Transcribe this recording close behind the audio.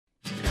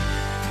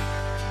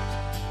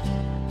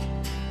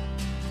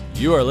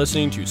You are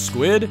listening to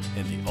Squid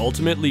and the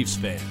Ultimate Leafs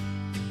Fan.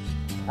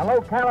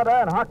 Hello,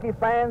 Canada and hockey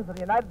fans of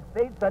the United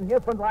States and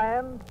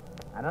Newfoundland,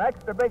 and an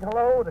extra big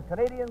hello to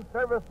Canadian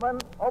servicemen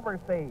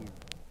overseas.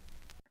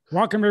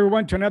 Welcome,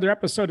 everyone, to another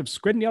episode of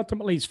Squid and the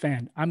Ultimate Leafs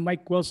Fan. I'm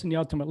Mike Wilson, the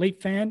Ultimate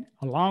Leaf Fan.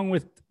 Along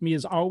with me,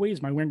 as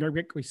always, my winner,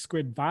 Ricky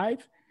Squid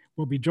Vive.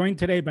 We'll be joined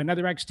today by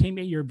another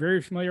ex-teammate you're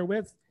very familiar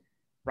with,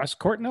 Russ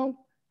Courtnall.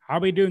 How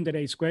are we doing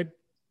today, Squid?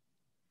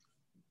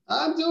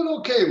 I'm doing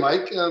okay,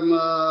 Mike.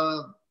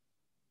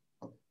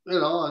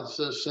 It's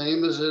the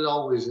same as it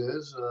always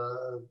is.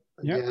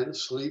 Again,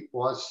 Sleep,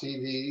 watch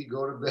TV,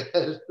 go to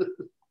bed.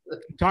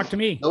 Talk to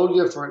me. No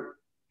different.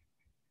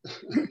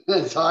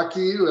 And talk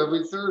to you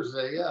every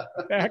Thursday, yeah.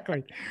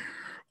 Exactly.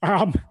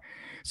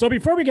 So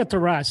before we get to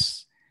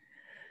Russ,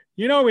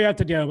 we have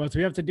to deal with.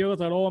 We have to deal with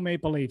that old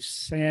Maple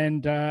Leafs.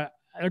 And they're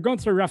going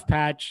through a rough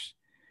patch.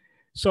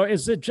 So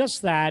is it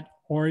just that,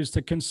 or is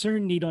the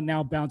concern needle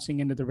now bouncing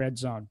into the red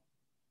zone?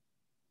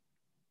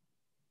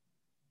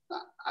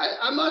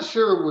 I'm not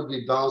sure it would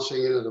be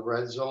bouncing into the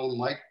red zone,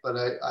 Mike, but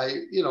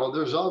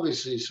there's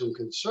obviously some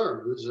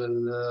concerns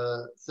and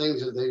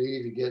things that they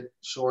need to get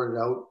sorted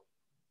out.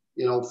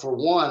 For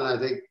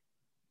one, they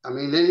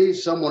need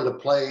someone to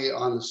play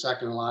on the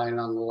second line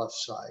on the left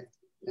side.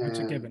 That's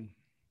a given.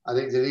 I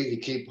think they need to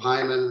keep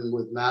Hyman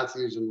with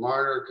Matthews and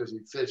Marner because he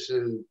fits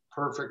in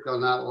perfect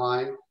on that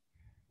line.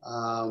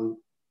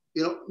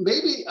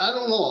 Maybe, I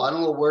don't know. I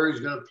don't know where he's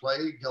going to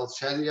play.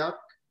 Galchenyuk.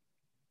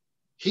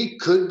 He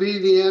could be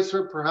the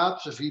answer,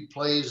 perhaps, if he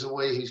plays the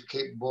way he's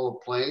capable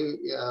of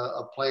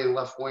playing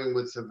left wing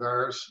with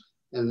Tavares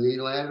and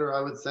Nylander,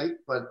 I would think.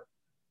 But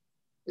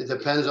it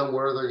depends on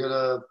where they're going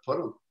to put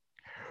him.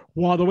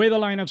 Well, the way the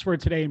lineups were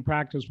today in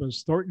practice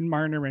was Thornton,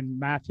 Marner, and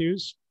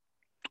Matthews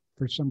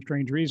for some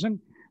strange reason.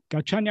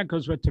 Galchenyuk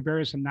goes with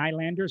Tavares and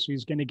Nylander, so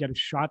he's going to get a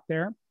shot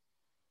there.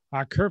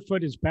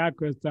 Kerfoot is back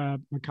with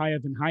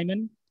Mikheyev and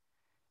Hyman.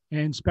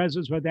 And Spez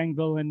is with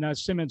Engvall, and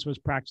Simmons was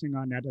practicing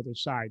on that other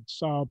side.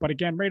 So, but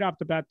again, right off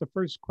the bat, the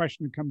first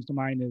question that comes to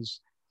mind is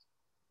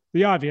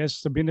the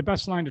obvious. Being the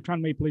best line the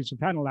Toronto Maple Leafs have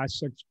had in the last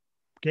 6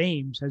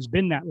 games has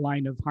been that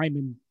line of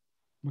Hyman,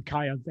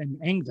 Mikheyev, and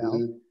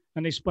Engvall,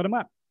 and they split them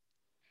up.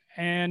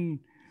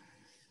 And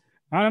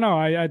I don't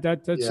know.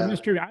 That's a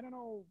mystery. I don't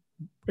know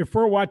if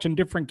we're watching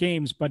different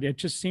games, but it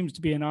just seems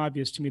to be an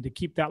obvious to me to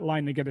keep that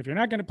line together. If you're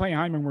not going to play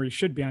Hyman where he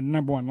should be on the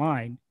number one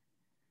line,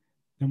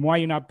 then why are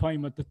you not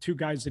playing with the 2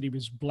 guys that he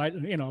was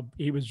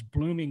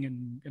blooming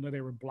and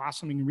they were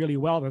blossoming really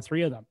well, the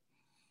 3 of them?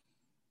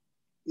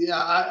 Yeah,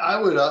 I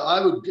would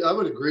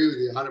agree with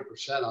you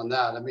 100% on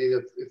that. I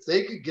mean, if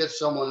they could get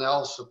someone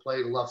else to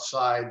play the left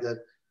side,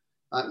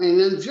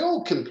 and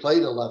Joe can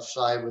play the left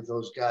side with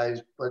those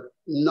guys, but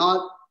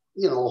not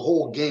a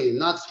whole game,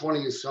 not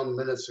 20 some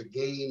minutes a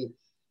game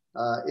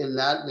in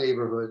that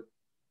neighborhood.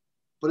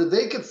 But if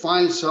they could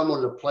find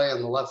someone to play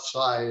on the left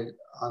side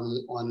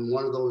on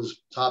one of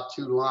those top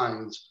 2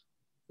 lines,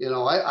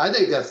 I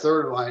think that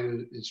third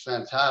line is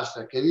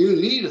fantastic. And you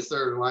need a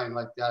third line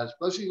like that,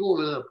 especially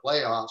going into the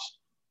playoffs.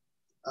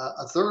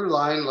 A third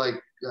line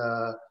like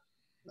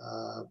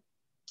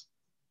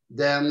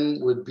them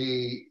would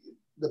be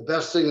the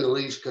best thing the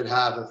Leafs could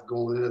have if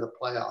going into the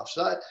playoffs.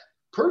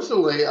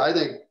 Personally, I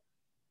think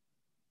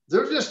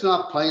they're just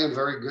not playing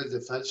very good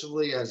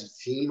defensively as a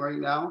team right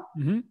now.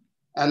 Mm-hmm.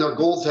 And their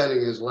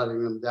goaltending is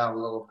letting them down a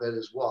little bit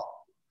as well.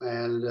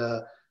 And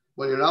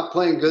when you're not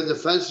playing good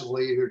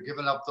defensively and you're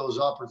giving up those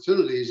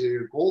opportunities and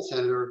your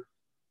goaltender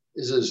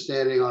isn't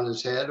standing on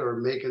his head or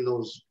making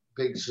those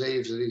big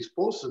saves that he's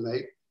supposed to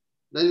make,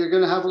 then you're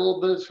going to have a little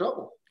bit of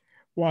trouble.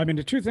 Well,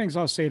 the 2 things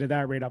I'll say to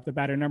that right off the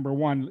bat are, number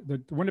one,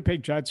 the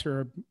Winnipeg Jets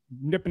are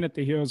nipping at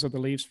the heels of the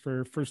Leafs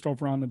for first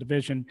overall in the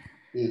division.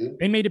 Mm-hmm.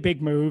 They made a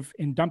big move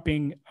in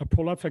dumping a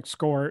prolific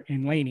scorer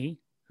in Laney,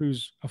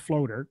 who's a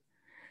floater,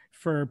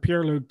 for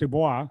Pierre-Luc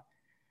Dubois.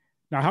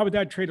 Now, how would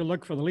that trade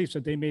look for the Leafs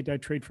if they made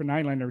that trade for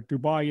Nylander?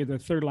 Dubois, the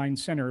third-line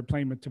center,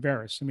 playing with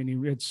Tavares.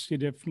 It's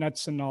if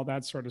nuts and all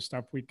that sort of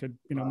stuff, we could,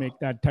 make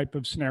that type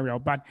of scenario.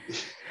 But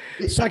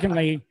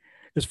secondly,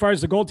 as far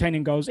as the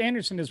goaltending goes,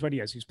 Anderson is what he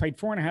is. He's played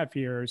 4.5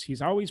 years.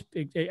 He's always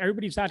 –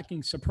 everybody's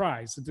acting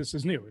surprised that this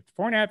is new.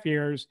 4.5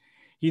 years.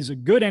 He's a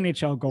good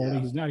NHL goalie. Yeah.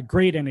 He's not a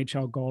great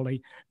NHL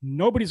goalie.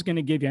 Nobody's going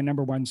to give you a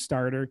number 1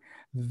 starter.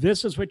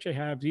 This is what you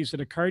have. These are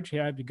the cards you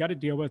have. You got to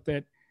deal with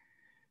it.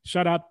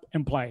 Shut up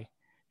and play.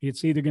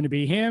 It's either going to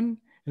be him.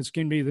 It's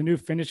going to be the new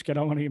Finnish kid.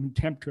 I won't even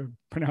attempt to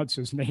pronounce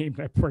his name.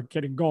 That poor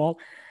kid in goal.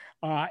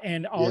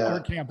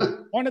 Or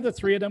Campbell. One of the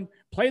 3 of them.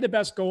 Play the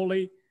best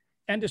goalie.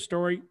 End of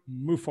story.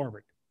 Move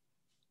forward.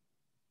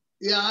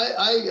 Yeah,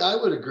 I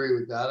would agree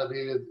with that.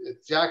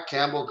 If Jack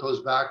Campbell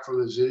goes back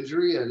from his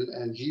injury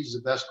and he's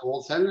the best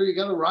goaltender, you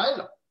got to ride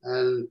him.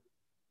 And,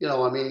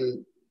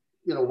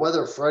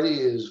 whether Freddie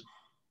is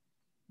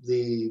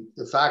the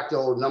de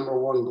facto number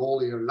 1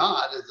 goalie or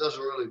not, it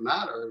doesn't really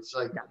matter. It's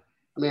like,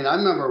 I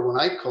remember when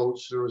I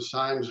coached, there was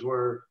times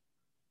where,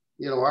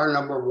 our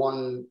number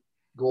 1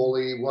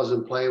 goalie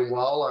wasn't playing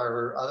well,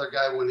 our other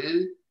guy went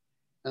in.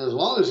 And as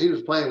long as he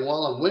was playing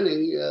well and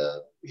winning,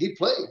 he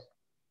played.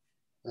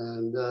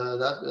 And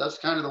that's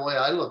kind of the way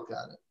I looked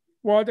at it.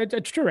 Well,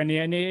 that's true.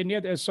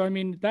 And so, I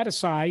mean, that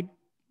aside,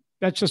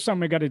 that's just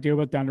something we got to deal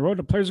with down the road.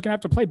 The players are going to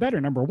have to play better,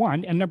 number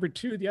one. And number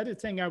two, the other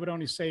thing I would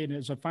only say, and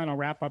as a final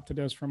wrap up to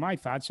this for my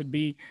thoughts, would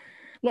be,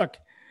 look,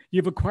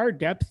 you've acquired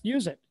depth,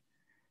 use it.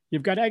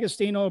 You've got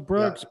Agostino,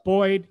 Brooks,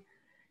 Boyd,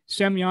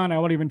 Semyon. I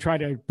won't even try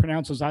to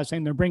pronounce his last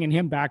name. They're bringing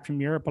him back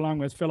from Europe along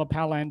with Philip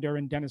Hallander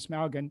and Dennis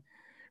Malgin.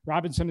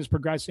 Robinson is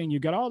progressing. You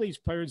got all these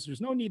players. There's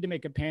no need to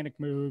make a panic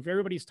move.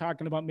 Everybody's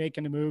talking about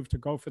making a move to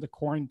go for the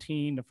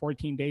quarantine, the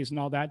 14 days and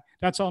all that.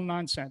 That's all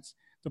nonsense.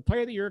 The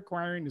player that you're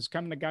acquiring is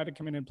coming, the guy to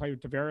come in and play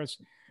with Tavares.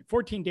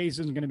 14 days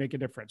isn't going to make a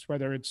difference,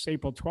 whether it's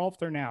April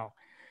 12th or now.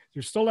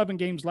 There's still 11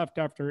 games left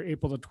after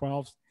April the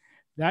 12th.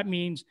 That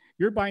means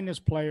you're buying this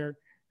player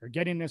or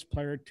getting this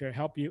player to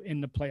help you in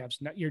the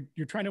playoffs. Now, you're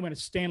trying to win a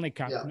Stanley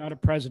Cup, not a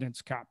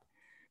President's Cup.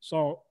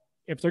 So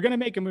if they're going to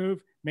make a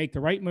move, make the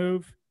right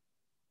move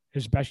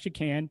as best you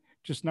can,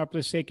 just not for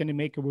the sake of to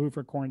make a move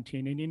for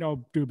quarantine. And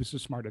Dubas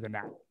is smarter than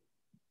that.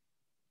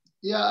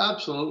 Yeah,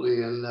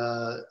 absolutely. And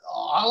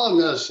all I'm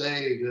going to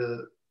say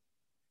to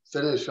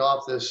finish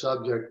off this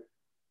subject,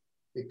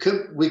 it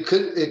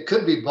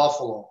could be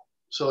Buffalo,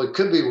 so it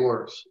could be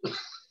worse.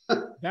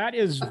 That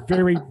is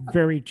very,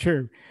 very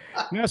true.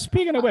 Now,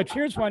 speaking of which,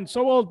 here's one.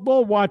 So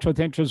we'll watch with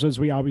interest as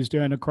we always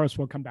do, and of course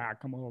we'll come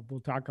back and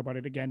we'll talk about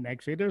it again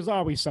next week. There's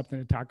always something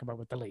to talk about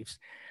with the Leafs.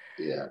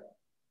 Yeah.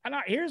 And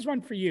here's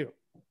one for you.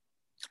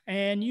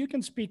 And you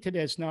can speak to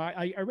this. Now,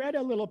 I read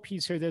a little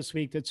piece here this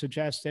week that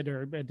suggested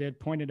or that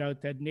pointed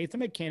out that Nathan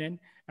MacKinnon,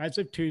 as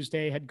of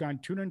Tuesday, had gone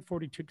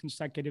 242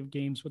 consecutive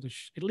games with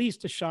at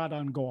least a shot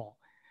on goal.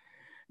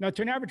 Now,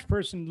 to an average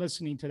person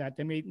listening to that,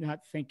 they may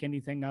not think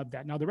anything of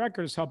that. Now, the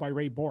record is held by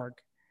Ray Borg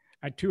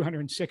at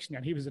 260.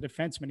 Now, he was a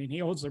defenseman, and he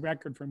holds the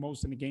record for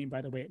most in the game,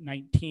 by the way, at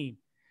 19.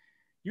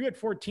 You had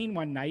 14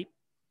 one night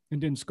and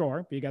didn't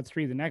score, but you got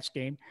 3 the next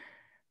game.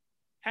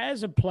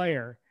 As a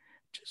player,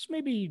 just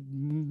maybe,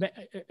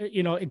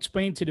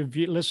 explain to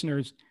the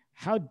listeners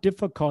how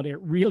difficult it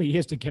really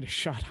is to get a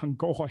shot on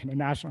goal in a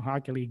National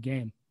Hockey League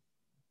game.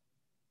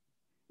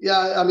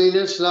 Yeah, I mean,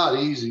 it's not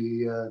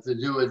easy to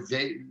do a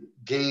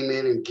game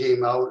in and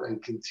game out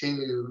and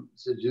continue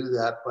to do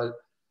that. But,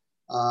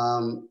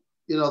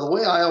 the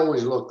way I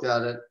always looked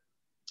at it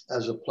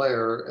as a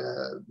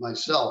player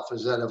myself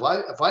is that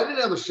if I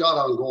didn't have a shot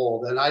on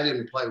goal, then I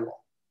didn't play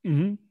well.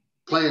 Mm-hmm.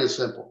 Plain and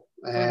simple.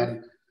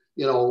 And,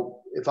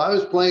 if I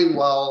was playing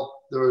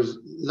well,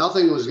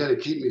 nothing was going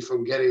to keep me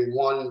from getting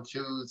 1,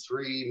 2,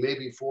 3,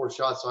 maybe 4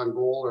 shots on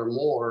goal or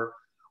more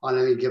on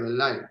any given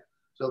night.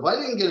 So if I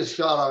didn't get a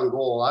shot on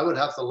goal, I would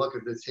have to look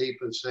at the tape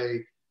and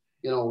say,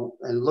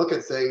 and look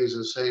at things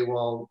and say,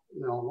 well,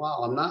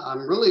 wow,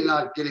 I'm really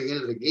not getting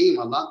into the game.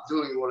 I'm not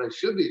doing what I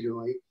should be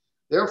doing.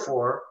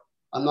 Therefore,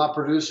 I'm not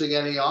producing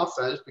any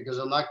offense because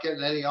I'm not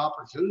getting any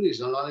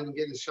opportunities. I'm not even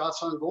getting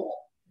shots on goal.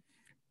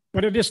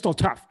 But it is still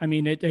tough. I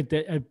mean,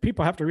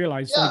 people have to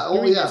realize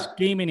this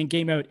game in and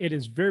game out, it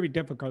is very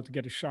difficult to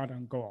get a shot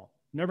on goal.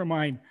 Never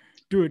mind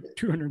do it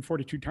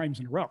 242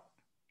 times in a row.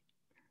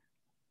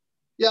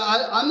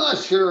 Yeah, I'm not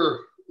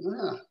sure.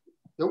 Yeah.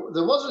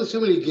 There wasn't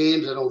too many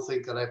games, I don't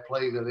think, that I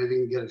played that I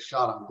didn't get a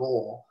shot on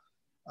goal.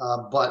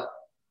 But,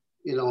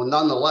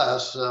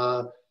 nonetheless,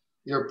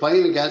 you're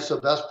playing against the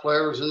best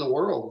players in the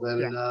world.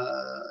 And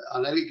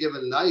on any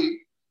given night,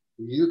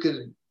 you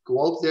could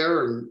go out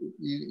there and,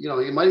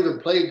 you might even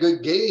play a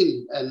good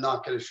game and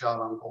not get a shot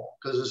on goal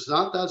because it's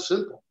not that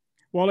simple.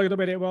 Well, a little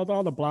bit,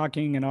 all the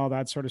blocking and all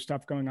that sort of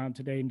stuff going on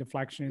today and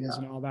deflections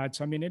and all that.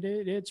 So, I mean,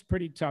 it's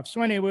pretty tough.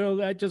 So anyway,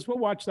 we'll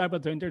watch that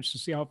with interest to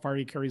see how far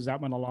he carries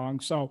that one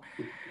along. So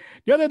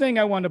the other thing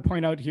I want to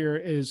point out here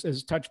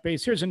is touch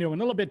base. Here's a new one,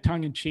 a little bit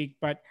tongue in cheek,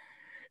 but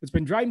it's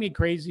been driving me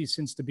crazy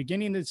since the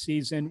beginning of the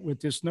season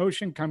with this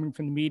notion coming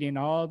from the media and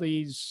all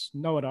these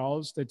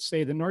know-it-alls that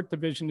say the North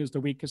Division is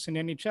the weakest in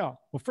NHL.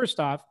 Well,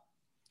 first off,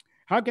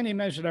 how can they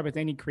measure that with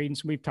any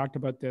credence? We've talked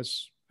about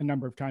this a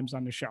number of times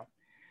on the show.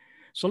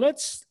 So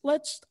let's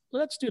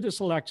do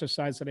this little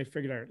exercise that I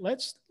figured out.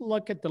 Let's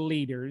look at the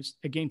leaders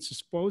against the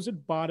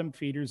supposed bottom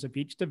feeders of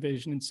each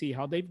division and see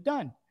how they've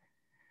done.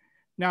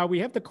 Now we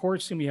have the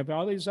course and we have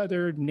all these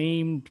other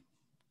named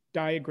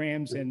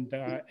diagrams and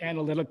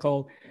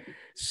analytical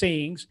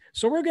sayings.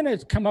 So we're going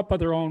to come up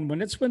with our own one.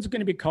 This one's going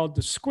to be called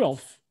the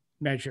Squilf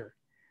measure.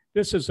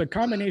 This is a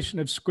combination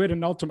of Squid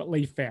and Ultimate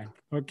Leaf fan.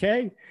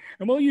 Okay.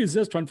 And we'll use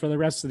this one for the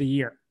rest of the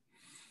year.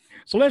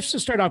 So let's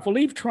just start off. We'll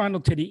leave Toronto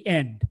to the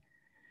end.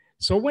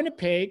 So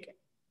Winnipeg,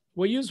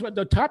 we'll use what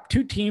the top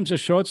 2 teams to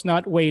show it's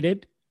not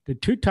weighted, the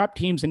 2 top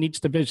teams in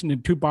each division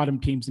and 2 bottom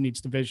teams in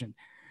each division.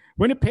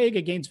 Winnipeg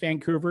against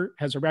Vancouver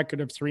has a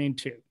record of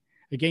 3-2.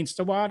 Against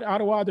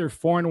Ottawa, they're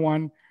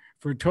 4-1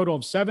 for a total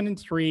of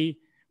 7-3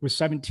 with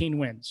 17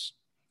 wins.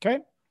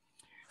 Okay.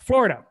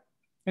 Florida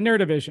in their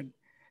division.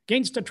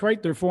 Against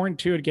Detroit, they're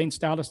 4-2.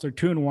 Against Dallas, they're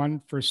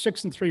 2-1 for a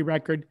 6-3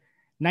 record,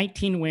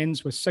 19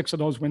 wins with 6 of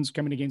those wins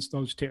coming against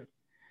those 2.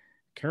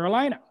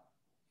 Carolina,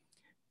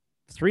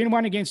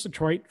 3-1 against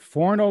Detroit,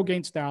 4-0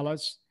 against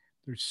Dallas.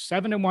 They're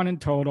 7-1 in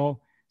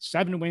total,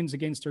 7 wins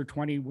against their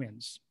 20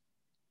 wins.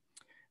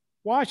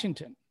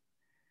 Washington,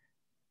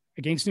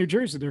 against New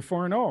Jersey, they're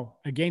 4-0.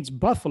 Against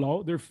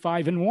Buffalo, they're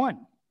 5-1.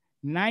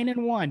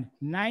 9-1.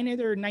 9 of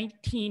their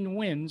 19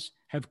 wins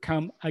have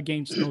come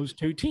against those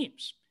two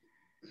teams.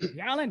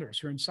 The Islanders,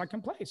 who are in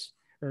second place,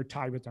 or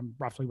tied with them,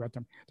 roughly with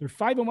them. They're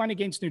 5-1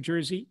 against New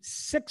Jersey,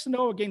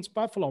 6-0 against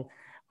Buffalo.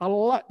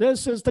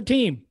 This is the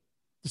team,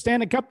 the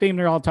Stanley Cup team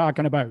they're all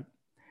talking about.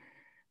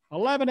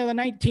 11 of the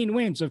 19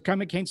 wins have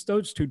come against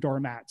those two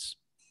doormats.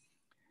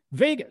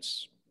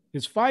 Vegas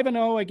is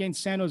 5-0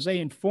 against San Jose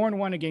and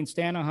 4-1 against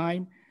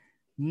Anaheim.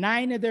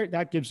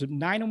 That gives them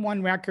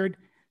 9-1 record.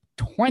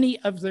 20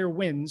 of their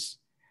wins,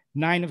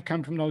 9 have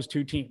come from those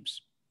two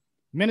teams.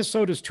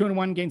 Minnesota's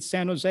 2-1 against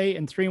San Jose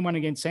and 3-1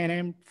 against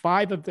Anaheim.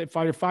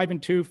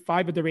 5-2.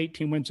 5 of their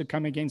 18 wins have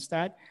come against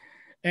that.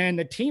 And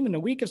the team in the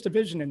weakest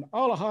division in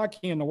all of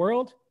hockey in the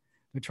world,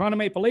 the Toronto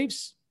Maple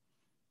Leafs,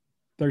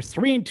 they're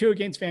 3-2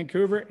 against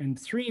Vancouver and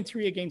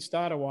 3-3 against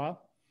Ottawa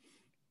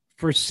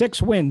for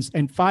 6 wins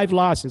and 5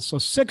 losses. So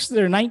 6 of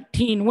their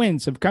 19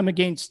 wins have come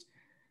against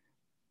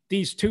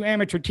these two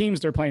amateur teams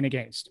they're playing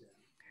against.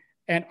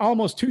 And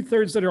almost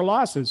 2/3 of their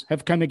losses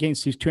have come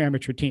against these two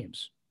amateur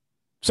teams.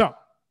 So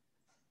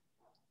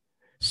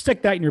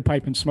stick that in your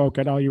pipe and smoke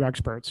it, all you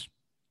experts,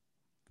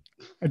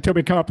 until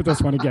we come up with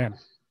this one again.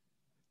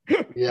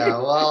 Yeah,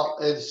 well,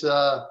 it's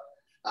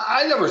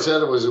I never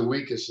said it was the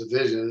weakest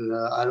division.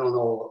 I don't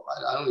know.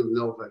 I don't even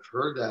know if I've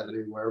heard that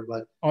anywhere.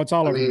 But it's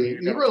all over. I mean,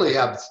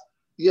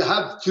 you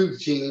have 2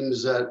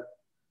 teams that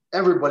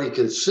everybody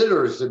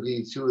considers to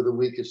be 2 of the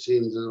weakest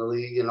teams in the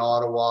league, in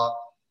Ottawa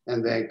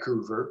and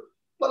Vancouver.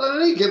 But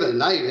on any given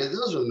night, it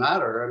doesn't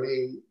matter. I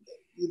mean,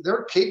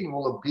 they're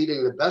capable of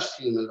beating the best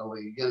team in the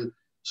league, and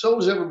so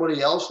is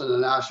everybody else in the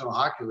National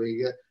Hockey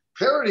League.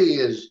 Parity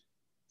is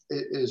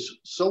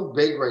so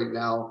big right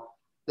now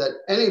that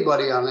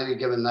anybody on any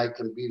given night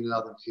can beat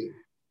another team,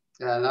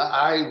 and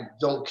I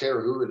don't care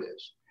who it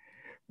is.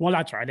 Well,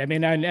 that's right. I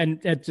mean, and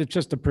it's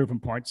just a proven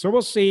point. So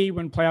we'll see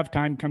when playoff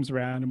time comes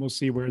around, and we'll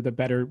see where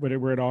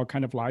it all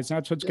kind of lies.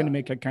 That's what's going to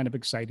make it kind of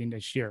exciting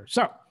this year.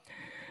 So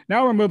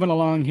now we're moving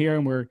along here,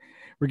 and we're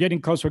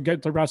getting close. We'll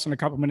get to Russ in a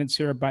couple minutes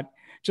here, but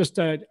just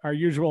our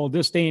usual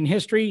this day in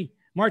history.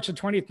 March the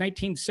 20th,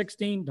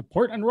 1916, the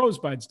Portland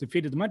Rosebuds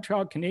defeated the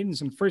Montreal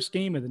Canadiens in the first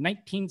game of the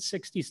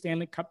 1960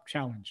 Stanley Cup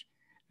Challenge.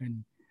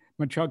 And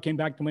Montreal came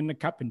back to win the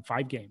cup in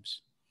 5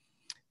 games.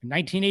 In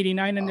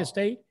 1989 in this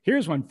day,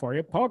 here's one for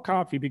you. Paul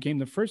Coffey became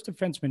the first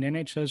defenseman in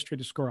NHL history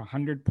to score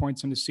 100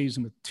 points in a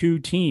season with 2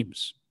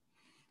 teams.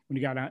 When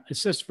he got an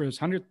assist for his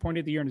 100th point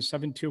of the year in a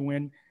 7-2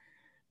 win,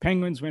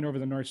 Penguins win over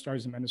the North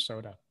Stars in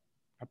Minnesota.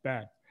 Not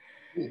bad.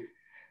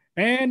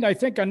 And I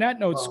think on that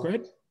note,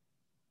 Squid,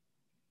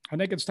 I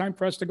think it's time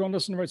for us to go and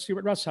listen to see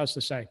what Russ has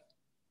to say.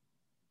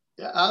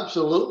 Yeah,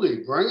 absolutely.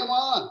 Bring him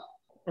on.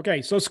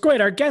 Okay, so Squid,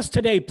 our guest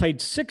today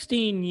played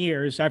 16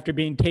 years after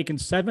being taken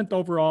 7th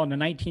overall in the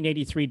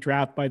 1983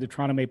 draft by the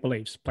Toronto Maple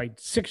Leafs. Played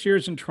 6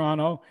 years in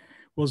Toronto,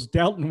 was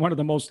dealt in one of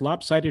the most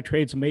lopsided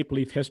trades in Maple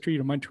Leaf history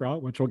to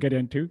Montreal, which we'll get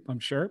into, I'm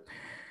sure.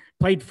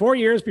 Played 4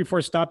 years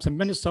before stops in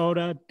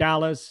Minnesota,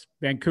 Dallas,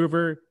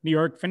 Vancouver, New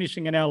York,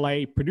 finishing in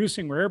LA,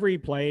 producing wherever he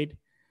played,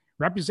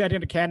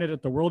 representing Canada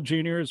at the World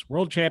Juniors,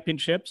 World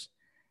Championships.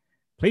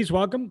 Please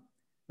welcome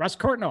Russ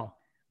Courtnall.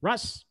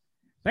 Russ,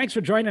 thanks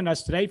for joining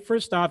us today.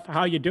 First off,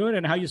 how you doing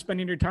and how you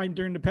spending your time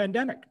during the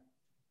pandemic?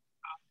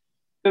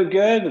 I'm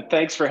good.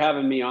 Thanks for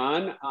having me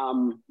on.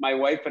 My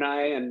wife and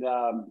I and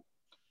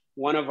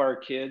one of our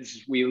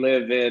kids, we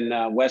live in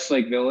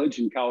Westlake Village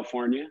in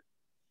California.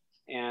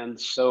 And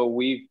so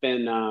we've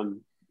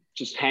been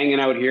just hanging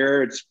out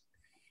here.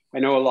 I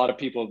know a lot of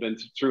people have been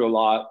through a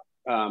lot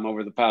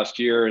over the past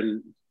year,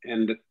 and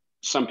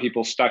some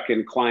people stuck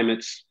in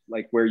climates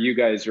like where you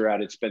guys are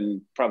at. It's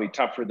been probably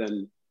tougher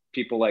than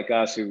people like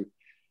us who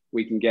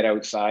we can get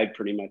outside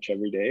pretty much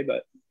every day.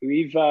 But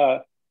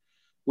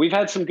we've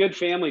had some good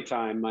family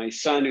time. My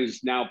son,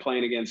 who's now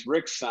playing against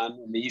Rick's son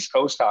in the East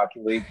Coast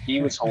Hockey League,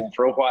 he was home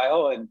for a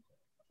while,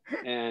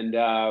 and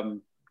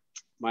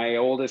my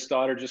oldest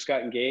daughter just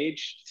got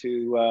engaged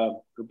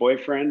to her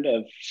boyfriend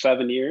of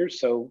 7 years.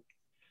 So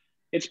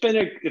it's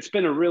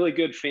been a really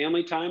good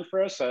family time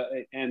for us.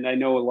 And I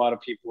know a lot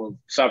of people have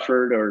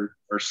suffered or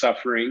are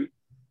suffering,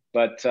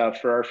 but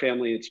for our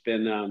family, it's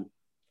been,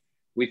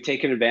 we've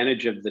taken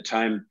advantage of the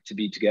time to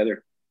be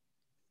together.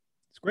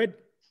 It's great.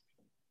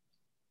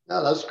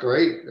 Yeah, that's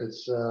great.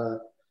 It's,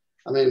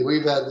 I mean,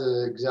 we've had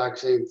the exact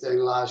same thing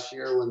last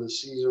year when the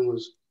season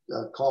was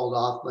called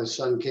off. My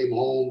son came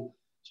home,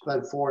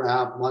 spent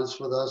 4.5 months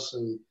with us,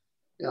 and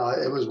you know,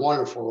 it was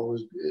wonderful.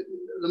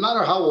 No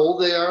matter how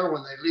old they are,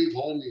 when they leave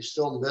home, you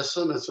still miss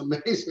them. It's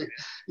amazing.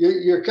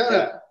 You're kind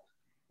of,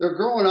 they're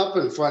growing up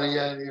in front of you,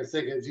 and you're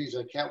thinking, geez,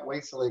 I can't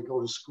wait till they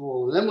go to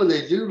school. And then when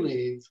they do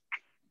leave,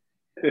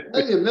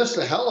 then you miss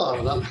the hell out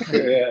of them.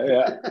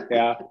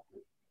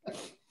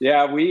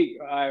 Yeah,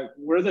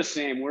 we're the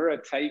same. We're a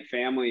tight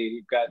family.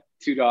 We've got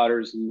 2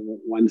 daughters and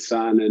 1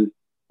 son, and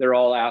they're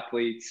all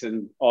athletes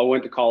and all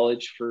went to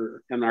college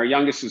and our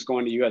youngest is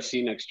going to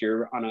USC next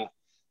year on a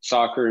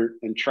soccer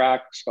and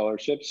track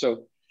scholarships.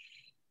 So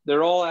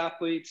they're all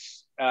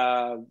athletes,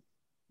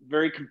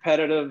 very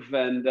competitive,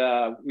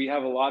 and we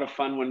have a lot of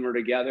fun when we're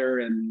together,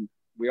 and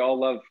we all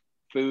love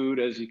food,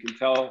 as you can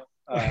tell,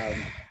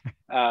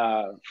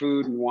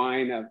 food and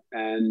wine,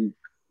 and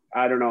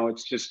I don't know,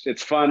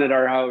 it's fun at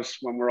our house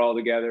when we're all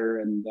together,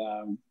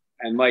 and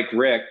like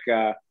Rick,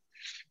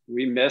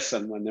 we miss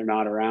them when they're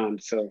not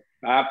around. So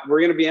we're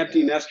going to be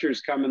empty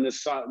nesters coming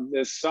this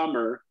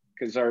summer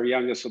because our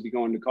youngest will be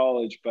going to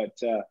college, but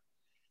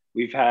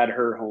we've had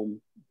her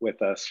home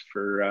with us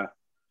for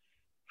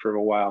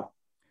a while.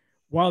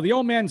 Well, the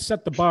old man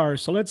set the bar,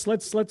 so let's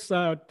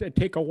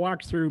take a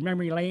walk through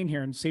memory lane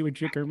here and see what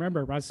you can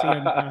remember, Rusty.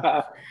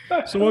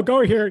 So we'll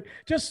go here.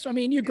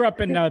 You grew up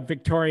in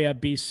Victoria,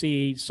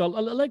 BC. So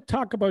let's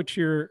talk about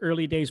your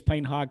early days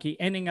playing hockey,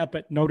 ending up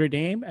at Notre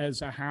Dame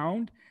as a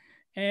Hound,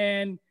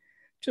 and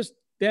just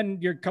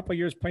then your couple of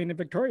years playing in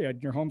Victoria, in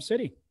your home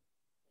city.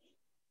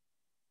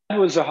 I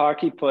was a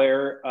hockey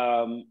player.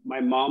 My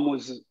mom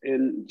was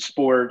in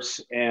sports,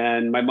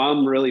 and my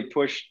mom really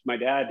pushed my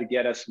dad to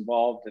get us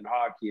involved in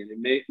hockey.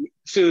 And as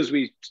soon as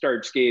we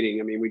started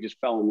skating, we just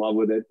fell in love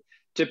with it.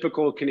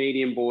 Typical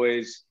Canadian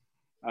boys.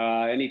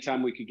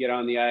 Anytime we could get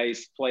on the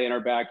ice, play in our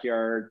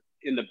backyard,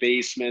 in the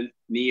basement,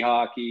 knee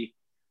hockey.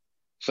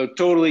 So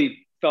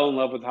totally fell in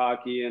love with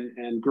hockey,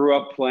 and grew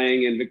up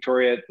playing in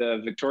Victoria at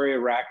the Victoria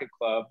Racket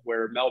Club,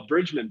 where Mel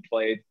Bridgman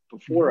played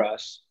before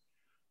us.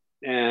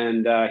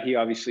 And he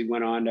obviously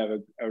went on to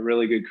have a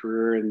really good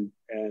career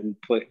and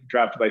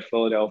drafted by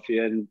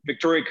Philadelphia. And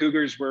Victoria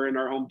Cougars were in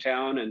our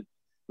hometown. And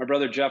my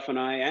brother Jeff and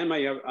I, and my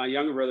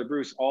younger brother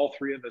Bruce, all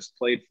three of us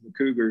played for the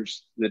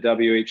Cougars in the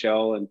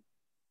WHL. And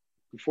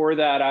before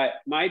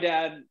that, my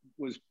dad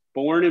was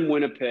born in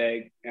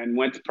Winnipeg and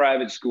went to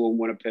private school in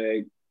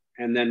Winnipeg,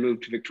 and then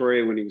moved to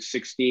Victoria when he was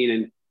 16.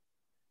 And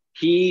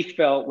he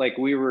felt like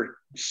we were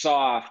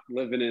soft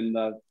living in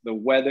the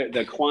weather,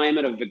 the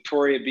climate of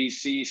Victoria,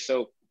 BC.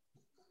 So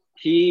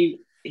he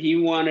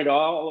wanted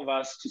all of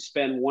us to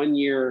spend 1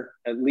 year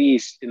at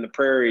least in the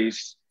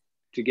prairies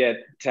to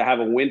have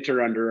a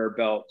winter under our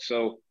belt.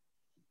 So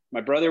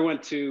my brother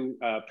went to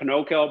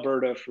Pinoca,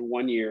 Alberta for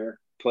 1 year,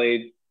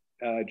 played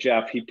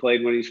Jeff. He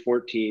played when he was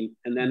 14.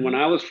 And then when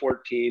I was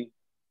 14,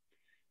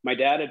 my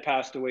dad had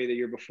passed away the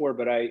year before,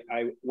 but I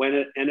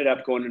ended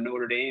up going to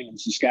Notre Dame in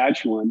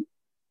Saskatchewan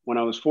when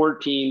I was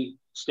 14,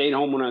 stayed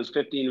home when I was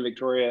 15 in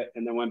Victoria,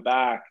 and then went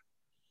back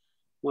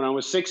when I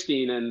was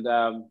 16. And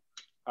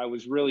I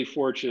was really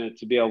fortunate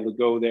to be able to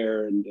go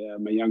there. And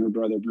my younger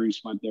brother,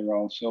 Bruce, went there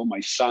also. My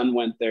son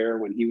went there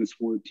when he was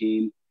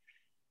 14.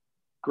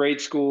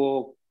 Great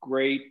school,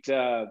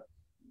 some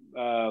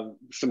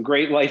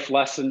great life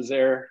lessons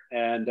there.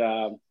 And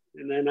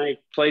then I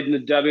played in the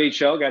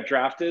WHL, got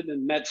drafted,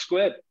 and met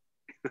Squid.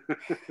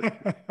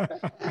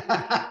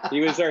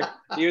 He was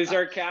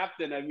our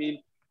captain.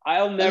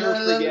 I'll never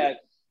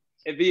forget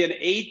it being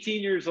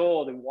 18 years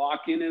old and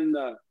walking in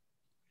the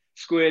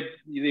Squid,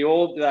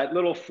 that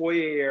little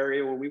foyer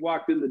area. When we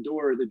walked in the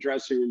door of the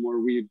dressing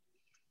room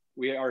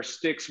where our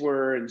sticks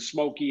were, and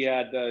Smokey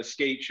had the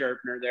skate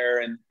sharpener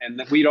there, and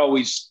we'd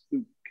always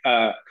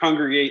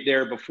congregate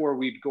there before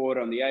we'd go out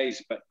on the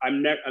ice. But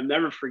I'll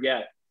never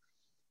forget.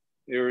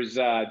 There was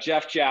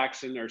Jeff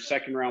Jackson, our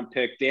second round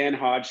pick, Dan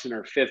Hodgson,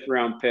 our fifth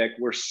round pick.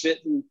 We're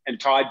sitting, and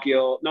Todd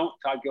Gill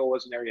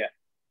wasn't there yet.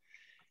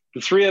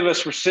 The three of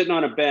us were sitting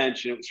on a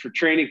bench, and it was for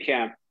training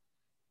camp.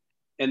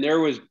 And there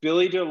was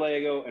Billy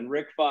DeLego and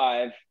Rick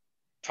Five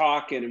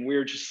talking, and we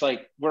were just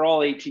like, we're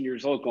all 18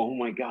 years old going, oh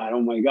my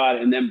God.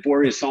 And then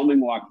Boris Helming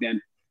walked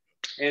in,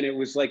 and it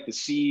was like the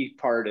sea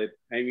parted.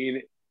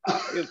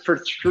 For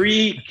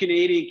three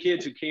Canadian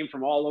kids who came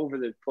from all over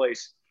the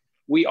place,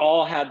 we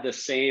all had the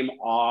same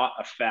awe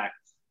effect.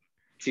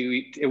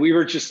 We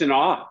were just in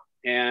awe.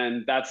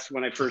 And that's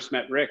when I first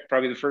met Rick,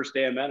 probably the first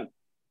day I met him.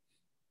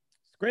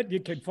 Great. You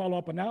can follow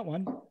up on that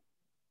one.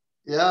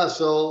 Yeah.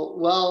 So,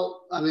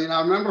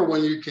 I remember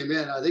when you came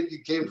in, I think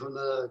you came from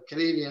the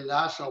Canadian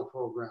national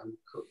program,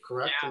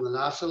 correct? Yeah. From the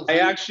national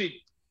team?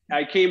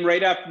 I came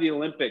right after the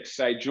Olympics.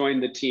 I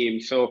joined the team.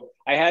 So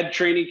I had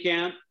training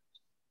camp.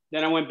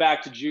 Then I went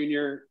back to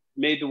junior,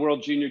 made the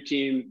world junior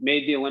team,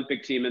 made the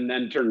Olympic team, and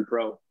then turned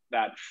pro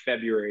that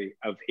February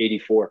of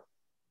 '84.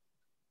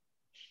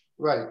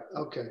 Right.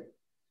 Okay.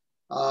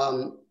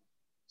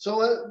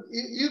 So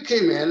you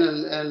came in,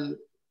 and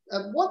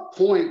at what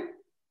point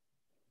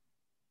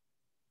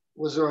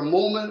was there a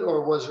moment,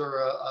 or was there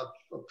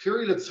a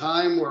period of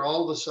time where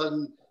all of a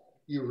sudden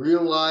you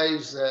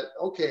realized that,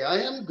 okay, I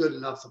am good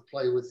enough to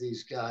play with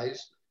these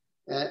guys,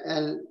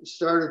 and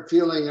started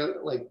feeling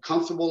like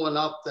comfortable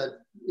enough that,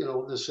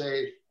 to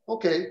say,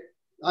 okay,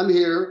 I'm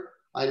here,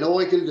 I know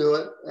I can do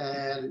it,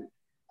 and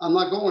I'm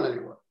not going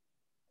anywhere.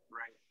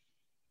 Right.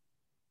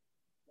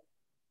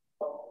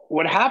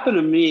 What happened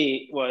to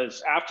me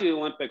was after the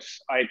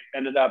Olympics, I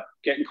ended up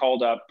getting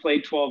called up,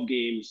 played 12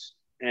 games,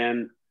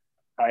 and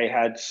I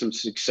had some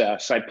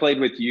success. I played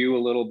with you a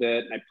little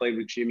bit. I played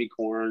with Jimmy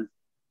Korn.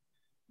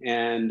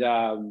 And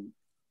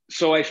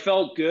so I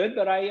felt good,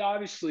 but I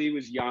obviously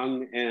was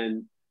young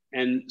and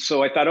And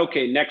so I thought,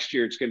 okay, next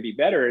year it's going to be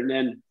better. And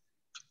then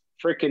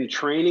freaking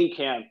training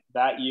camp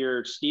that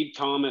year, Steve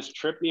Thomas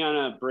tripped me on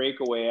a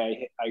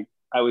breakaway.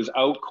 I was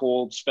out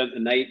cold, spent the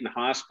night in the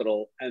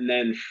hospital. And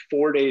then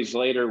 4 days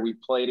later, we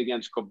played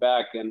against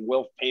Quebec, and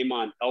Wilf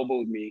Paymont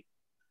elbowed me.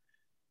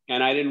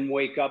 And I didn't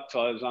wake up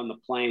till I was on the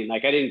plane.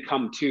 Like, I didn't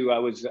come to, I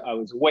was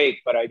awake,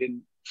 but I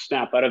didn't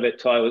snap out of it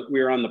till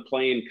we were on the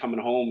plane coming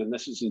home. And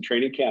this is in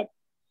training camp.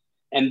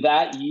 And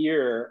that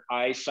year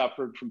I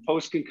suffered from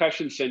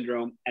post-concussion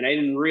syndrome, and I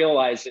didn't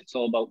realize it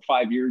till about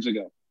 5 years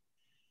ago.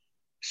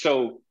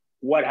 So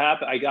what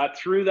happened, I got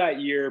through that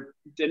year,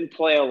 didn't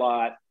play a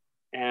lot,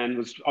 and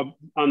was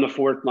on the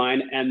fourth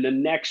line. And the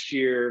next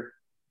year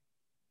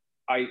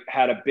I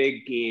had a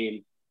big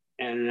game,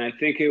 and I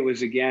think it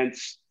was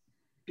against,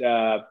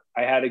 I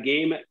had a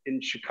game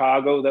in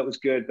Chicago that was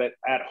good, but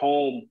at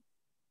home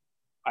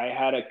I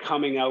had a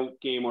coming out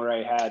game where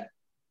I had,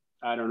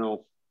 I don't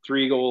know,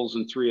 3 goals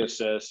and 3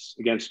 assists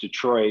against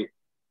Detroit.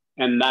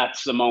 And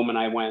that's the moment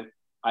I went,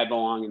 I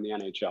belong in the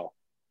NHL.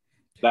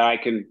 That I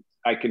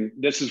can,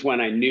 this is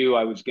when I knew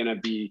I was going to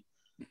be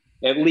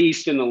at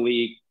least in the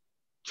league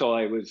till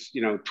I was,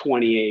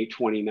 28,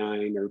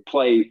 29, or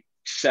play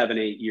 7,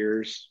 8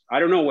 years. I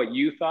don't know what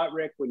you thought,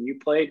 Rick, when you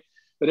played,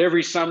 but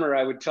every summer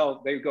I would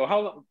tell, they'd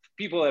go,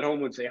 people at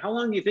home would say, how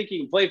long do you think you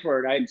can play for?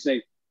 And I'd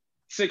say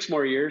 6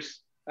 more years.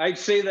 I'd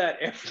say that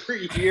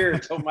every year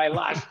until my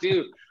last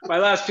two. My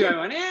last two, I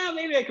went,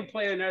 maybe I could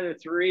play another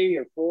 3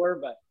 or 4,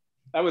 but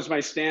that was my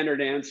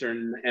standard answer,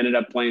 and ended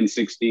up playing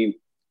 16.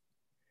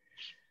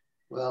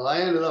 Well, I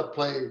ended up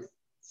playing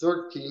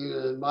 13,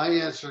 and my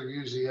answer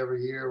usually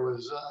every year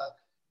was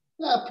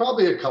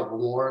probably a couple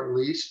more at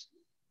least.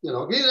 You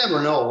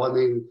never know. I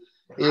mean,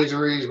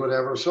 injuries,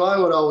 whatever. So I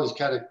would always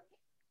kind of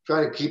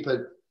try to keep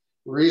it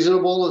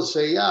reasonable and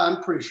say,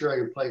 I'm pretty sure I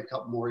can play a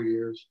couple more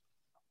years.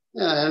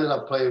 Yeah, I ended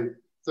up playing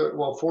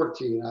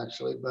 14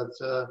 actually, but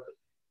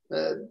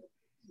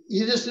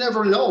you just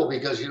never know,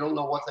 because you don't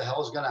know what the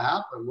hell is going to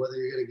happen, whether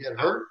you're going to get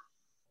hurt,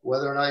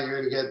 whether or not you're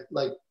going to get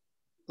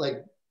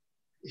like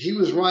he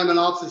was rhyming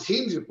off the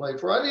teams you played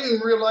for. I didn't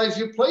even realize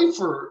you played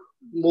for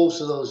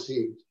most of those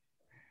teams.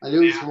 I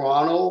knew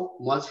Toronto,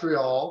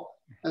 Montreal,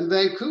 and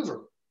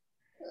Vancouver.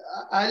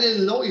 I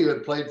didn't know you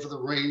had played for the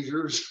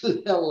Rangers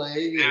in LA.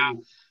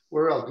 And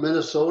where else?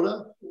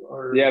 Minnesota?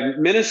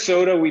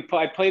 Minnesota.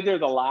 I played there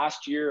the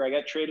last year. I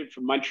got traded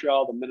from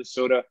Montreal to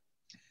Minnesota,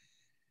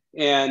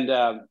 and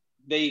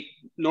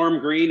Norm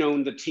Green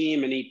owned the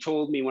team, and he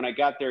told me when I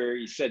got there,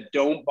 he said,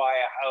 "Don't buy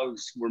a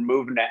house. We're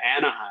moving to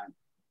Anaheim."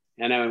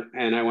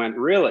 And I went,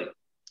 really?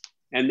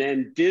 And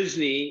then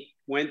Disney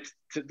went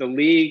to the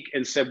league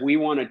and said, we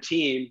want a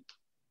team.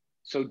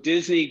 So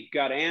Disney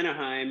got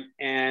Anaheim,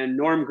 and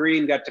Norm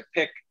Green got to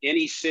pick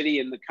any city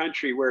in the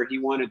country where he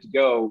wanted to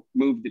go,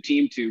 move the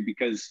team to,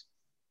 because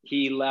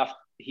he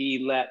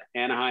let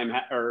Anaheim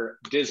or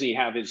Disney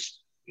have his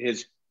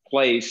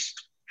place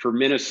for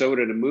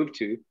Minnesota to move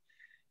to.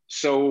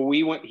 So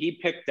he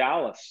picked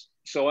Dallas.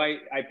 So I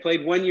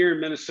played 1 year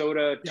in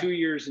Minnesota, 2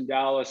 years in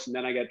Dallas, and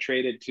then I got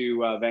traded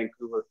to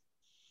Vancouver.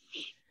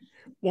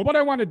 Well, what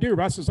I want to do,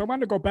 Russ, is I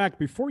want to go back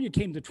before you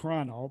came to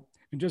Toronto,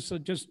 and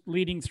just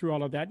leading through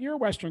all of that. You're a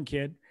Western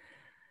kid,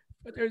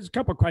 but there's a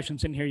couple of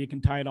questions in here you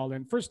can tie it all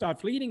in. First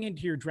off, leading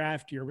into your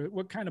draft year,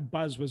 what kind of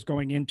buzz was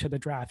going into the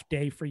draft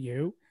day for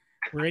you?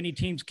 Were any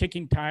teams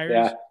kicking tires?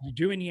 Yeah. Did you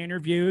do any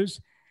interviews?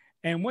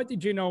 And what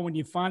did you know when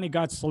you finally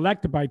got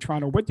selected by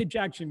Toronto? What did you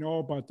actually know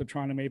about the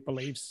Toronto Maple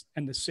Leafs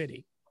and the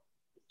city?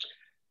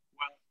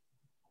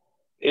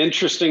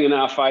 Interesting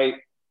enough, I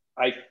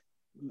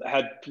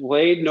had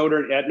played at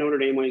Notre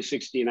Dame when I was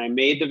 16. I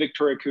made the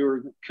Victoria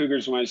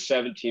Cougars when I was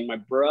 17. My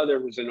brother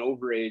was an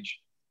overage,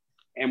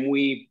 and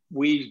we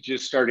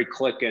just started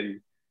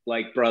clicking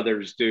like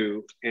brothers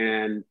do.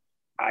 And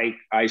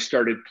I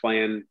started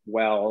playing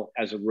well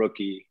as a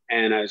rookie,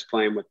 and I was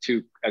playing with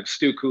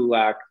Stu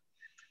Kulak,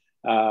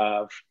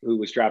 who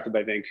was drafted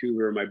by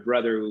Vancouver, my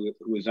brother who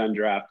was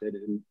undrafted.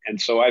 And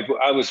so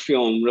I was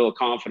feeling real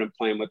confident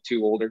playing with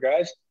 2 older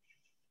guys.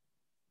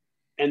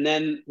 And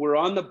then we're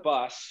on the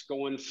bus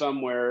going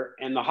somewhere,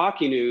 and the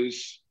Hockey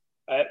News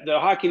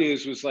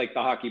was like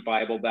the Hockey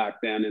Bible back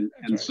then.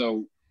 And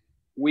so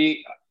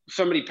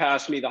somebody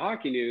passed me the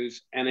Hockey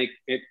News, and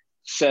it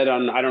said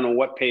on, I don't know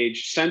what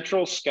page,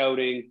 Central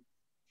Scouting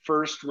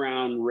first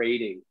round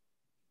rating.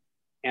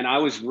 And I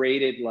was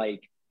rated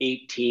like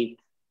 18th.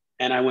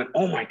 And I went,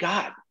 oh my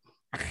God.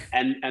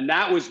 And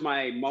that was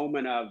my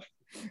moment of,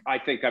 I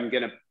think I'm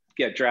going to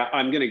get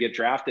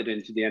drafted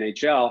into the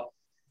NHL.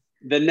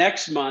 The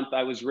next month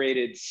I was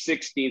rated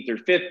 16th or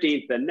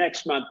 15th. The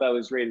next month I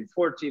was rated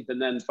 14th. And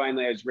then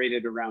finally I was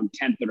rated around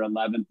 10th or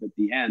 11th at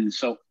the end.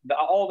 So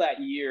all that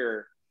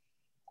year,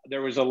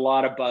 there was a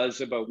lot of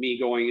buzz about me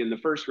going in the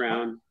first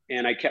round,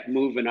 and I kept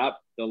moving up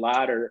the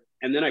ladder.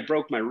 And then I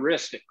broke my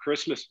wrist at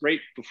Christmas,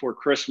 right before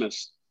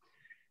Christmas.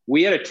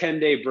 We had a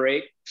 10-day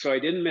break, so I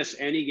didn't miss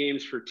any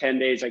games for 10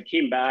 days. I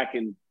came back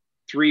in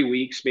 3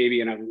 weeks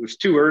maybe, and it was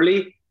too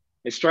early.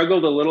 I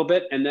struggled a little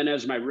bit. And then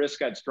as my wrist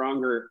got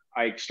stronger,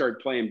 I started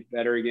playing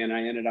better again.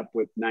 I ended up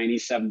with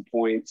 97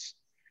 points.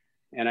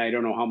 And I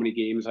don't know how many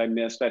games I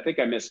missed. I think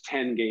I missed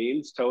 10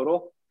 games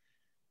total.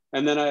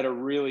 And then I had a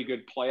really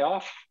good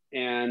playoff.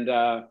 And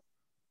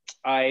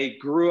I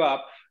grew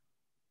up,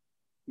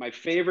 my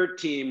favorite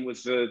team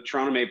was the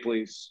Toronto Maple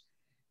Leafs.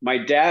 My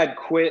dad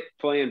quit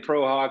playing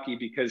pro hockey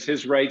because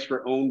his rights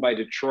were owned by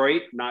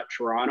Detroit, not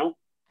Toronto.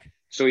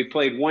 So he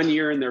played 1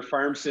 year in their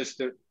farm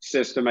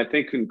system, I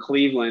think in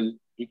Cleveland.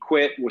 He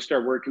quit, we'll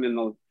start working in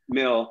the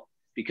mill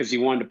because he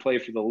wanted to play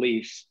for the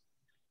Leafs.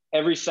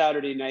 Every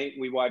Saturday night,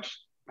 we watched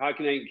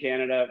Hockey Night in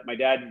Canada. My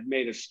dad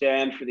made a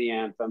stand for the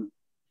anthem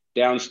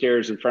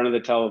downstairs in front of the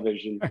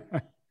television.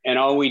 And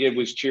all we did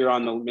was cheer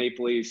on the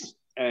Maple Leafs.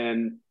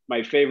 And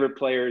my favorite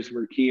players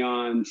were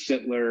Keon,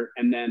 Sittler,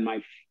 and then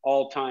my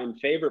all-time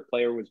favorite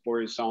player was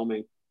Boris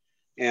Salming.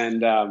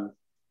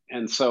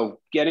 And so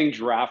getting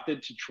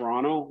drafted to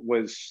Toronto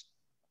was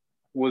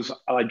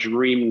a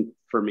dream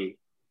for me.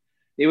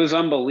 It was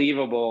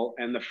unbelievable.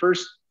 And the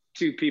first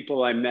two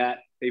people I met,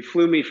 they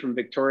flew me from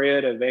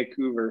Victoria to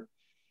Vancouver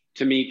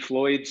to meet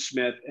Floyd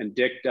Smith and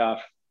Dick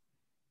Duff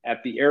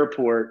at the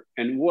airport.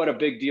 And what a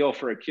big deal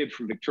for a kid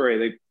from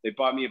Victoria. They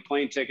bought me a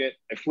plane ticket.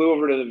 I flew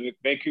over to the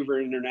Vancouver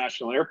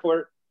International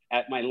Airport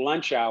at my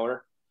lunch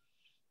hour.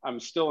 I'm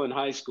still in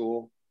high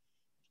school.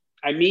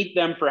 I meet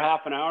them for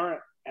half an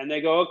hour and they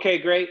go, okay,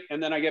 great.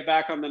 And then I get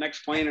back on the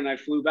next plane and I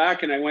flew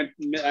back and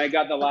I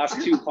got the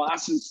last two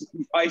classes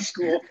in high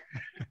school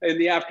in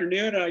the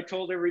afternoon. And I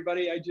told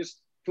everybody I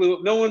just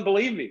flew. No one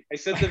believed me. I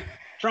said, the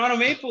Toronto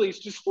Maple Leafs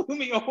just flew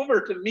me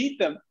over to meet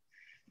them.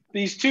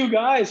 These two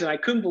guys, and I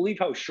couldn't believe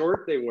how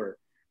short they were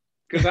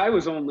because I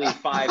was only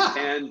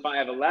 5'10",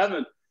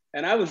 5'11",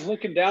 and I was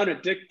looking down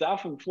at Dick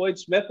Duff and Floyd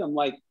Smith. I'm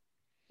like,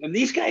 and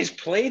these guys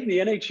played in the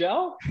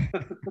NHL?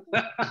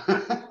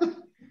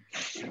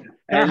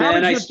 And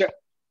then I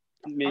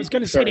was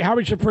going to say, how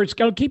was your first,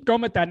 keep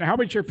going with that. And how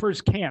was your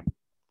first camp?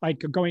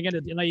 Like going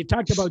into, you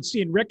talked about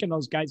seeing Rick and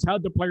those guys. How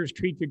did the players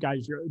treat you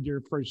guys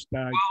your first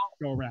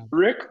go around?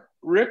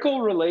 Rick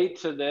will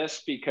relate to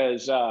this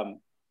because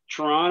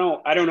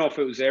Toronto, I don't know if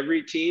it was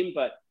every team,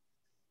 but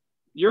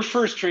your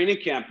first training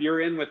camp, you're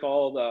in with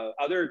all the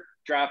other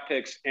draft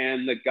picks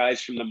and the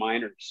guys from the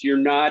minors. You're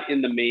not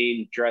in the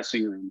main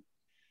dressing room.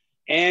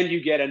 And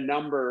you get a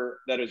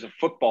number that is a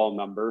football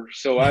number.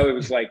 So I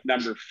was like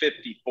number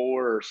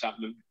 54 or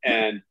something.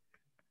 And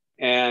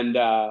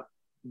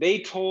they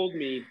told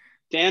me,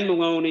 Dan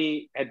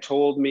Maloney had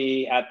told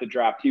me at the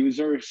draft, he was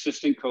their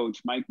assistant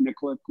coach, Mike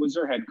Nicholic was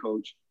their head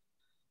coach.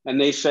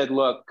 And they said,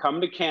 look, come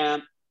to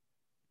camp,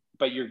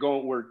 but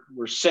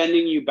we're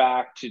sending you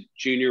back to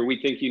junior.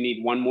 We think you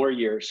need one more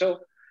year. So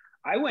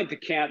I went to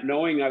camp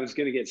knowing I was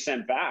going to get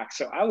sent back.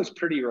 So I was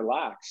pretty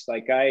relaxed.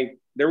 Like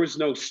there was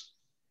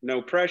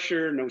no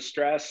pressure, no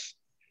stress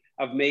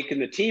of making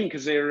the team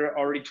because they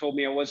already told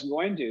me I wasn't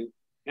going to.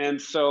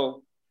 And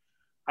so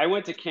I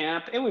went to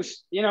camp. It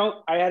was,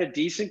 I had a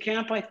decent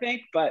camp, I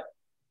think, but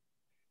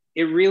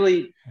it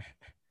really,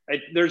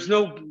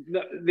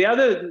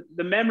 the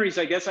memories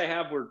I guess I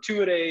have were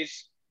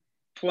 2-a-days,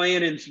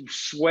 playing in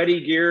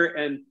sweaty gear.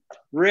 And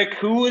Rick,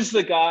 who was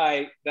the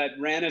guy that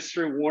ran us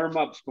through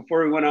warm-ups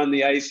before we went on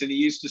the ice? And he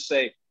used to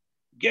say,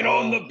 get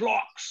on the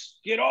blocks,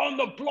 get on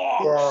the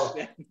blocks.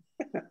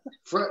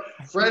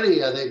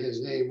 Freddie, I think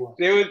his name was.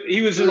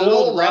 He was an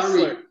old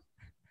wrestler.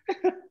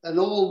 An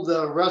old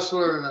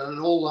wrestler and an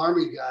old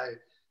Army guy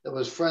that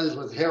was friends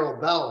with Harold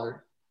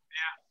Ballard.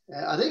 Yeah.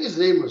 And I think his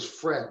name was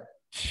Fred.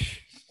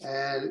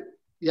 And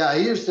yeah,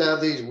 he used to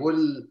have these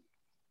wooden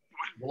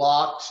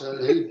blocks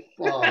and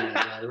oh my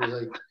God, it was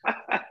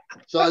like,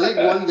 so I think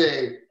one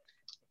day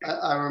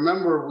I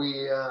remember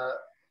we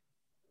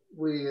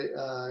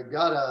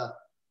got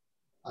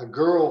a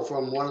girl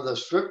from one of the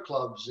strip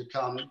clubs to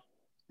come,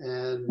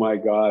 and my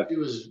God, she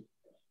was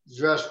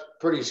dressed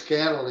pretty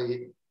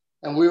scantily,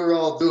 and we were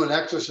all doing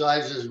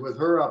exercises with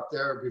her up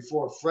there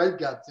before Fred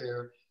got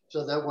there,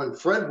 so that when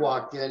Fred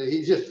walked in,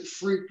 he just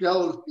freaked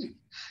out,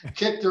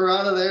 kicked her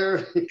out of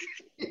there.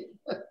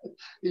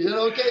 He said,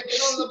 okay,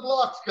 get on the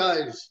blocks,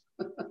 guys.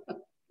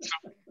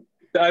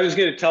 I was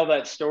going to tell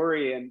that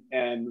story,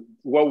 and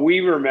what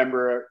we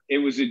remember, it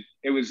was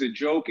a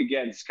joke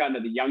against kind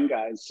of the young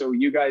guys. So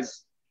you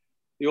guys,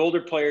 the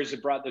older players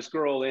had brought this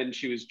girl in.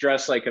 She was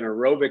dressed like an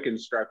aerobic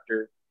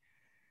instructor.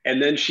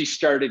 And then she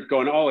started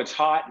going, oh, it's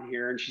hot in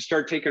here. And she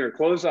started taking her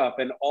clothes off.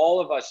 And all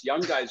of us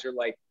young guys are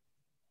like,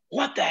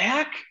 what the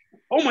heck?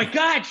 Oh my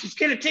God, she's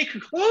going to take her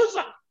clothes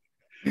off.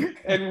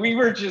 And we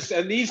were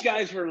and these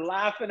guys were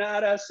laughing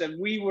at us, and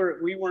we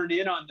weren't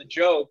in on the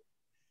joke.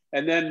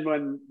 And then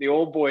when the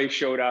old boy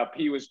showed up,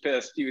 he was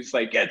pissed. He was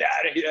like, get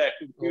out of here.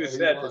 He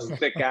had this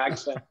thick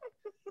accent.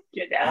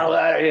 Get the hell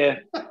out of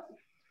here.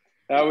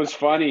 That was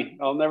funny.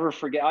 I'll never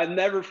forget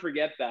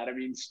that. I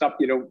mean, some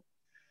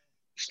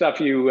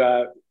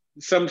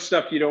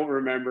stuff you don't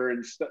remember,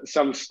 and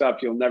some stuff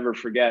you'll never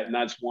forget. And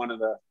that's one of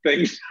the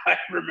things I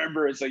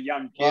remember as a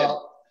young kid.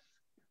 Well,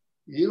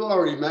 you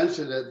already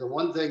mentioned it. The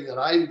one thing that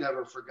I've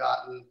never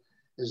forgotten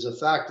is the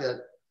fact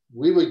that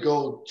we would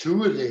go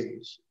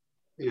 2-a-days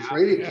in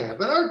training camp.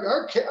 And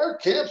our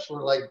camps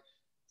were like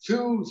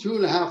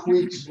 2.5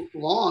 weeks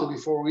long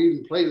before we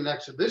even played an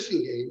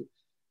exhibition game.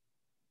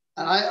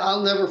 And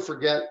I'll never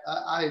forget,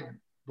 I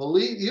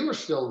believe you were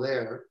still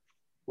there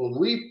when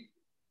we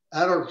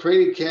had our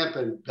training camp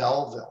in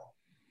Belleville,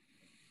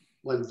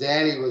 when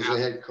Danny was the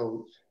head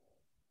coach.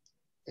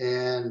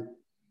 And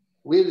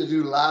we had to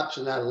do laps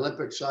in that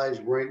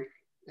Olympic-sized rink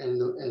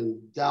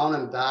and down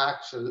and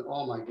backs. And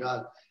oh my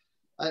God,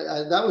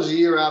 that was a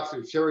year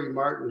after Terry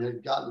Martin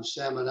had gotten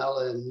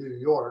salmonella in New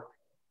York.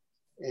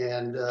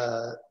 And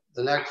the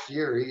next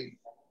year,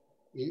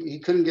 he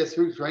couldn't get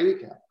through training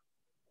camp.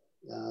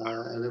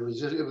 And it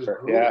was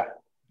brutal. Yeah.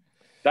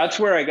 That's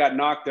where I got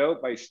knocked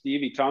out by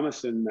Stevie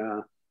Thomas in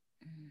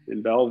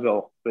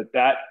Belleville. But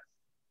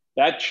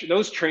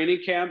those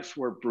training camps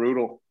were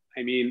brutal.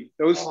 I mean,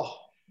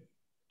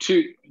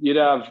 you'd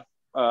have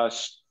bag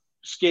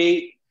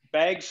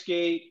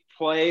skate,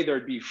 play,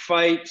 there'd be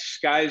fights,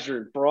 guys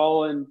are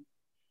brawling,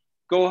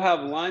 go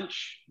have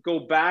lunch, go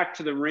back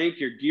to the rink,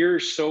 your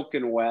gear's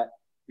soaking wet,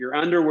 your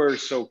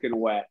underwear's soaking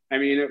wet. I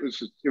mean, it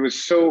was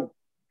so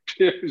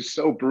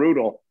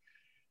brutal.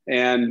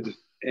 And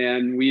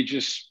we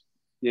just,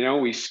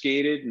 we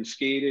skated and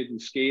skated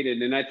and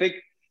skated. And I think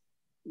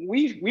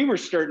we were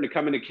starting to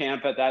come into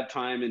camp at that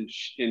time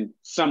in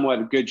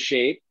somewhat good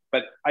shape,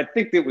 but I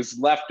think it was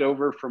left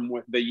over from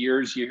the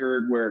years you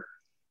heard where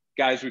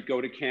guys would go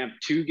to camp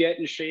to get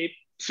in shape.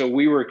 So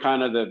we were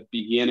kind of the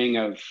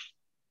beginning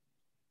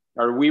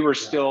we were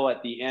still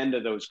at the end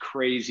of those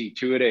crazy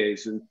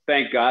 2-a-days. And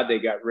thank God they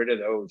got rid of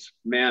those.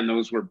 Man,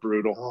 those were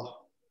brutal. Oh.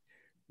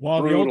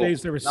 Well, the old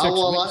days, there was six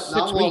weeks.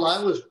 Not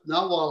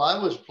while I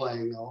was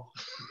playing, though.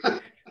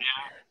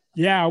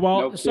 Yeah,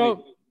 well,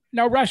 so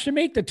now, Rush, you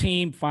made the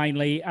team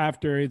finally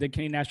after the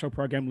Canadian National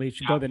Program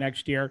leaves. You go the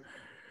next year.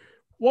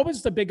 What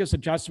was the biggest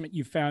adjustment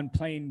you found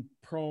playing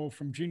pro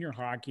from junior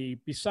hockey,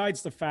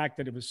 besides the fact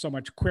that it was so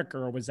much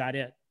quicker, or was that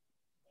it?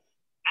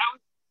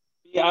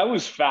 Yeah, I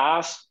was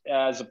fast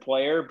as a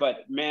player,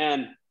 but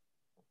man,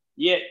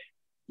 you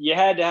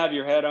had to have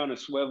your head on a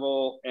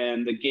swivel,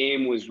 and the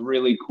game was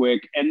really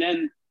quick. And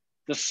then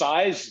the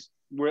size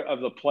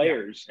of the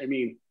players. I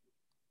mean,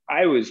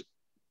 I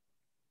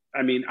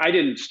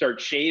didn't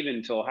start shaving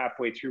until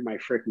halfway through my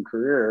freaking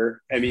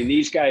career. I mean,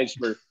 these guys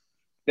were,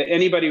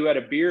 anybody who had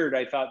a beard,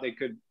 I thought they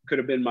could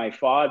have been my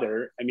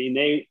father. I mean,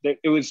 I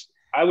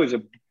was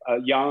a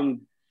young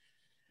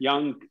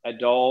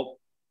adult,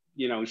 /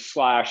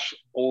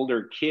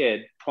 older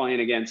kid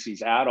playing against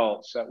these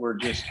adults that were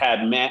just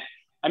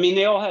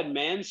they all had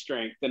man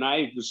strength, and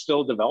I was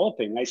still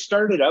developing. I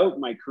started out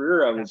my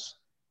career, I was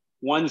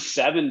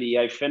 170.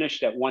 I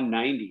finished at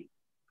 190.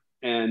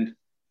 And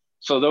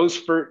so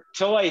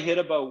till I hit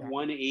about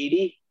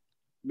 180,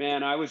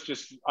 man, I was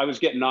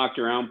getting knocked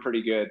around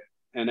pretty good.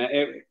 And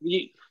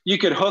you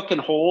could hook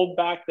and hold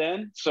back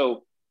then.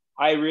 So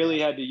I really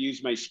had to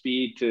use my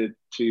speed to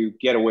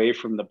get away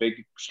from the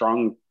big,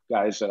 strong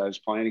guys that I was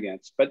playing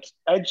against. But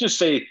I'd just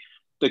say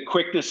the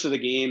quickness of the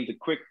game, the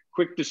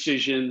quick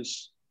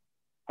decisions,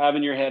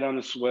 having your head on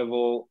a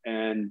swivel,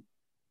 and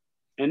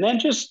then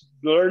just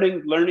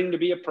learning to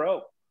be a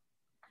pro,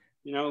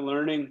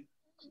 learning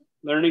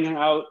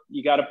how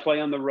you got to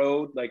play on the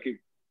road. Like you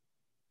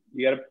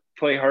got to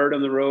play hard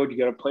on the road. You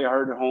got to play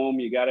hard at home.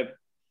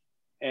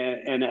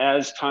 And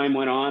as time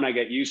went on, I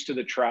got used to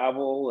the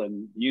travel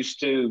and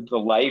used to the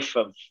life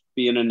of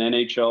being an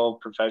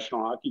NHL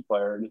professional hockey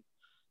player. And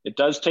it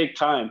does take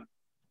time.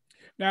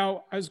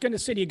 Now, I was going to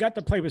say, you got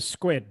to play with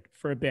Squid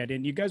for a bit,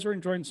 and you guys were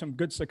enjoying some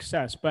good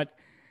success, but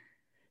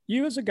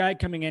you as a guy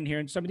coming in here,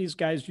 and some of these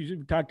guys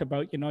you talked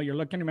about, you're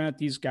looking at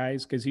these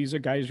guys because these are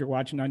guys you're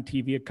watching on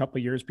TV a couple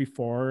of years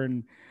before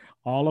and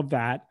all of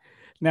that.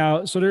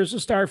 Now, so there's a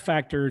star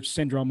factor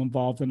syndrome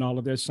involved in all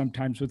of this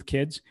sometimes with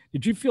kids.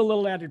 Did you feel a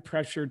little added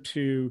pressure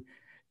to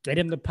get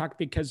him the puck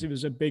because he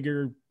was a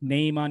bigger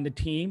name on the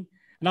team?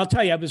 And I'll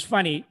tell you, it was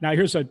funny. Now,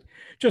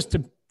 just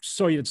to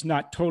show you it's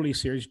not totally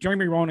serious.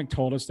 Jeremy Roenick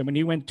told us that when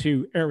he went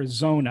to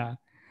Arizona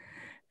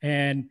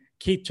and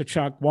Keith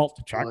Tkachuk, Walt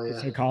Tkachuk,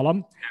 as they call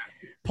him,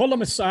 pulled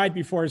him aside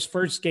before his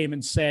first game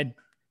and said,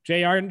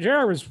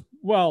 JR was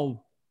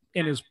well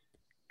in his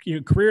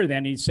career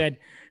then. He said,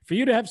 for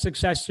you to have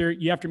success here,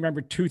 you have to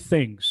remember two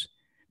things.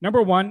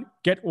 Number one,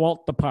 get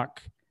Walt the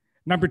puck.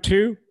 Number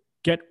two,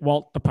 get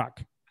Walt the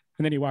puck.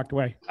 And then he walked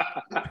away.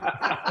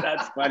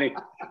 That's funny.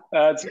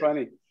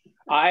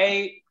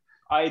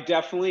 I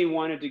definitely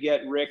wanted to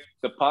get Rick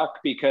the puck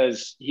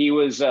because he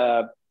was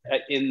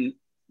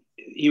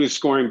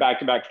scoring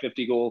back-to-back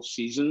 50-goal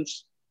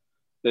seasons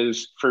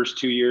those first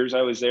 2 years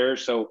I was there.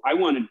 So I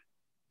wanted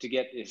to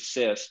get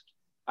assist.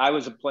 I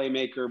was a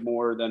playmaker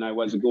more than I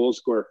was a goal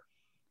scorer.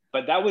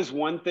 But that was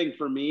one thing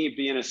for me,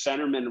 being a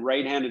centerman,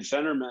 right-handed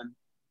centerman.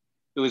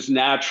 It was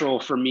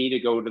natural for me to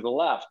go to the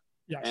left.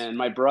 Yes. And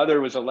my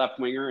brother was a left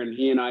winger, and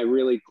he and I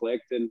really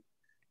clicked. And,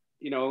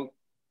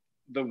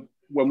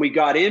 when we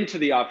got into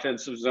the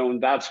offensive zone,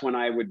 that's when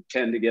I would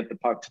tend to get the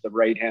puck to the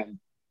right hand,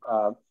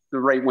 the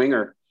right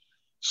winger.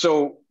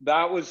 So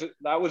that was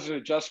an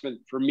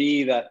adjustment for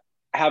me, that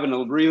having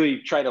to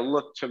really try to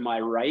look to my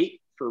right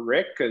for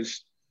Rick,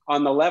 because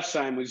on the left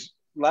side was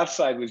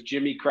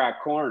Jimmy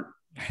Crack Corn.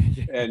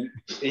 And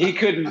he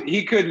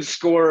couldn't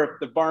score if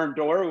the barn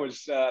door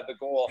was the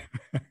goal,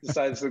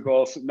 besides the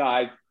goal. So,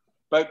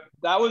 but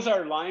that was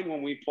our line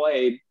when we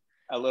played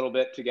a little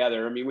bit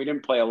together. I mean, we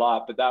didn't play a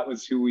lot, but that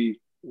was who we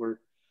were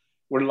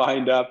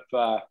lined up.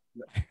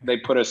 They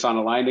put us on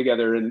a line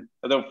together. And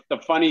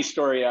the funny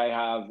story I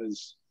have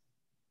is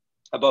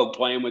about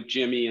playing with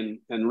Jimmy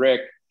and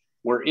Rick.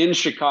 We're in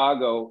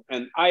Chicago,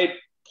 and I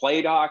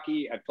played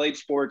hockey. I played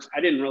sports.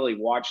 I didn't really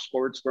watch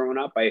sports growing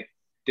up.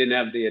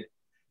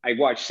 I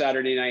watched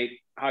Saturday night,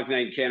 Hockey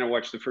Night in Canada,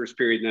 watched the first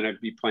period, and then I'd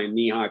be playing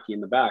knee hockey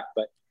in the back.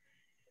 But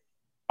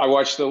I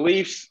watched the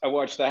Leafs, I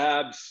watched the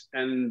Habs,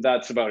 and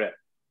that's about it.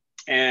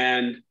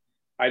 And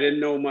I didn't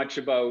know much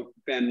about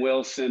Ben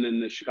Wilson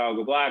and the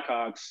Chicago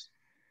Blackhawks.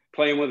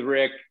 Playing with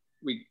Rick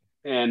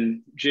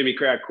and Jimmy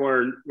Crack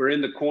Corn, we're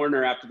in the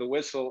corner after the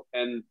whistle,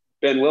 and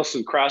Ben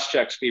Wilson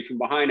cross-checks me from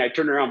behind. I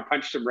turned around,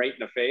 punched him right in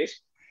the face.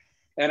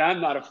 And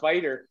I'm not a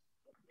fighter.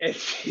 And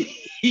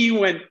he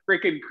went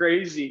freaking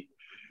crazy.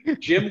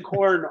 Jim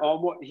Corn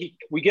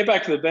we get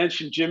back to the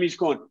bench, and Jimmy's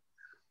going,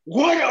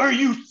 "What are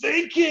you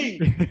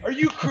thinking? Are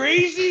you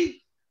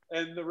crazy?"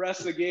 And the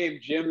rest of the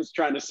game, Jim was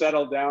trying to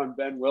settle down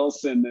Ben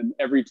Wilson. And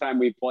every time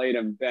we played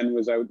him, Ben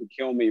was out to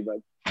kill me. But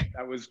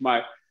that was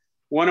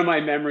one of my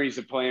memories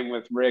of playing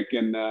with Rick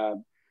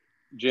and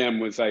Jim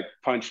was I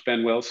punched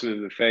Ben Wilson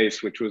in the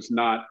face, which was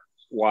not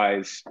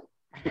wise.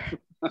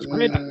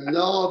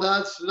 No,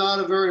 that's not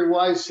a very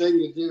wise thing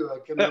to do.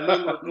 I can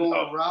remember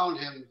going around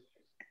him,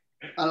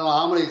 I don't know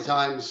how many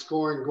times,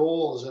 scoring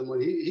goals. And when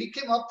he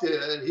came up to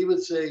it, and he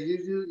would say,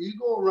 you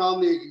go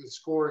around me and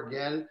score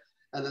again,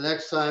 and the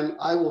next time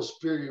I will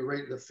spear you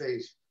right in the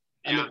face.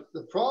 Yeah. And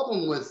the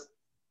problem with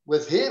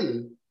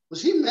him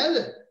was he meant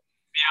it.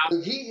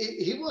 Yeah.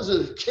 He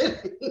wasn't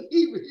kidding.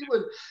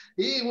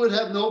 He would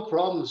have no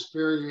problem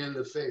spearing you in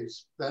the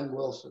face, Ben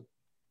Wilson.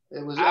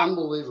 It was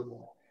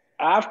unbelievable.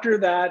 After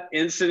that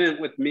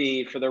incident with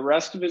me, for the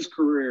rest of his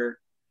career,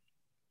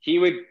 he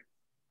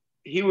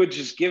would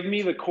just give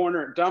me the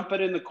corner, dump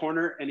it in the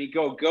corner, and he'd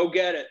go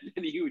get it.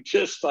 And he would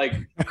just like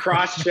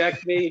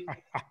cross-check me,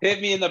 hit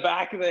me in the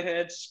back of the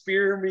head,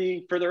 spear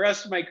me for the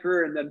rest of my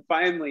career. And then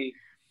finally,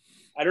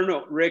 I don't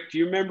know, Rick, do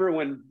you remember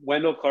when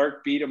Wendell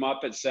Clark beat him up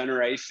at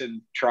center ice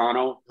in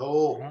Toronto?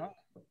 Oh,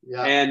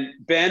 yeah. And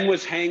Ben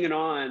was hanging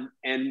on,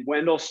 and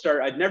Wendell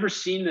I'd never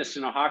seen this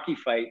in a hockey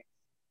fight.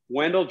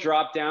 Wendell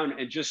dropped down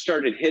and just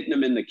started hitting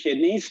him in the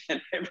kidneys.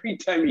 And every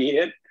time he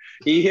hit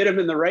him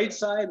in the right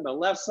side and the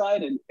left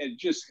side, and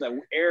just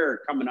the air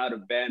coming out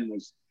of Ben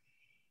was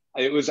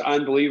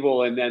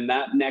unbelievable. And then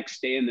that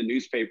next day in the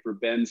newspaper,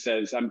 Ben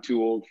says, "I'm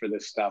too old for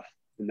this stuff."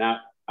 And that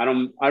I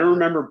don't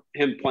remember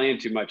him playing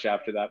too much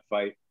after that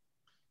fight.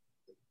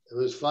 It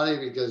was funny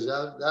because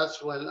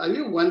that's when I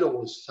knew Wendell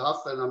was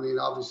tough, and I mean,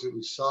 obviously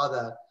we saw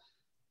that.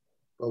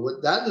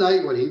 But that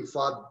night when he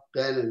fought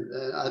Ben,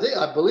 and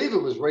I believe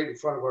it was right in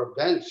front of our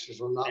bench,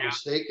 if I'm not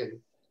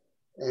mistaken,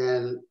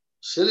 and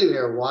sitting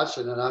there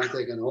watching it, I'm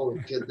thinking,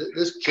 "Holy kid,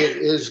 this kid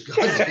is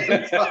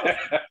goddamn tough."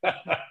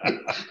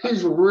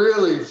 He's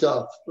really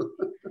tough.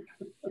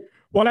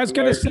 Well, I was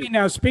going to say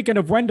now, speaking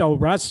of Wendell,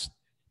 Russ,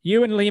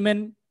 you and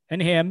Lehman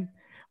and him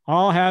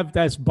all have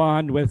this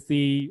bond with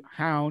the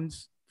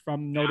Hounds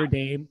from Notre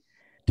Dame.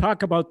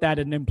 Talk about that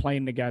and them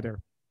playing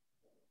together.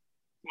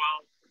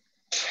 Well,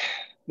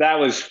 that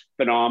was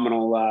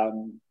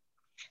phenomenal.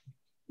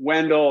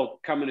 Wendell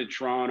coming to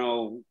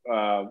Toronto,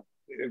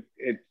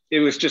 it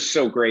was just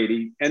so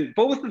great. And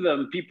both of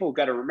them, people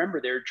got to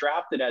remember, they were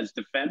drafted as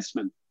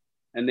defensemen,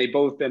 and they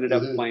both ended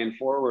up playing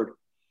forward.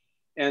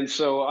 And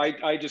so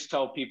I just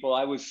tell people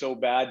I was so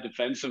bad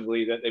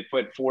defensively that they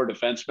put 4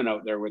 defensemen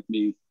out there with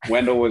me.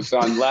 Wendell was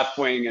on left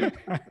wing and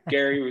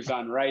Gary was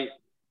on right.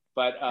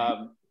 But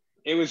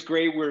it was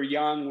great. We're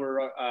young.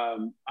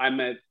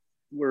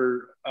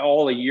 We're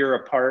all a year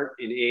apart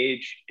in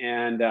age.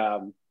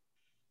 And,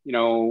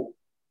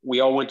 we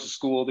all went to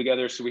school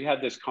together. So we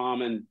had this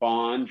common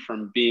bond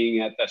from being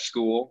at that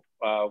school.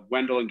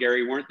 Wendell and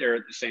Gary weren't there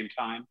at the same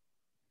time,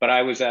 but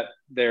I was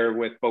there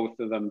with both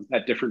of them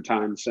at different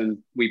times. And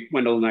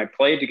Wendell and I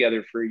played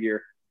together for a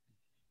year.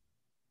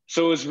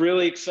 So it was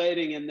really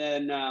exciting. And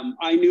then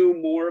I knew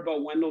more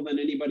about Wendell than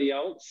anybody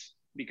else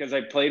because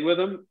I played with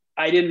him.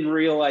 I didn't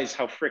realize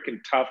how freaking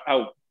tough,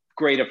 how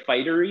great a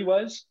fighter he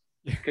was.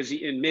 Because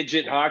in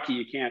midget hockey,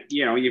 you can't,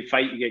 you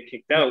fight, you get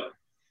kicked out.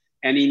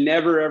 And he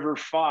never, ever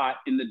fought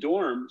in the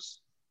dorms.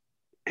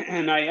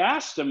 And I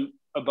asked him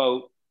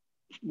about,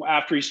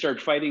 after he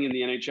started fighting in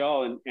the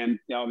NHL and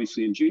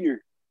obviously in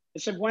junior, I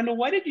said, "Wendell,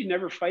 why did you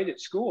never fight at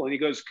school?" And he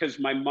goes, "Because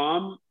my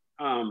mom,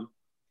 I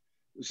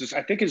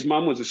think his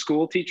mom was a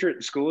school teacher at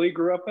the school he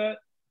grew up at.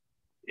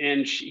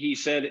 And he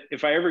said,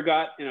 if I ever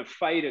got in a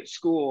fight at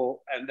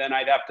school, and then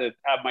I'd have to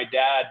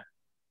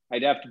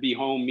be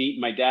home meeting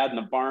my dad in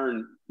the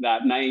barn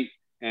that night.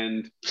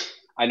 And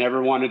I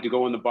never wanted to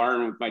go in the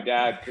barn with my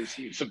dad because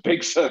he was a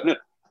big son,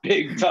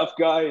 big tough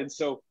guy. And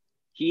so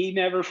he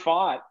never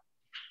fought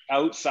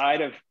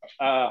outside of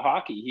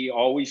hockey. He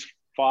always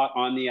fought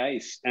on the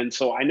ice. And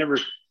so I never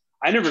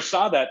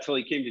saw that till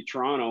he came to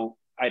Toronto.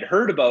 I'd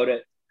heard about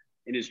it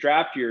in his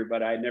draft year,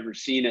 but I'd never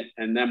seen it.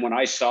 And then when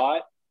I saw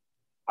it,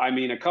 I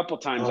mean, a couple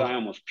times I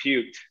almost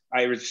puked.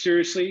 I was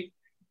seriously,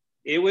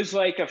 it was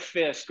like a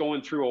fist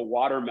going through a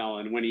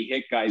watermelon when he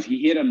hit guys.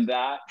 He hit them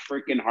that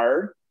freaking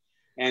hard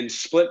and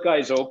split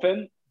guys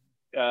open.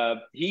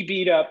 He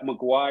beat up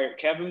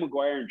Kevin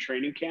McGuire in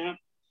training camp.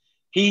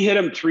 He hit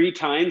him 3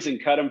 times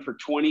and cut him for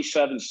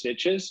 27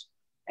 stitches.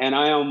 And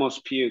I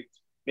almost puked.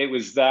 It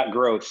was that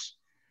gross.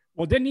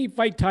 Well, didn't he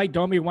fight Ty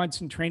Domi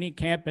once in training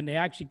camp, and they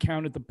actually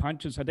counted the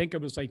punches? I think it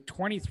was like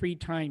 23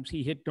 times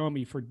he hit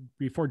Domi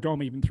before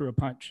Domi even threw a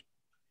punch.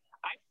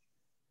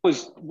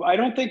 I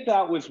don't think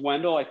that was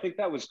Wendell. I think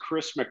that was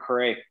Chris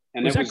McRae.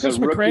 And was that Chris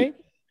McRae?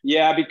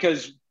 Yeah,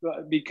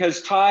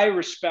 because Ty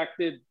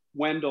respected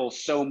Wendell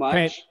so much.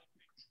 Right.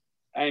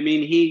 I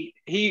mean,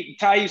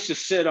 Ty used to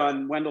sit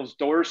on Wendell's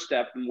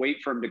doorstep and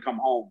wait for him to come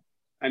home.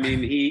 I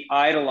mean, he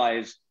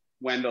idolized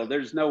Wendell.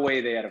 There's no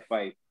way they had a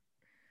fight.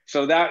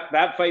 So that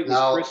fight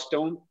was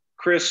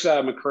Chris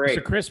McRae. Was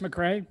it Chris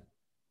McRae?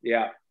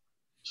 Yeah.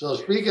 So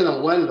speaking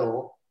of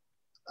Wendell,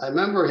 I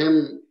remember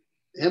him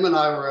and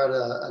I were at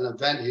an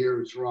event here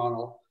in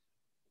Toronto,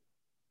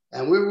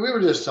 and we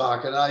were just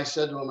talking. I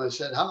said to him, I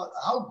said,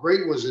 how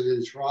great was it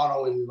in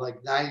Toronto in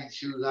like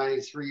 92,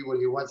 93 when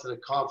you went to the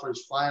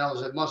conference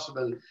finals? It must have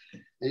been.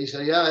 And he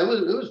said, yeah, it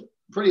was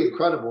pretty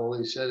incredible,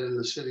 he said, in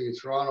the city of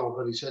Toronto.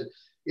 But he said,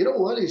 you know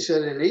what? He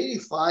said, in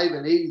 85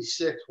 and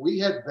 86, we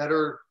had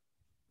better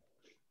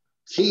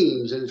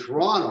teams in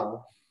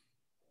Toronto,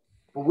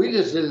 but we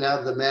just didn't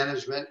have the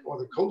management or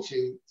the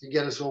coaching to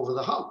get us over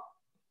the hump.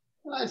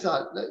 And I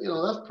thought,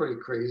 that's pretty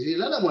crazy.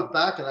 And then I went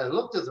back and I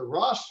looked at the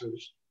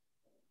rosters,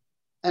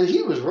 and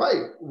he was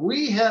right.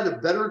 We had a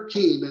better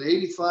team in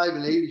 85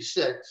 and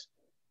 86.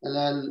 And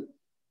then,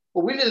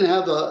 well, we didn't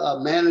have a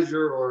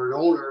manager or an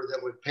owner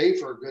that would pay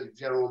for a good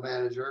general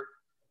manager.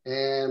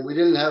 And we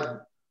didn't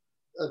have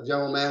a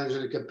general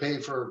manager that could pay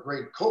for a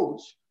great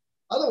coach.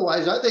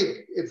 Otherwise, I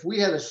think if we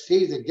had to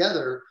stay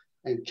together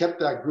and kept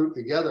that group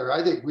together,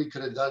 I think we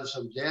could have done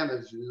some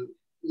damage,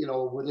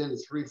 within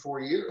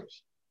 3-4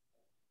 years.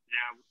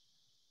 Yeah,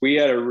 we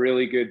had a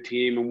really good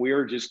team, and we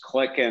were just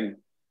clicking.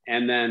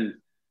 And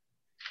then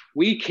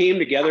we came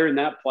together in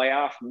that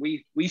playoff. And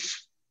we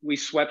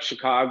swept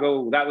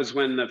Chicago. That was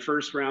when the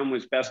first round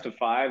was best of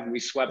 5. We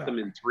swept them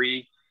in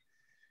 3.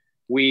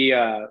 We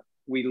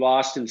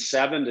lost in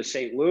 7 to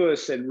St.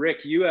 Louis. And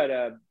Rick, you had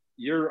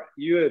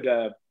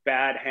a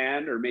bad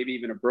hand, or maybe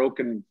even a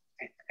broken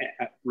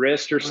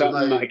wrist or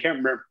something. I can't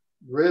remember.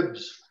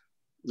 Ribs.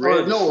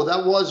 Oh, no,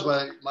 that was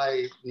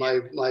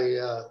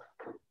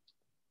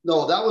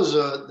no, that was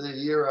the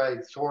year I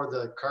tore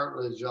the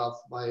cartilage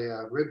off my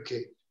rib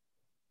cage.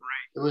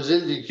 Right. It was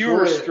in Detroit. You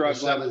were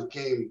struggling. The 7th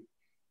game.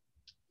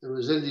 It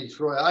was in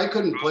Detroit. I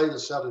couldn't play the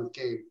 7th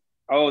game.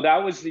 Oh,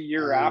 that was the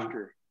year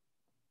after.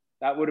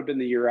 That would have been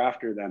the year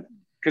after then,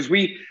 because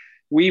we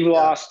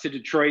lost to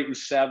Detroit in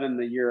 7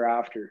 the year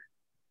after.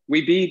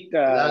 We beat.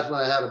 That's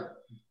when I had a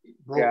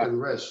broken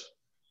wrist.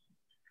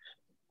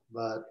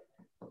 But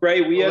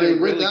right, we had a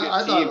really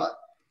good team.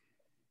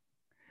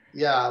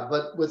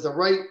 But with the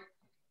right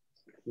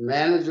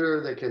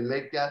manager that can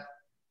make that,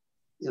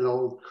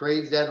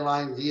 trade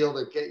deadline deal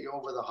to get you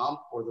over the hump,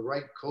 or the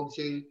right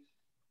coaching,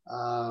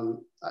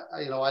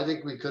 I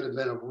think we could have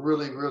been a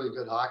really, really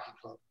good hockey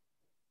club.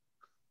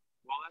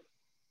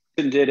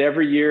 Well, did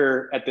every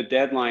year at the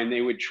deadline,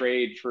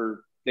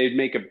 they'd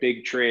make a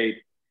big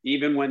trade.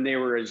 Even when they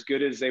were as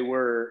good as they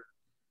were,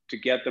 to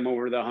get them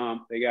over the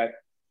hump. They got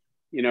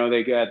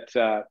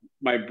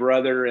my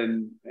brother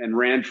and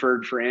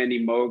Ranford for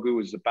Andy Moog, who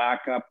was the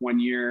backup one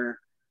year.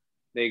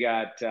 They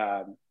got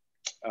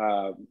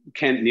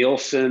Kent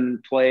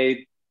Nielsen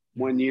played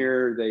one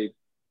year. They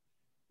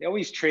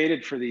always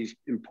traded for these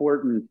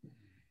important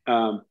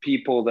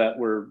people that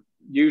were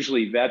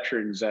usually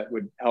veterans that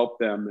would help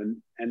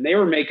them. And they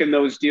were making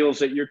those deals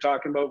that you're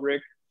talking about,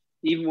 Rick,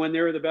 even when they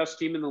were the best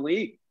team in the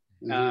league.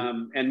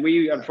 Mm-hmm. And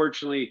we,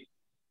 unfortunately,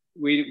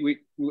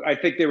 I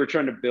think they were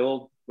trying to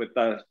build with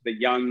the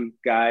young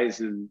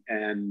guys,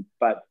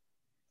 but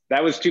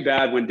that was too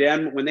bad when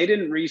they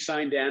didn't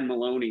re-sign Dan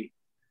Maloney.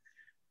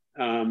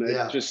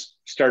 It just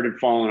started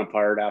falling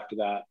apart after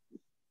that.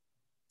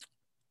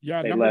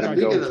 Yeah, they let him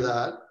go. Speaking of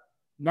that,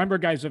 number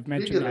of guys have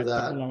mentioned that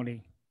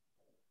Maloney.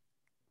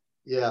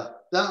 Yeah,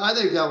 I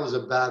think that was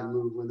a bad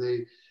move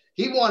when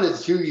he wanted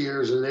 2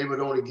 years and they would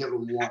only give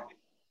him 1.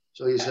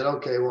 So he said,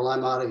 okay, well,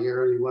 I'm out of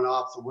here. And he went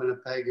off to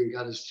Winnipeg and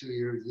got his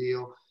 2-year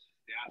deal.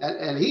 Yeah.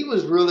 And he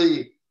was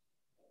really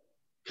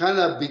kind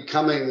of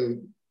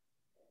becoming,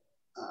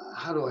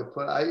 how do I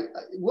put it?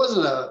 It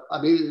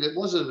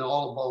wasn't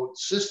all about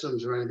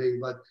systems or anything,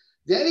 but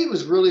then he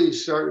was really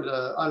starting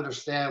to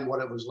understand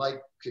what it was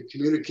like to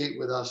communicate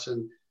with us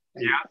and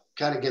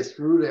kind of get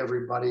through to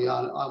everybody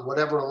on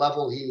whatever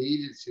level he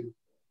needed to.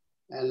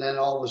 And then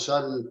all of a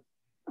sudden,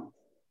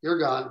 you're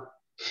gone.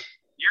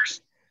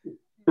 You're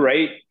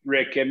right,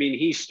 Rick. I mean,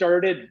 he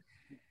started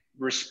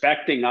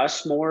respecting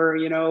us more,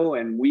 you know,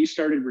 and we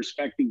started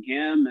respecting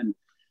him. And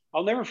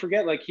I'll never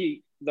forget, like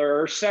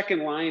our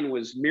second line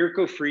was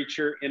Mirko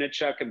Fricher,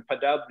 Inachuk, and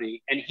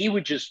Podobny, and he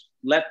would just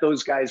let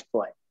those guys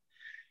play.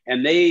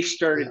 And they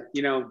started,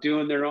 you know,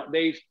 doing their own,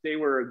 they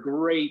were a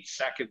great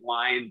second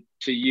line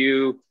to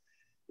you.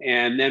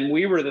 And then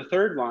we were the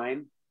third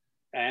line.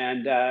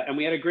 And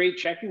we had a great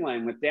checking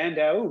line with Dan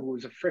Dow, who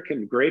was a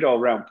freaking great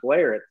all-around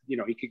player. You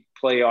know, he could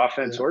play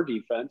offense or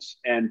defense,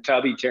 and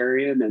Tubby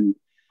Terrian and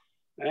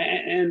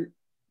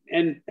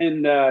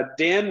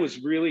Dan was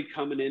really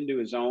coming into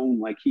his own.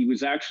 Like, he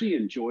was actually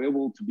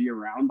enjoyable to be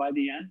around by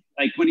the end.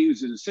 Like, when he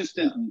was an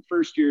assistant in the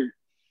first year,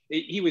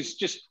 he was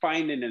just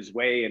finding his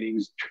way, and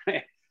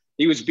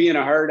he was being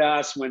a hard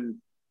ass when,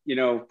 you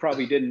know,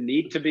 probably didn't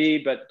need to be.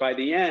 But by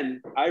the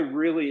end, I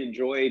really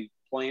enjoyed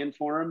playing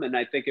for him. And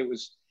I think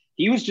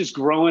he was just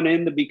growing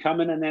into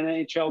becoming an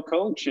NHL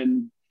coach,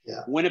 and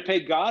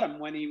Winnipeg got him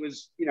when he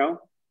was, you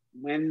know,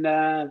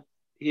 when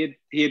he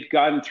had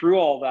gotten through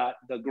all that,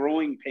 the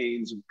growing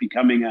pains of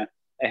becoming a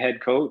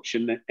head coach,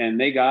 and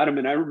they got him.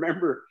 And I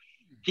remember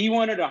he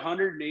wanted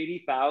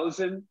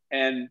 180,000,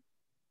 and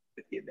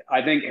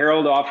I think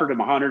Harold offered him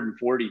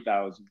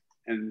 140,000,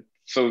 and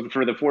so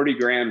for the 40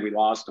 grand we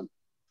lost him,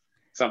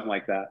 something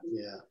like that.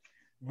 Yeah.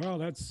 Well,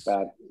 that's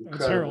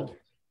Harold.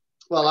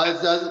 Well,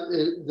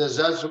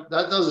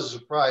 that doesn't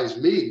surprise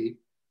me.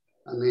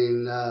 I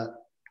mean,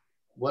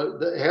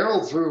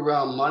 Harold threw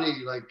around money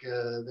like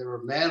they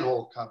were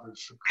manhole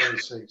covers, for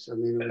Christ's sakes. I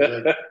mean, it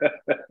was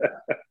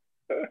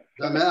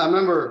like, I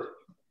remember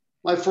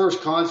my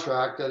first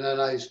contract, and then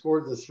I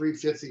scored the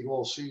 350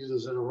 goal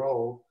seasons in a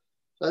row.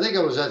 So I think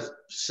I was at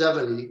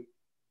 70,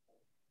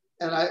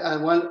 and I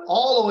went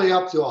all the way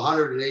up to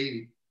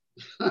 180.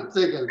 I'm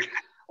thinking,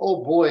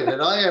 oh boy, did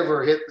I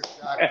ever hit the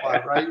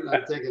jackpot, right? And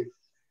I'm thinking,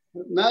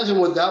 imagine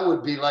what that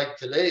would be like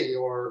today,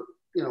 or,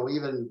 you know,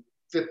 even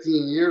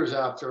 15 years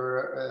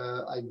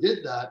after I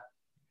did that.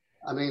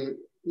 I mean,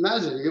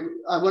 imagine,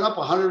 I went up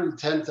 $110,000,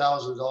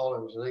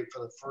 I think, for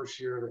the first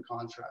year of the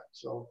contract.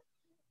 So,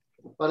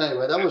 but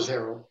anyway, that was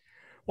Harold.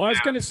 Well, I was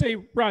going to say,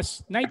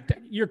 Russ,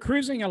 you're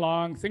cruising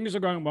along. Things are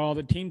going well.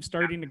 The team's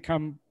starting to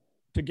come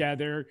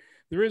together.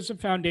 There is a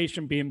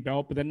foundation being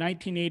built, but then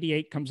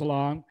 1988 comes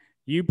along.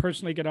 You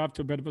personally get off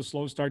to a bit of a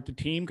slow start. The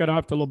team got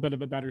off to a little bit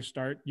of a better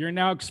start. You're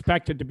now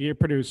expected to be a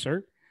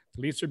producer.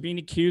 The Leafs are being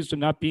accused of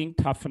not being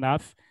tough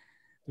enough.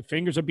 The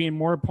fingers are being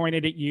more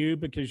pointed at you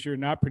because you're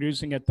not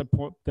producing at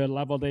the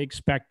level they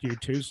expect you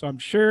to. So I'm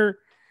sure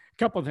a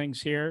couple of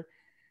things here.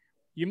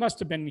 You must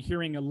have been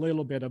hearing a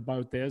little bit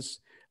about this.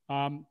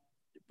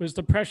 Was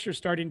the pressure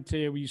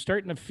were you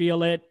starting to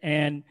feel it?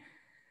 And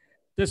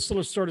this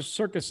little sort of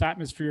circus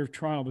atmosphere of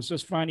Toronto, was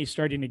just finally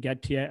starting to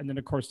get to you? And then,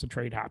 of course, the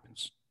trade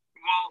happens.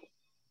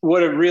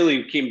 What it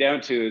really came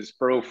down to is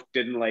Brof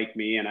didn't like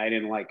me and I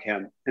didn't like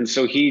him. And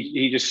so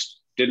he just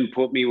didn't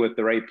put me with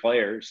the right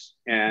players.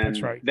 And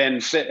That's right. then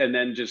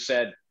just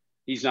said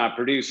he's not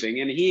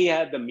producing. And he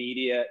had the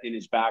media in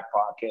his back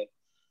pocket.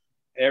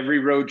 Every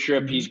road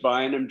trip, he's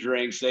buying them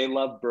drinks. They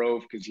love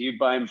Brof because he'd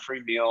buy him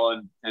free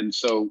meal. And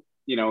so,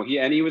 you know,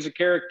 he was a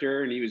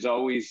character, and he was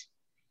always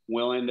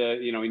willing to,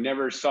 you know, he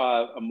never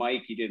saw a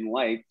mic he didn't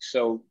like.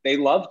 So they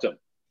loved him.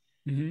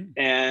 Mm-hmm.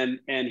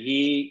 And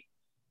he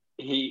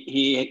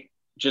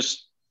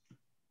just,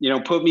 you know,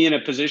 put me in a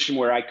position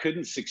where I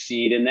couldn't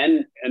succeed. And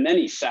then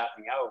he sat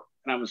me out,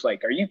 and I was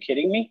like, are you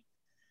kidding me?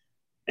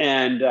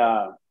 And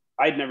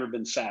I'd never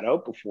been sat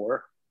out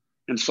before.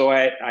 And so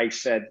I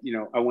said, you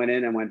know, I went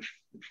in and went,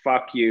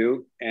 fuck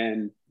you.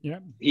 And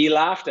he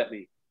laughed at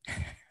me,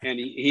 and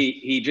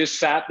he just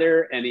sat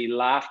there and he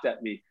laughed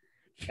at me,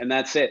 and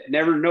that's it.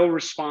 No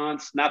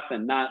response,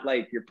 nothing, not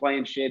like you're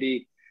playing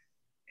shitty.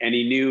 And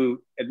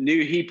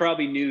he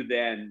probably knew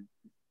then.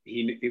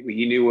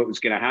 He knew what was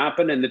going to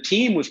happen, and the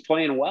team was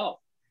playing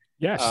well.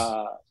 Yes.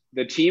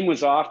 The team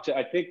was off to,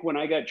 I think when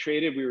I got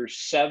traded, we were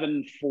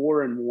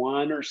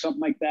 7-4-1 or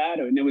something like that.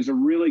 And it was a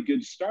really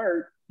good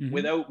start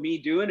without me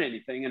doing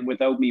anything and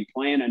without me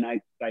playing. And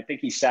I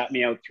think he sat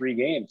me out 3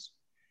 games.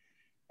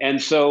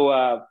 And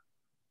so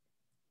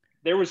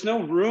there was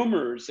no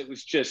rumors. It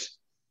was just,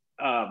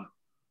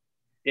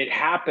 it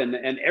happened,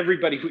 and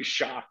everybody was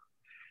shocked.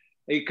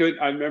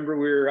 I remember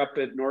we were up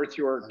at North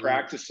York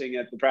practicing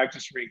at the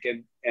practice rink,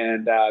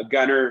 and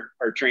Gunnar,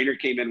 our trainer,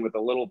 came in with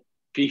a little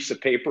piece of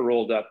paper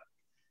rolled up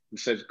and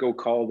says, go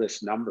call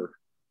this number.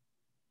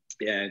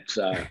 Yeah, it's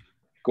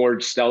Gord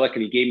Stellick,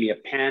 and he gave me a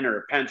pen or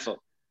a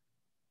pencil.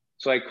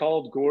 So I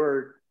called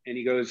Gord, and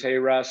he goes, hey,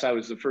 Russ, I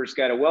was the first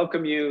guy to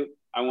welcome you.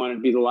 I wanted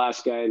to be the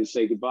last guy to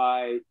say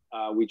goodbye.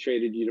 We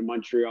traded you to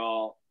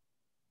Montreal.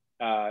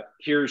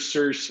 Here's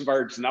Sir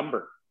Savard's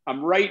number.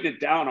 I'm writing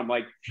it down. I'm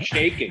like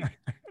shaking.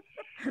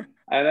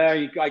 And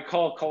then I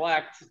call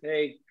collect,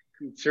 hey,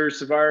 Sir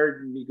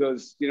Savard, and he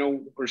goes, you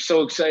know, we're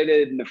so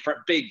excited, and the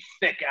big,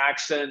 thick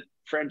accent,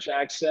 French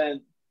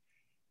accent.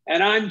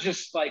 And I'm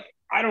just like,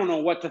 I don't know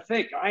what to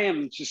think. I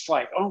am just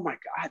like, oh my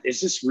God,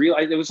 is this real?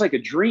 It was like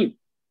a dream.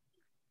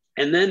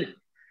 And then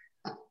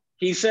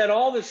he said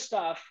all this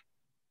stuff,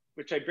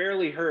 which I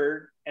barely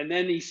heard. And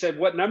then he said,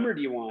 what number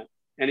do you want?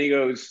 And he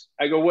goes,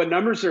 I go, what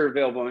numbers are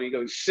available? And he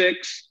goes,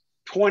 6,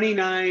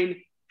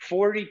 29,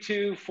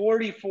 42,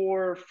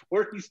 44,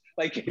 40,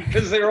 like,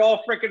 because they're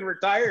all freaking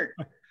retired.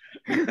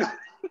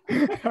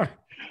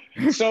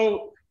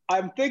 So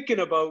I'm thinking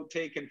about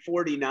taking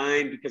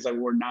 49 because I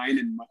wore 9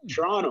 in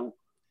Toronto.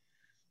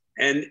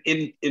 And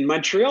in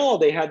Montreal,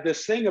 they had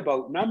this thing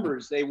about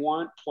numbers. They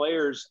want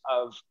players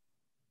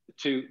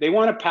they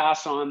want to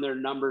pass on their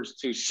numbers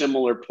to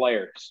similar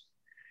players.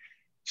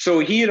 So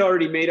he had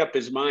already made up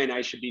his mind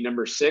I should be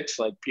number 6,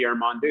 like Pierre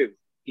Mondu.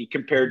 He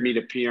compared me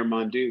to Pierre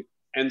Mondu.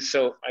 And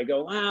so I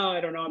go, wow,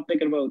 I don't know. I'm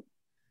thinking about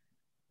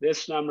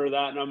this number,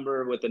 that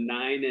number with a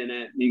 9 in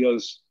it. And he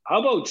goes,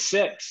 how about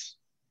 6?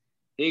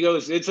 He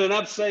goes, it's an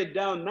upside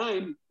down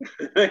 9.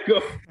 I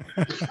go,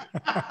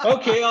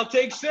 okay, I'll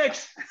take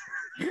 6.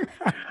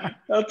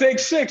 I'll take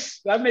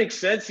 6. That makes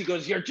sense. He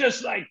goes, you're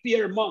just like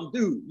Pierre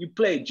Mondu. You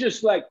play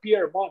just like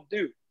Pierre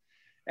Mondu.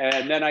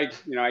 And then I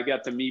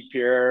got to meet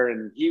Pierre,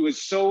 and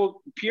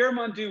Pierre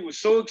Mondu was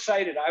so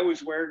excited I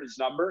was wearing his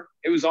number.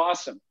 It was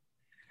awesome.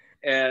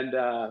 And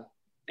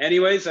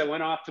anyways, I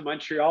went off to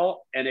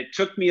Montreal, and it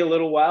took me a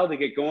little while to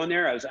get going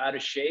there. I was out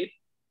of shape.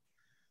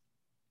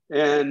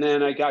 And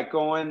then I got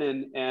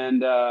going,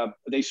 and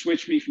they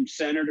switched me from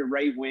center to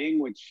right wing,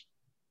 which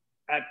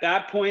at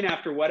that point,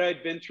 after what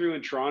I'd been through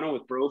in Toronto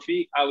with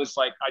Brophy, I was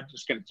like, I'm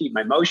just going to keep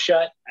my mouth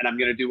shut, and I'm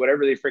going to do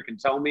whatever they freaking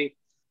tell me.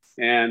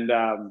 And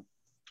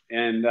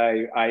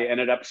I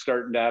ended up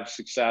starting to have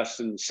success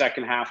in the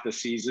second half of the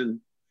season.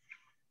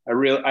 I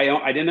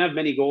didn't have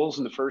many goals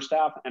in the first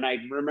half. And I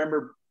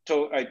remember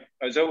I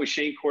was out with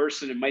Shane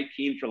Corson and Mike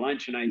Keane for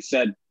lunch, and I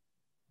said,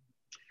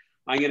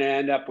 I'm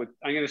going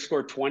to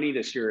score 20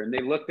 this year. And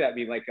they looked at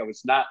me like I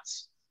was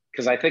nuts,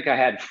 because I think I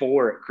had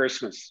 4 at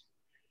Christmas,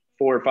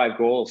 4 or 5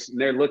 goals.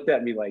 And they looked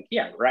at me like,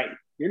 yeah, right.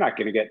 You're not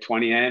going to get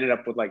 20. I ended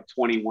up with like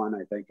 21,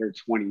 I think, or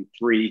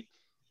 23.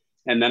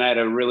 And then I had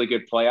a really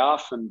good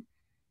playoff and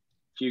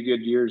a few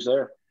good years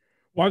there.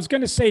 Well, I was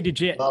going to say, did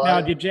you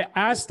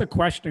ask the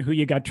question who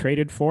you got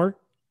traded for?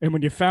 And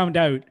when you found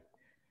out,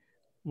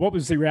 what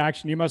was the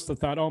reaction? You must have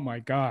thought, oh my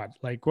God,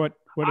 like what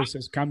has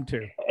this come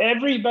to?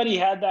 Everybody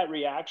had that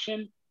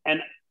reaction.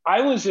 And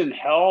I was in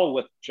hell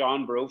with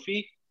John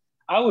Brophy.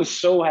 I was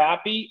so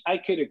happy. I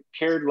could have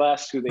cared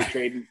less who they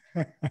traded.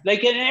 And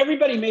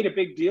everybody made a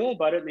big deal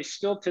about it. And they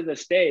still to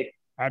this day.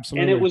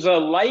 Absolutely. And it was a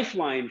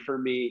lifeline for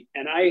me.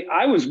 And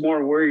I was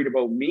more worried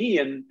about me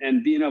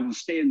and being able to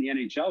stay in the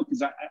NHL,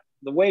 because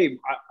the way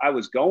I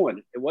was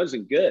going, it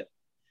wasn't good.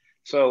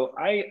 So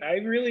I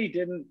really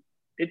didn't,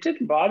 it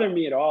didn't bother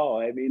me at all.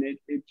 I mean,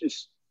 it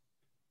just,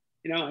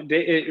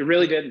 it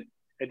really didn't.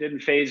 It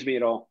didn't faze me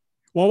at all.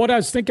 Well, what I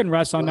was thinking,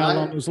 Russ,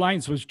 along those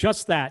lines was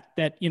just that,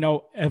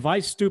 if I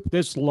stoop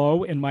this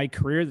low in my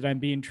career that I'm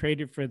being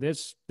traded for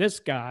this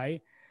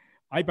guy,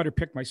 I better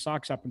pick my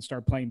socks up and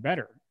start playing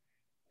better.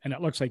 And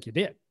it looks like you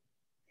did.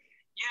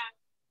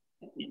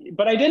 Yeah.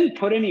 But I didn't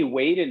put any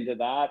weight into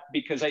that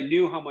because I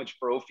knew how much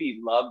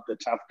Brophy loved the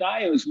tough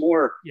guy. It was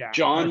more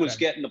John was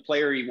getting the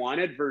player he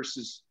wanted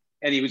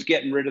and he was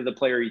getting rid of the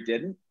player he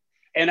didn't.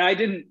 And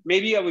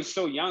maybe I was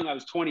so young, I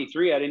was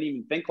 23. I didn't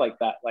even think like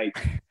that. Like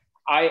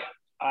I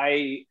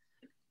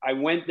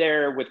went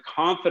there with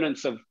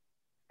confidence of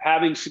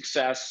having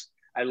success.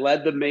 I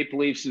led the Maple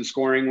Leafs in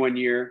scoring one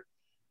year,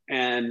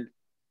 and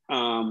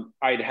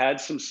I'd had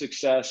some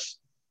success.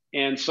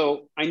 And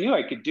so I knew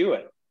I could do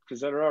it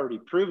because I'd already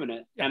proven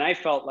it. Yeah. And I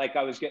felt like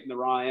I was getting the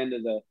raw end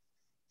of the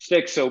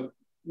stick. So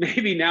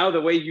maybe now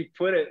the way you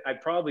put it, I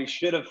probably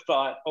should have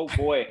thought, oh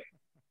boy.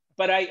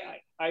 But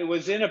I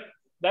was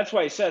that's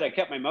why I said I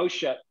kept my mouth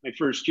shut my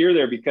first year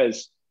there,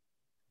 because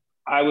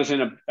I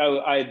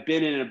had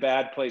been in a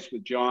bad place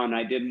with John.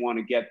 I didn't want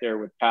to get there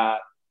with Pat.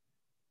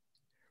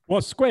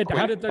 Well, Squid,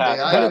 how did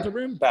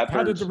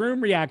the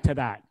room react to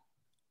that?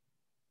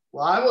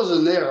 Well, I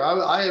wasn't there.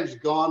 I was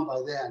gone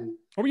by then.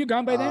 Oh, were you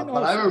gone by then?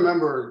 But I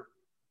remember,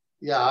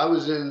 I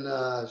was in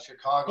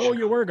Chicago. Oh,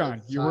 you were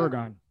gone. You were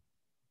gone.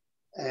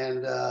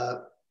 And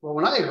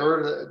when I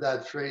heard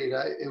that trade,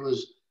 it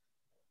was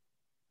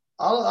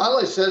all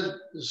I said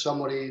to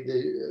somebody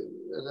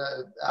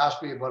that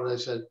asked me about it.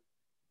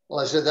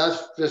 I said,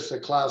 that's just a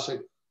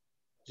classic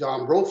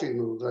John Brophy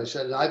move. I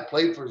said, and I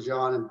played for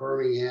John in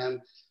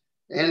Birmingham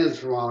and in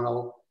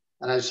Toronto.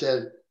 And I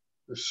said,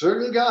 there's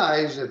certain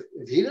guys, if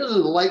he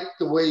doesn't like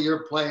the way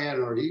you're playing,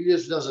 or he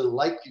just doesn't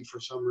like you for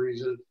some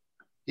reason,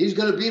 he's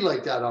going to be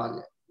like that on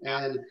you.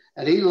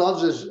 And he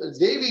loves his.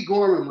 Davey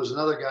Gorman was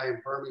another guy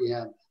in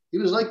Birmingham. He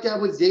was like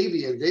that with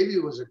Davey, and Davey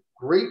was a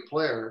great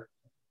player,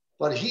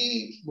 but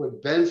he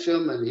would bench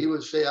him, and he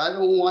would say, I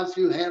don't want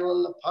you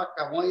handling the puck.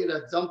 I want you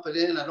to dump it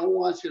in. I don't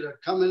want you to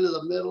come into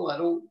the middle. I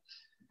don't,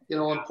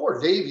 and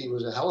poor Davey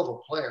was a hell of a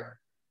player.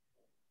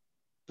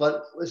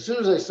 But as soon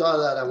as I saw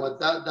that, I went,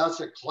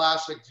 that's a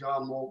classic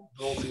John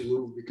Brophy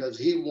move, because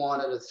he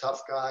wanted a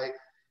tough guy,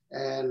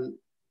 and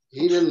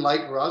he didn't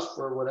like Russ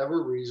for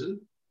whatever reason,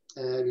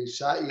 and he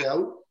sat you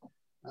out,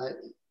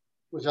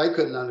 which I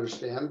couldn't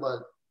understand,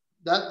 but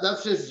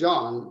that's just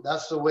John.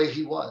 That's the way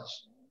he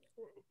was.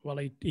 Well,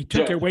 he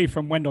took it away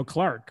from Wendell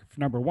Clark,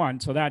 number one.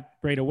 So that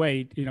right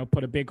away,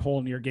 put a big hole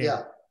in your game.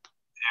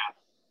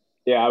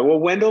 Yeah. Well,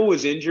 Wendell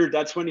was injured.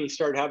 That's when he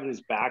started having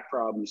his back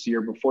problems the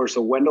year before.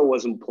 So Wendell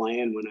wasn't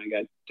playing when I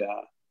got,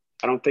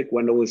 I don't think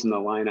Wendell was in the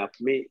lineup.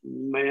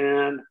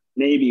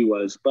 Maybe he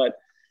was, but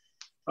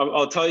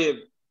I'll tell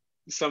you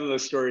some of the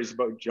stories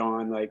about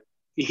John. Like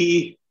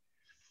he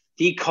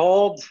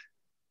called,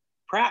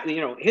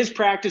 his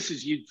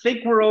practices, you'd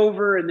think were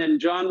over, and then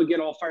John would get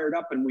all fired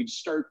up and we'd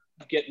start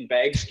getting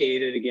bag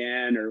skated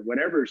again or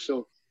whatever.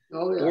 So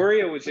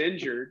Boria was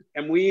injured,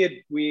 and we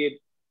had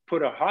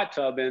put a hot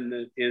tub in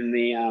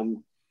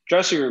the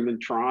dressing room in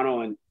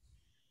Toronto, and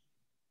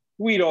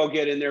we'd all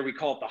get in there. We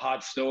call it the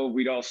hot stove.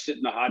 We'd all sit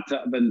in the hot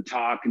tub and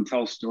talk and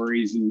tell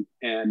stories.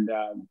 And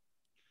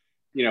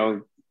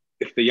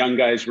if the young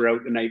guys were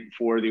out the night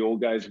before, the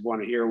old guys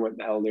want to hear what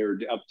the hell they were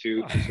up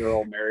to because they're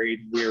all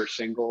married. We were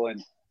single.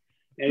 And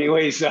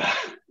anyways,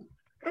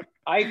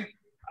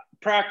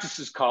 practice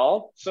is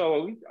called.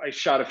 So I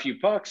shot a few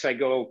pucks. I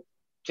go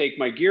take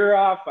my gear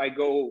off.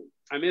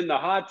 I'm in the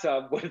hot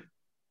tub with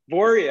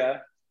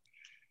Boria,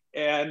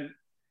 and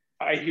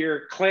I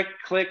hear click,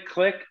 click,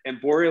 click,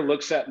 and Boria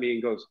looks at me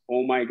and goes,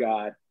 "Oh my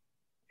God,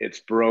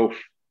 it's Brof."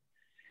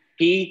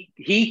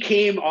 He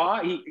came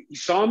off, he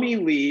saw me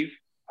leave.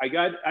 I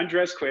got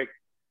undressed quick.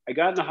 I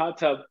got in the hot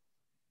tub,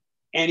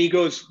 and he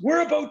goes,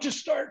 "We're about to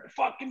start the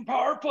fucking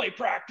power play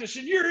practice,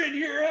 and you're in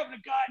here having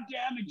a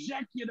goddamn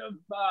executive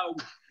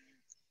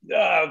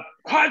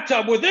hot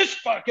tub with this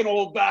fucking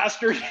old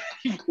bastard."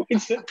 He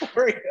points at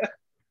Boria.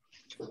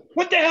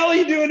 "What the hell are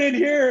you doing in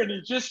here?" And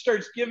he just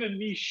starts giving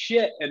me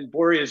shit. And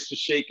Boria's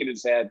just shaking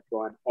his head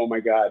going, "Oh my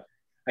God,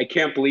 I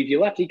can't believe you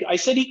left." I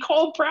said, he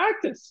called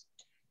practice.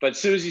 But as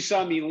soon as he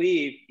saw me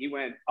leave, he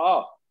went,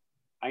 "Oh,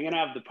 I'm going to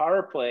have the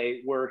power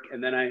play work."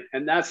 And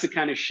that's the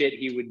kind of shit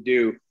he would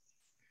do.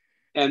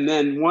 And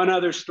then one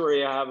other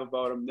story I have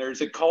about him,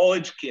 there's a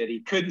college kid. He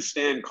couldn't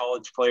stand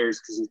college players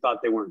because he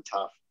thought they weren't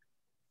tough.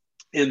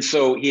 And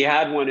so he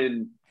had one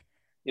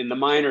in the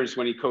minors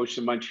when he coached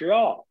in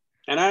Montreal.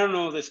 And I don't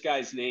know this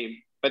guy's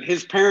name, but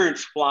his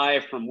parents fly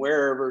from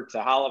wherever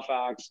to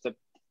Halifax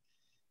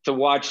to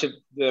watch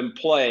them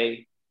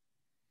play.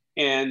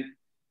 And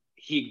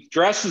he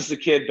dresses the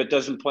kid, but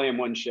doesn't play him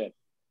one shit.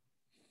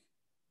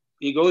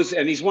 He goes,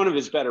 and he's one of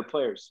his better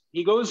players.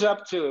 He goes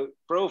up to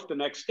Brof the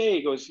next day.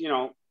 He goes,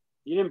 "You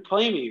didn't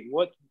play me.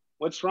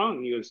 What's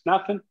wrong?" He goes,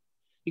 "Nothing."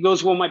 He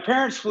goes, "Well, my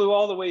parents flew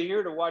all the way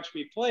here to watch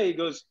me play." He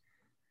goes,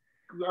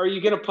 "Are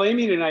you going to play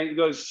me tonight?" He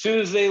goes, "As soon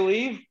as they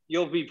leave,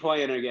 you'll be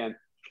playing again."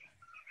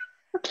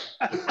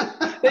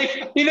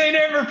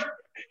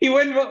 He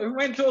went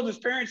and told his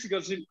parents, he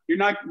goes, he's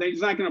not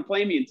going to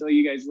play me until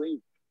you guys leave.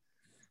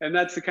 And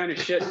that's the kind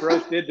of shit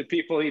Brof did to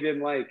people he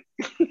didn't like.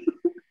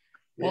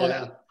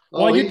 Yeah.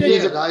 Well, you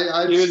did.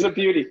 He was a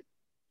beauty.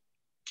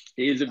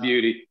 He is a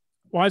beauty.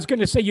 Well, I was going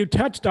to say, you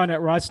touched on it,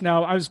 Russ.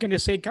 Now, I was going to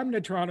say, coming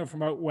to Toronto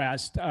from out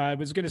west, I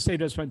was going to say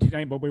this one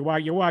tonight, but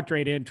you walked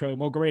right into it.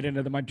 We'll go right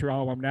into the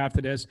Montreal one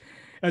after this.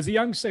 As a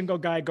young single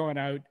guy going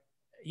out,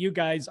 you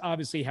guys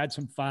obviously had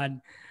some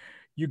fun.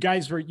 You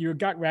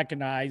got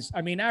recognized.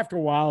 I mean, after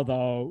a while,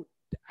 though,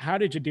 how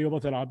did you deal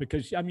with it all?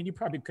 Because, I mean, you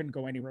probably couldn't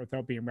go anywhere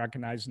without being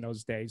recognized in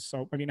those days.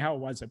 So, I mean, how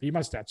was it? You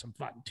must have had some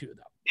fun, too,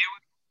 though. It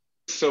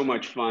was so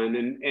much fun.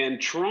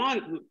 And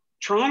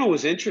Toronto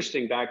was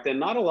interesting back then.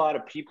 Not a lot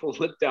of people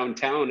lived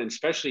downtown, and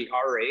especially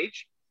our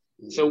age.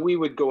 So we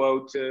would go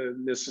out to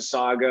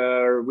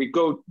Mississauga, or we'd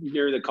go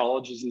near the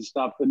colleges and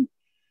stuff. And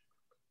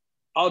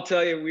I'll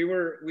tell you,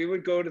 we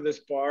would go to this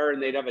bar,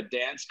 and they'd have a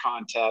dance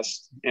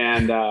contest,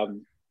 and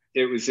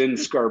it was in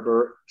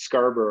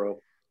Scarborough,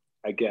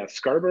 I guess.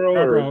 Scarborough.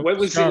 Or what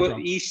was it?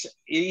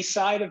 East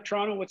side of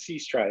Toronto? What's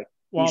east side?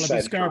 Well,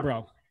 it's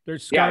Scarborough.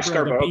 There's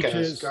Scarborough. The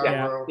beaches.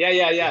 Scarborough.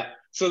 Yeah.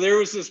 So there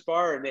was this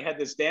bar, and they had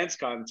this dance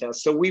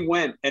contest. So we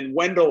went, and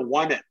Wendell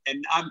won it.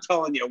 And I'm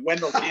telling you,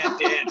 Wendell can't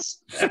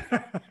dance.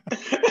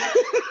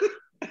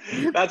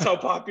 That's how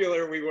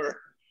popular we were.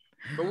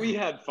 But we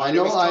had fun.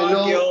 It was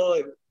Todd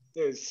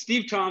Gill,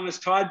 Steve Thomas,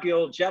 Todd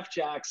Gill, Jeff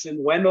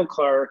Jackson, Wendell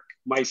Clark,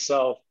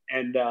 myself,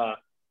 and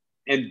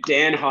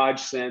Dan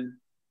Hodgson.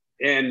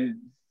 And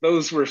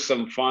those were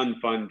some fun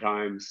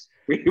times.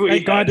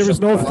 Thank God there was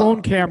no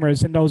phone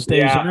cameras in those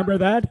days. Yeah. Remember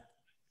that?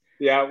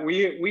 Yeah,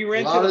 we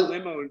rented a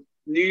limo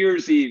New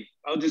Year's Eve.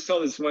 I'll just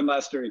tell this one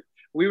last story.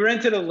 We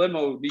rented a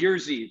limo New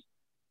Year's Eve.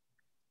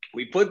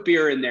 We put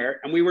beer in there,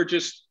 and we were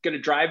just going to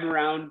drive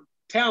around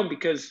town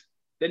because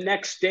the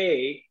next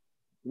day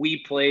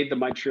we played the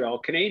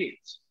Montreal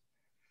Canadiens.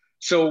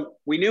 So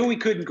we knew we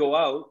couldn't go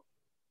out,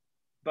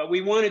 but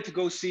we wanted to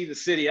go see the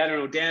city. I don't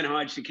know, Dan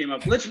Hodgson came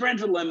up, "Let's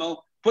rent a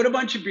limo, put a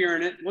bunch of beer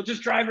in it. We'll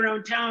just drive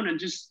around town and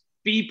just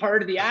be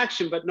part of the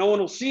action, but no one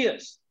will see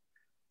us."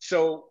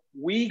 So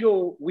we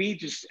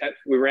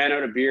ran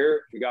out of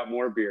beer. We got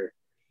more beer.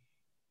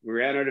 We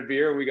ran out of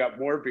beer. We got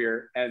more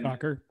beer.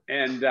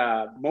 And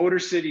Motor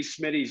City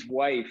Smitty's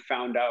wife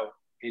found out,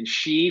 and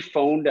she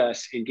phoned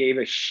us and gave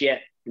us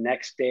shit the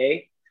next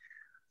day.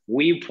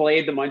 We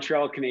played the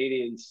Montreal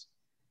Canadiens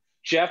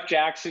Jeff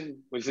Jackson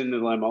was in the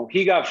limo.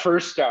 He got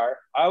first star.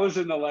 I was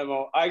in the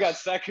limo. I got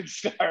second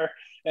star.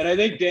 And I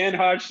think Dan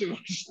Hodgson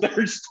was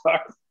third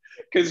star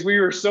because we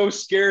were so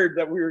scared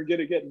that we were going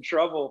to get in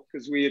trouble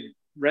because we had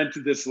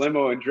rented this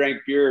limo and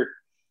drank beer,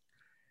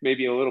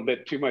 maybe a little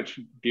bit too much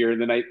beer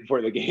the night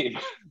before the game.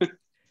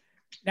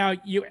 Now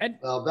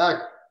well,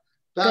 back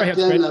ahead,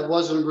 then Fred. that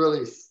wasn't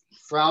really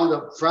frowned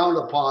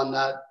upon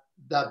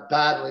that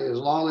badly, as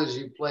long as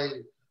you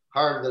played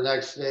hard the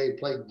next day,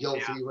 played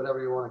guilty,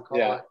 whatever you want to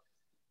call it.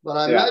 But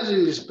I imagine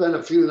you spent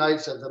a few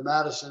nights at the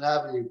Madison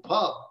Avenue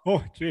pub.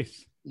 Oh,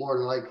 jeez. More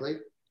than likely.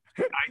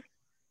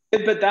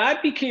 But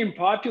that became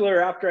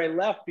popular after I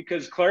left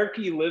because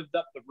Clarkie lived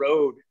up the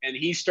road and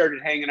he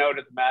started hanging out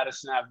at the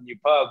Madison Avenue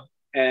pub.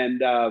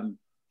 And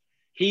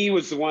he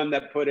was the one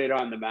that put it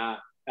on the map.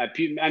 I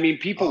mean,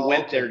 people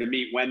went there to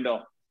meet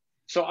Wendell.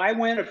 So I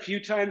went a few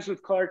times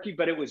with Clarkie,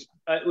 but it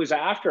was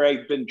after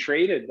I'd been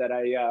traded that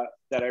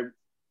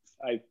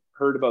I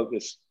heard about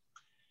this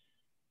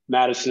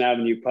Madison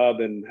Avenue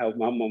pub and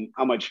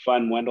how much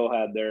fun Wendell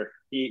had there.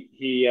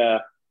 He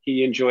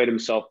enjoyed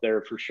himself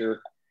there for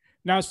sure.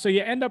 Now, so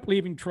you end up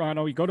leaving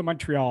Toronto, you go to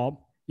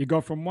Montreal, you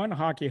go from one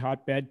hockey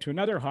hotbed to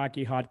another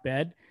hockey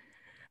hotbed.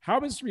 How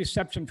was the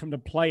reception from the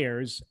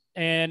players?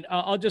 And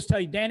I'll just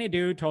tell you, Danny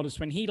Dew told us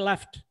when he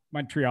left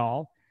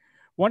Montreal,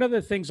 one of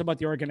the things about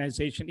the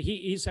organization,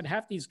 he said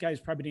half these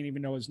guys probably didn't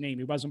even know his name.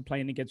 He wasn't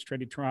playing against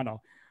Trade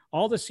Toronto.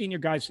 All the senior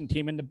guys in the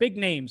team and the big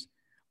names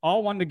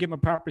all wanted to give him a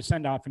proper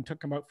send-off and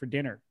took him out for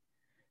dinner.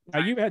 Now,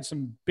 you've had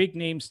some big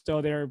names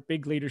still there,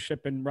 big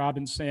leadership in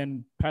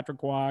Robinson,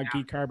 Patrick Waugh,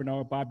 Guy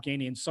Carbonneau, Bob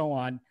Gainey, and so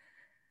on.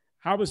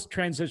 How was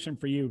transition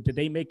for you? Did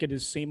they make it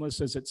as seamless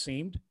as it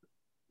seemed?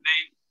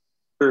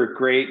 They were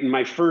great. And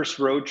my first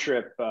road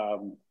trip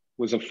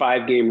was a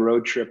 5-game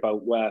road trip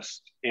out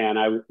west.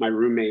 And my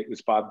roommate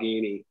was Bob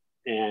Gainey.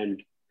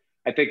 And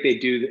I think they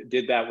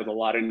did that with a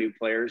lot of new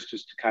players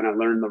just to kind of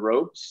learn the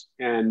ropes.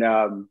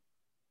 And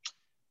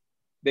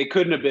they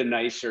couldn't have been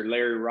nicer.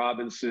 Larry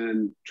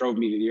Robinson drove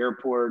me to the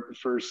airport the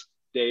first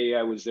day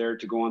I was there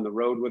to go on the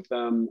road with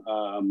them.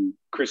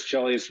 Chris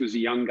Chelios was a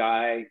young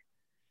guy,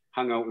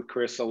 hung out with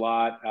Chris a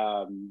lot.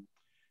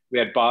 We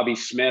had Bobby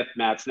Smith,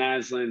 Mats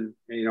Naslund,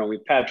 we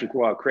had Patrick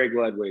Waugh, Craig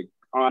Ludwig,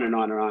 on and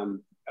on and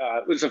on.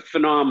 It was a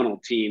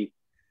phenomenal team,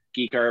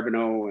 Guy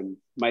Carbonneau and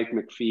Mike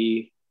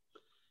McPhee.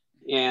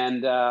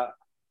 And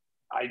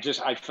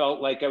I felt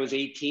like I was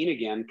 18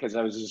 again because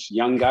I was this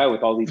young guy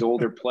with all these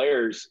older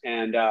players,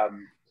 and I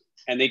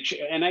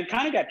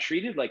kind of got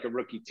treated like a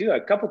rookie too.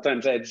 A couple of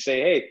times I had to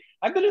say, "Hey,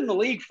 I've been in the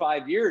league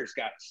 5 years,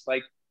 guys.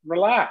 Like,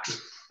 relax."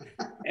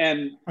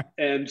 and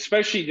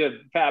especially to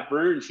Pat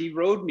Burns, he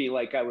rode me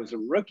like I was a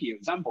rookie. It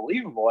was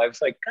unbelievable. I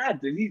was like, God,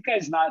 did these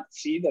guys not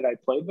see that I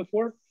played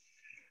before?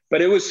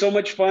 But it was so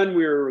much fun.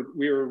 We were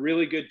a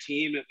really good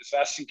team. It was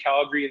us in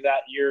Calgary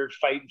that year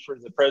fighting for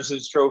the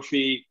President's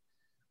Trophy.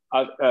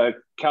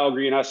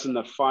 Calgary and us in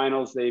the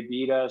finals, they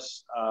beat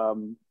us.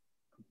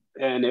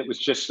 And it was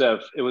just a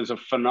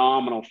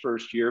phenomenal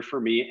first year for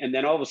me. And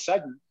then all of a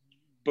sudden,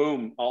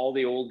 boom, all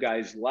the old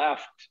guys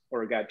left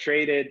or got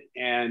traded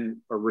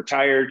or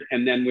retired.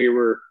 And then we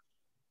were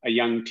a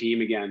young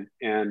team again.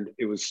 And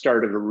it was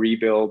start of a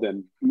rebuild,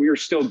 and we were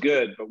still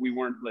good, but we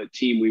weren't the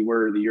team we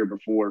were the year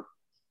before.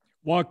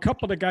 Well, a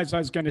couple of the guys I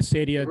was going to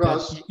say to you,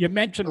 Russ, you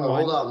mentioned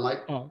one. Hold on,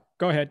 Mike. Oh,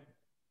 go ahead.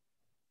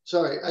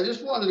 Sorry, I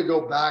just wanted to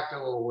go back a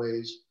little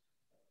ways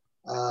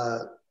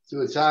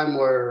to a time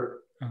where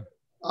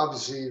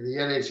obviously the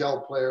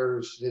NHL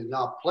players did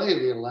not play in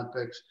the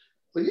Olympics,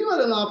 but you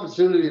had an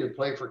opportunity to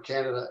play for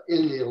Canada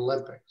in the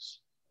Olympics.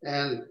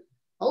 And I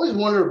always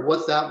wondered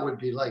what that would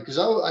be like, because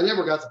I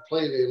never got to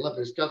play in the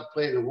Olympics, got to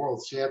play in the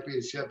World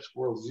Championships,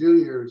 World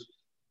Juniors.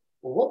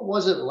 Well, what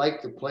was it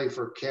like to play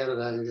for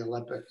Canada in the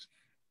Olympics?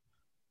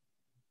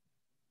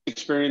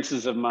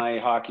 Experiences of my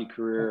hockey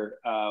career,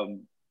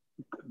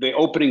 the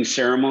opening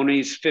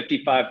ceremonies,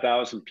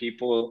 55,000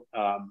 people.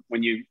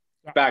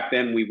 Back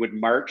then we would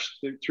march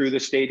through the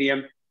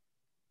stadium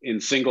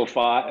in single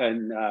file,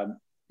 and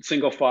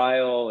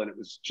it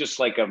was just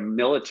like a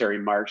military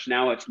march.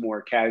 Now it's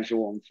more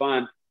casual and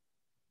fun,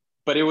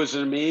 but it was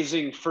an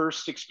amazing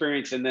first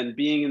experience. And then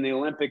being in the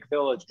Olympic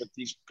Village with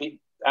these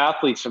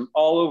athletes from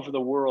all over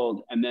the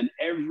world, and then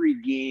every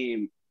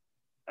game,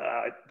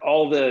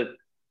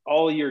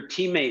 all your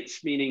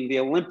teammates, meaning the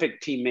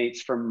Olympic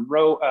teammates from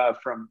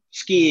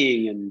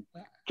skiing and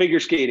figure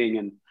skating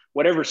and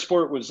whatever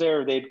sport was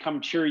there, they'd come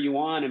cheer you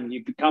on, and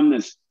you become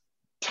this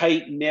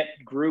tight knit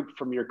group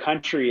from your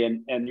country.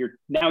 And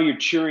you're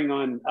cheering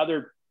on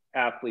other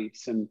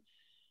athletes and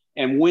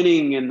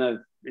winning, and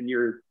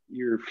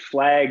your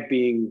flag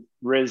being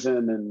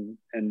risen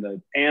and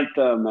the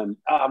anthem. And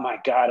oh my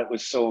God, it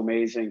was so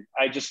amazing.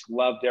 I just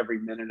loved every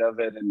minute of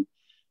it, and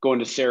going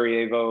to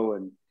Sarajevo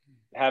and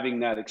having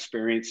that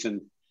experience.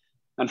 And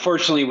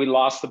unfortunately we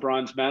lost the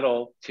bronze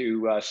medal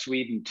to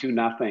Sweden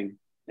 2-0.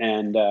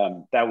 And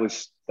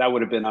that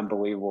would have been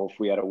unbelievable if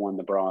we had won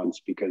the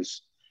bronze,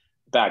 because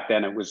back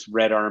then it was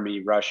Red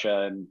Army,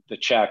 Russia, and the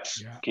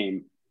Czechs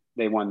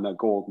they won the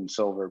gold and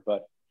silver.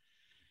 But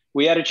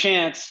we had a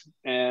chance,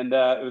 and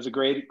it was a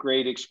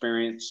great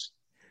experience.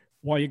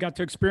 Well, you got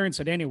to experience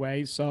it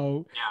anyway.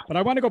 So, but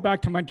I want to go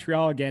back to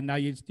Montreal again. Now,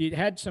 you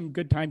had some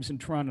good times in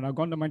Toronto, and I'll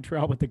go into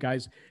Montreal with the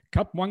guys.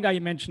 One guy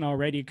you mentioned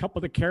already, a couple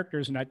of the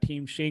characters in that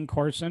team, Shane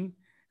Corson,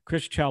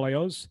 Chris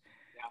Chelios.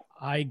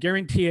 Yeah. I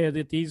guarantee you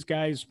that these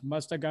guys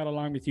must have got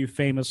along with you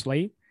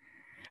famously.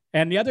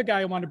 And the other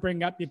guy I want to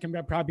bring up, you can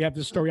probably have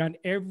the story on,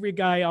 every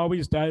guy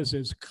always does,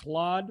 is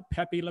Claude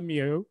Pepe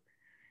Lemieux.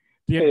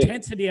 The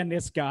intensity on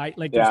this guy,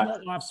 like there's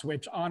no off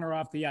switch on or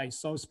off the ice.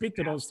 So speak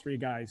to those three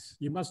guys.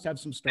 You must have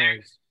some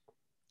stories.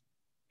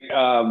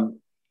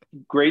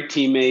 Great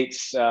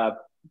teammates.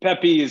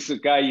 Pepe is a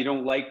guy you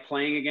don't like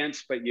playing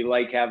against, but you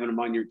like having him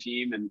on your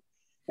team,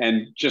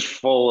 and just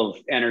full of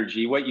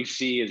energy. What you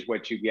see is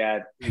what you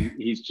get.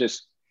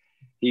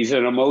 He's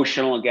an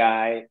emotional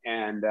guy,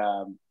 and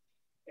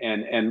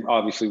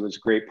obviously was a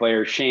great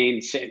player.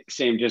 Shane,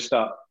 same, just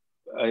a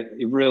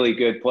really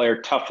good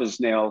player, tough as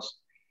nails.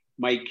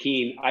 Mike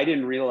Keane, I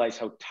didn't realize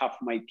how tough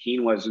Mike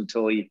Keane was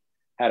until he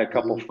had a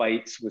couple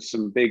fights with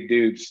some big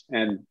dudes.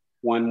 And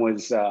one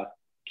was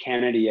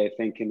Kennedy, I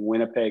think, in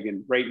Winnipeg,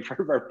 and right in front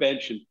of our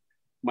bench. And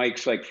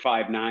Mike's like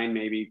 5'9",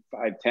 maybe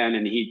 5'10",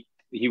 and he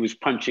was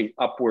punching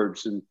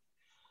upwards. And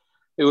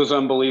it was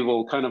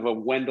unbelievable, kind of a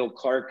Wendell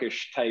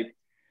Clark-ish type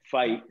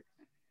fight.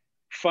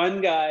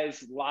 Fun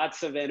guys,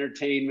 lots of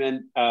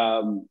entertainment.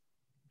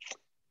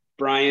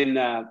 Brian,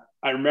 I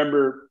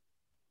remember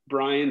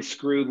Brian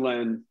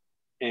Scrudlin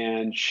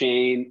and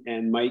Shane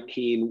and Mike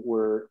Keane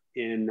were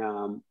in,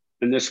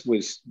 and this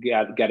was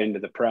got into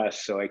the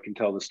press, so I can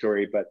tell the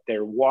story, but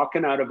they're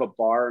walking out of a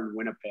bar in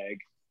Winnipeg,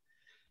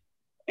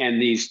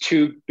 and these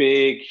two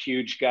big,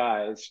 huge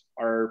guys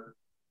are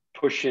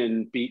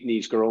beating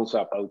these girls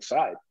up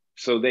outside.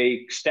 So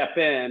they step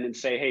in and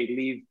say,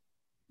 hey,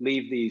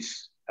 leave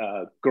these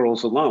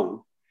girls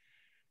alone.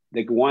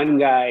 The one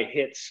guy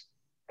hits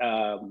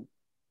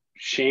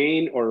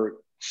Shane or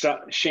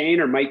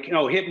Mike,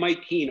 hit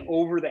Mike Keane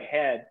over the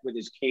head with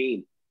his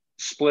cane,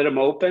 split him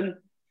open.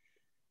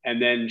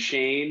 And then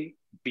Shane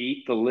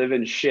beat the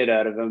living shit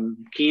out of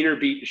him. Keener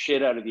beat the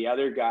shit out of the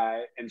other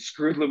guy, and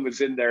Scrudlin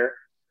was in there,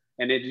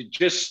 and it had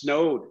just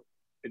snowed.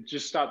 It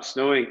just stopped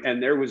snowing,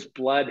 and there was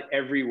blood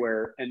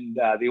everywhere. And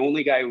the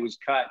only guy who was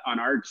cut on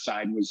our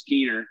side was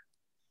Keener,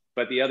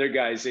 but the other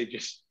guys, they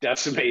just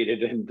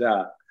decimated. And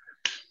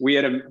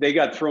they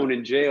got thrown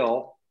in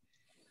jail,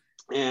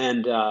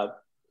 and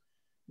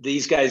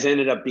these guys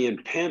ended up being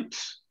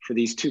pimps for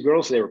these two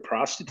girls. They were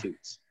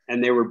prostitutes,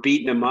 and they were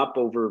beating them up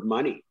over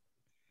money.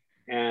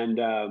 And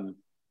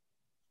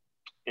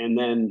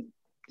then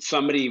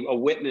a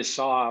witness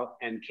saw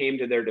and came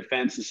to their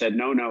defense and said,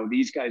 no,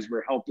 these guys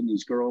were helping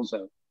these girls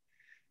out.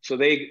 So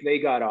they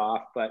got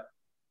off. But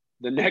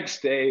the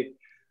next day,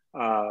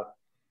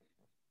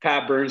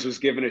 Pat Burns was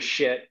giving a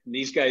shit, and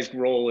these guys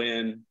roll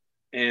in,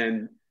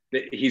 and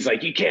he's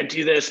like, you can't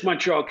do this,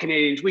 Montreal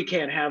Canadiens, we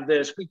can't have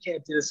this, we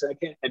can't do this, I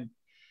can't.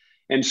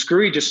 And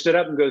Screwy just stood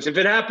up and goes, if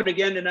it happened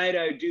again tonight,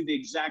 I would do the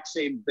exact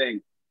same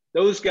thing.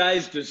 Those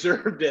guys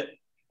deserved it.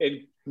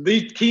 And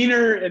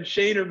Keener and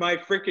Shane are my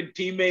freaking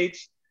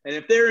teammates. And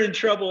if they're in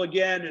trouble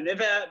again, and if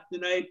it happened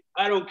tonight,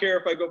 I don't care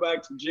if I go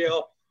back to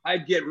jail,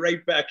 I'd get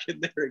right back in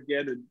there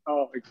again. And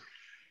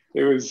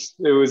it was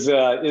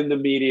in the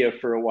media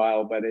for a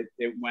while, but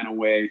it went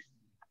away.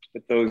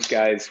 But those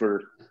guys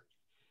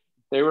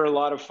they were a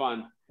lot of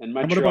fun. And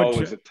Montreal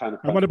was a ton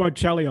of fun. And what about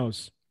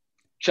Chelios?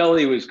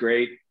 Chelly was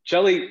great.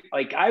 Chelly,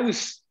 like I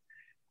was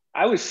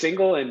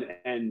single,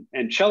 and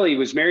Chelly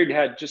was married and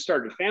had just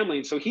started a family.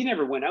 And so he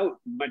never went out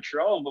in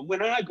Montreal. But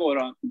when I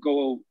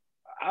go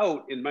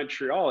out in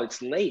Montreal,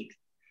 it's late.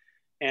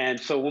 And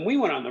so when we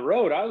went on the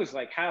road, I was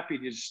like happy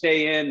to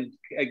stay in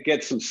and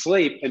get some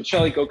sleep. And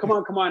Chelly go, come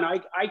on.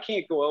 I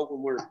can't go out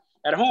when we're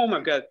at home.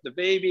 I've got the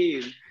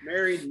baby and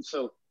married. And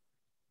so,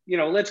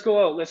 let's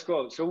go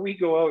out. So we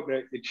go out.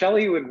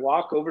 Chelly would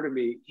walk over to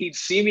me. He'd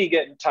see me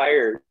getting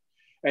tired,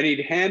 and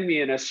he'd hand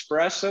me an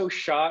espresso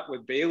shot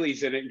with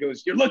Bailey's in it and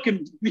goes, you're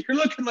looking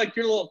like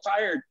you're a little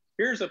tired.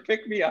 Here's a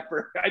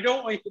pick-me-upper. I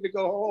don't want you to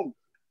go home.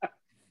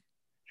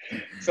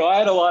 So I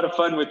had a lot of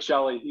fun with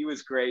Chelly. He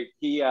was great.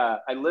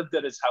 I lived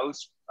at his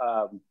house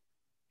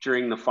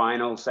during the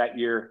finals that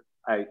year.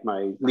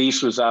 My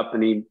lease was up,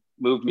 and he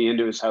moved me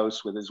into his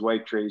house with his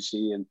wife,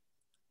 Tracy, and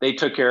they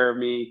took care of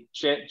me.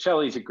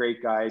 Chelly's a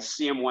great guy. I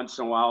see him once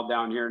in a while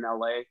down here in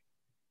LA.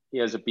 He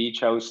has a beach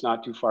house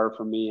not too far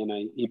from me,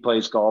 and he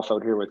plays golf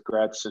out here with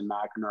Gretz and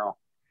McEnroe.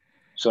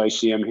 So I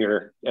see him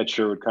here at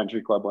Sherwood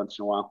Country Club once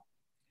in a while.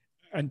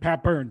 And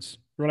Pat Burns,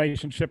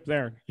 relationship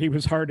there. He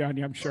was hard on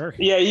you, I'm sure.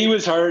 Yeah, he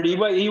was hard.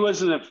 He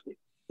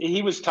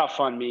was tough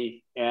on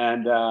me,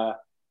 and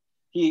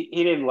he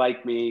didn't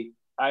like me.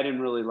 I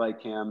didn't really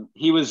like him.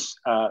 He was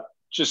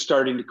just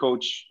starting to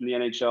coach in the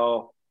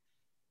NHL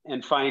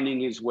and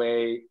finding his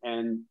way.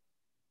 And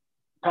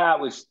Pat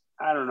was,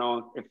 I don't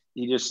know if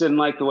he just didn't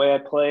like the way I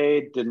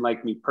played, didn't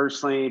like me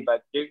personally,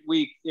 but it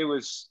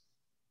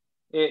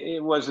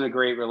wasn't a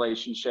great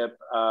relationship.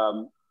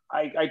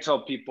 I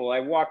tell people, I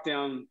walked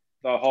down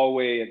the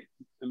hallway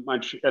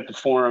at the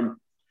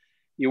Forum,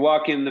 You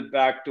walk in the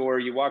back door,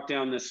 you walk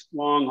down this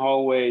long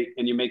hallway,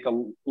 and you make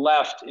a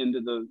left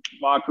into the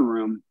locker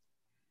room.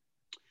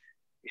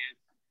 And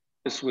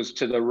this was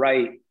to the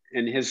right,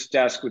 and his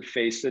desk would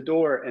face the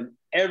door. And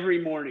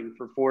every morning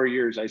for 4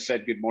 years, I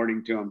said good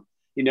morning to him.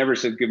 He never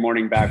said good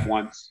morning back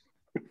once.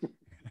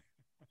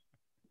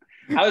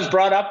 I was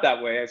brought up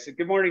that way. I said,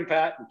 good morning,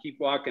 Pat, and keep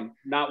walking.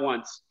 Not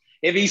once.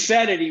 If he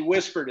said it, he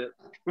whispered it.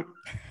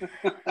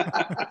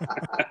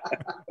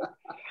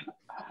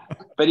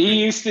 But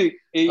he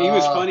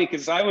was funny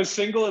because I was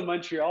single in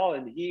Montreal,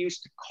 and he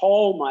used to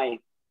call my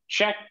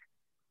check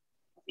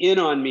in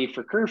on me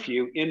for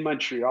curfew in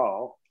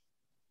Montreal.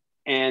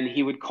 And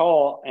he would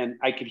call, and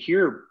I could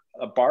hear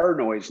a bar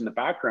noise in the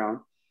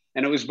background.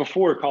 And it was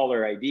before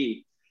caller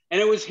ID.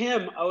 And it was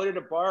him out at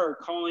a bar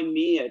calling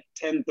me at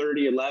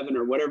 10:30, 11,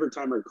 or whatever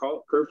time our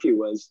curfew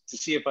was to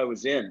see if I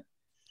was in.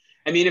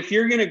 I mean, if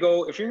you're going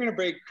to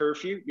break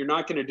curfew, you're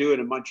not going to do it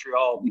in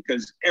Montreal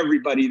because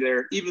everybody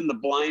there, even the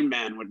blind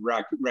man would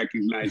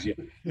recognize you.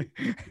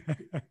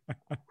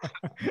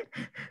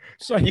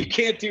 So you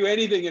can't do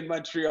anything in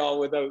Montreal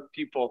without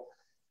people.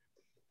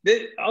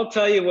 I'll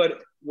tell you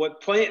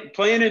what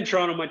playing in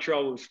Toronto,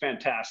 Montreal was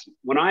fantastic.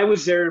 When I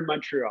was there in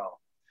Montreal,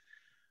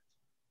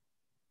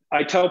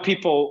 I tell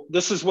people,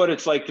 this is what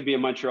it's like to be a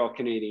Montreal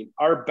Canadian.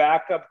 Our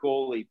backup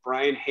goalie,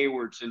 Brian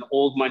Hayward's in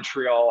old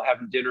Montreal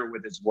having dinner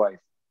with his wife.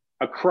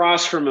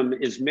 Across from him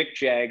is Mick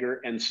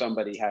Jagger and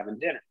somebody having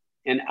dinner.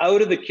 And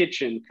out of the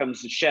kitchen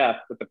comes the chef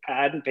with a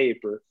pad and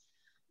paper,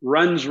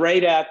 runs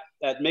right at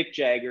Mick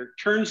Jagger,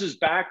 turns his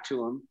back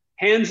to him,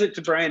 hands it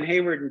to Brian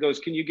Hayward and goes,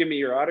 can you give me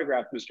your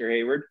autograph, Mr.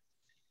 Hayward?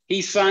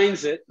 He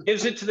signs it,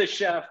 gives it to the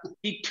chef.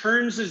 He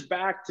turns his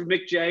back to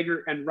Mick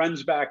Jagger and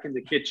runs back in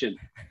the kitchen.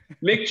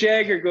 Mick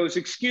Jagger goes,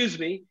 excuse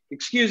me,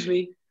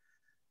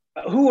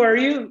 who are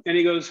you? And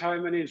he goes, hi,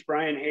 my name's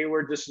Brian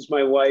Hayward. This is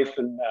my wife.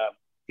 And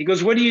he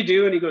goes, what do you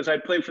do? And he goes, I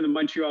play for the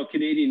Montreal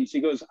Canadiens.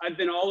 He goes, I've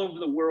been all over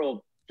the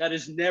world. That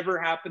has never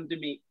happened to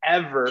me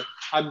ever.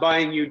 I'm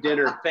buying you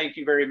dinner. Thank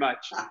you very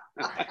much.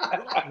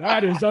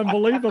 That is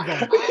unbelievable.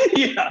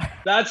 Yeah,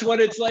 that's what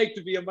it's like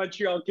to be a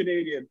Montreal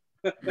Canadian.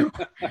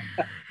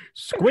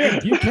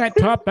 Squid, you can't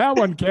top that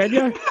one, can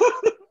you?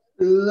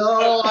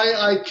 No,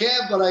 I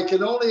can't, but I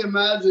can only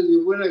imagine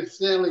you win a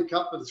Stanley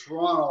Cup in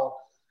Toronto.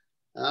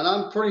 And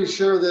I'm pretty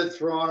sure that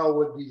Toronto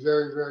would be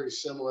very, very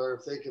similar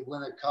if they could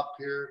win a cup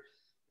here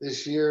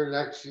this year,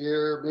 next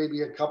year,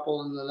 maybe a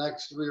couple in the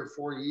next 3 or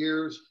 4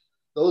 years.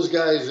 Those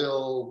guys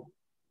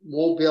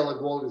won't be able to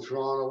go to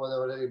Toronto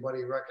without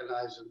anybody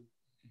recognizing.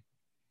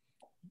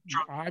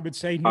 I would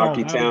say no.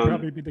 Hockey that town. would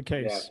probably be the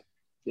case.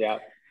 Yeah.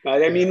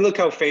 I mean, look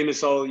how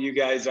famous all you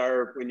guys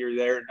are when you're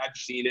there. I've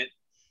seen it.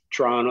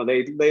 Toronto,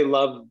 they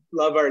love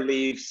our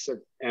Leafs,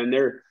 and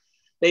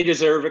they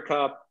deserve a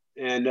cup,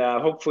 and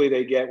hopefully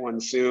they get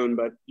one soon.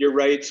 But you're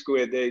right,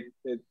 Squid.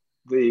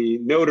 The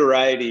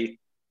notoriety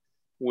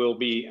will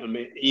be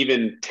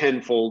even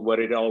tenfold what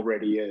it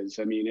already is.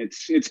 I mean,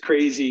 it's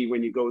crazy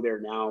when you go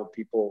there now.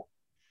 People,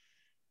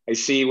 I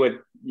see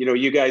what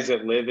you guys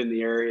that live in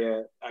the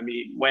area. I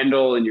mean,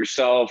 Wendell and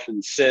yourself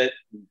and Sit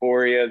and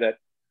Boria, that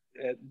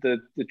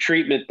the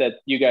treatment that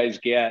you guys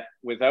get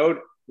with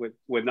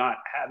not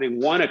having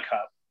won a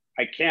cup.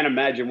 I can't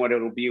imagine what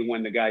it'll be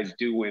when the guys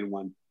do win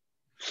one.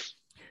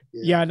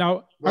 Yeah.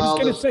 Now, I was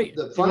going to say,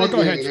 the funny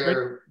thing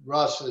here,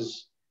 Russ,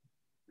 is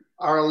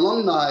our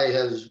alumni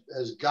has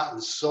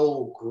gotten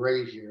so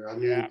great here. I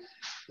mean,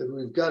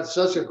 we've got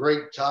such a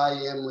great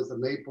tie-in with the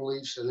Maple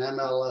Leafs and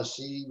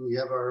MLSE. We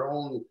have our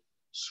own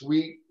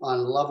suite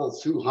on level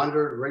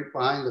 200, right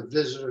behind the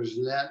visitors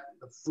net,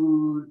 the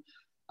food.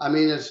 I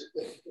mean,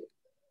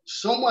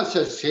 so much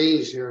has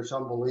changed here. It's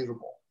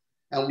unbelievable.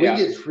 And we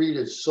get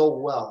treated so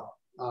well,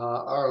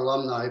 our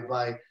alumni,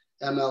 by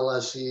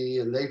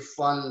MLSE, and they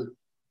fund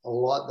a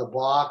lot, the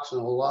box and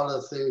a lot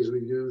of the things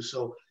we do.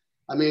 So,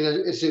 I mean,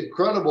 it's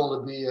incredible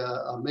to be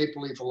a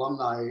Maple Leaf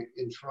alumni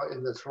in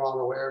the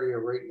Toronto area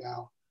right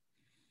now.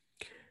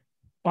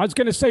 I was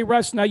going to say,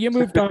 Russ, now you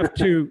moved off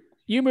to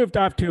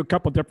a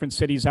couple different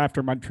cities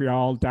after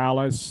Montreal,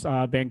 Dallas,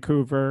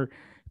 Vancouver,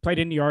 played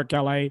in New York,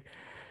 LA.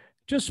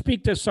 Just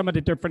speak to some of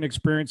the different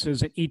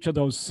experiences in each of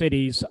those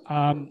cities.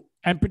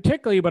 And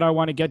particularly what I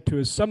want to get to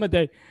is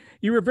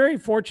you were very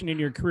fortunate in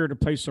your career to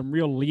play some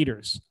real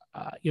leaders.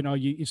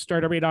 You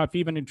started right off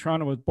even in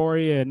Toronto with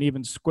Boria and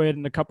even Squid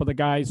and a couple of the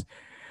guys,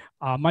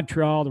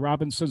 Montreal, the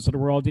Robinsons of the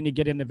world. Then you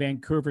get into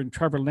Vancouver and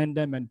Trevor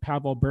Lindham and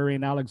Pavel Bure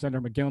and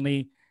Alexander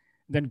McGillney,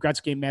 then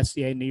Gretzky and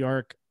Messier in New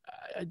York.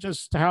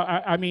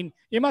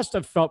 You must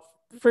have felt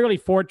fairly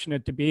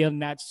fortunate to be in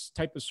that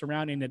type of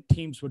surrounding that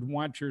teams would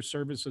want your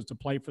services to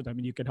play for them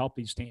and you could help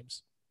these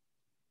teams.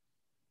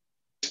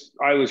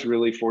 I was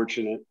really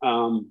fortunate,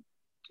 going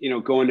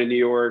to New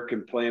York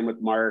and playing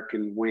with Mark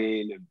and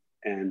Wayne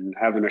and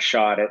having a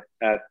shot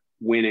at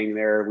winning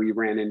there. We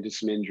ran into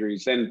some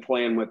injuries, then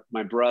playing with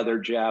my brother,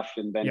 Jeff,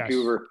 in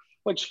Vancouver,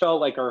 which felt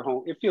like our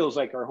home. It feels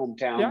like our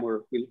hometown.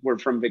 Yeah. We're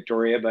from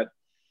Victoria, but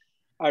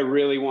I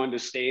really wanted to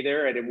stay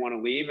there. I didn't want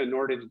to leave, and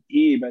nor did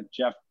he, but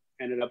Jeff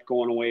ended up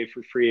going away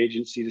for free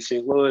agency to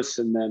St. Louis.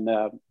 And then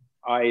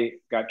I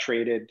got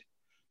traded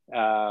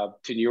to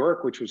New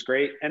York, which was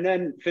great. And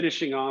then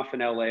finishing off in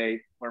LA,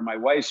 where my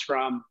wife's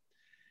from,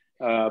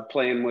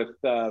 playing with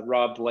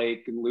Rob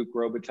Blake and Luc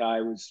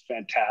Robitaille was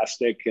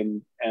fantastic.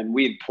 And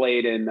we had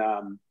played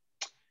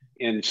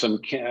in some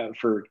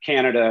for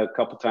Canada a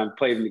couple of times,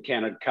 played in the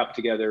Canada Cup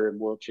together and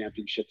World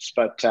Championships.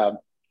 But,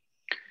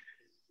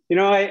 you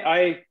know,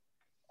 I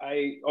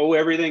owe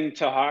everything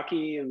to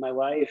hockey in my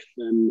life,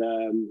 and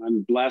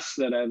I'm blessed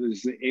that I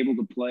was able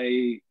to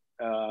play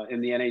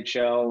in the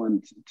NHL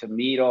and to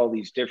meet all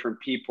these different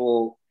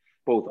people,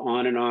 both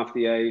on and off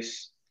the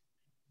ice.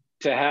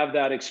 To have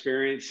that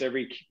experience,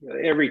 every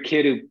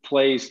kid who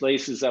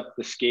laces up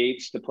the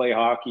skates to play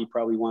hockey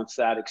probably wants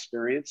that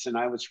experience, and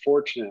I was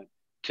fortunate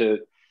to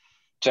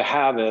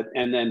have it,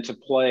 and then to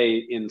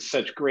play in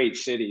such great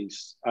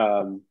cities.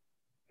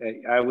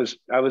 I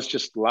was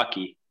just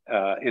lucky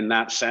in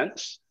that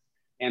sense,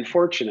 and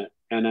fortunate,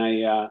 and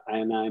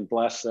I'm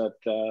blessed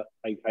that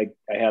I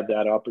had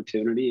that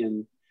opportunity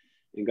and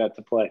got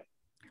to play.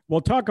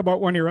 We'll talk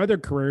about one of your other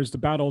careers, the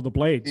Battle of the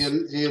Blades.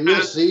 Do you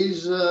miss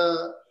these?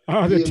 The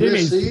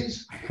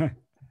Timmies.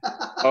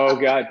 Oh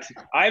God,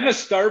 I'm a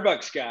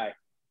Starbucks guy.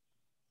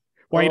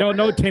 Well, you don't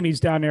know Timmy's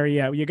down there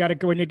yet. You got to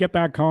go when you get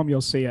back home.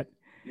 You'll see it.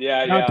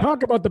 Yeah. Now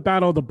talk about the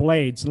Battle of the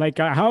Blades. Like,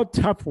 how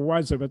tough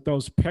was it with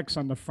those picks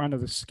on the front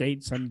of the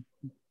skates? And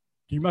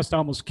you must have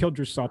almost killed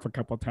yourself a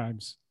couple of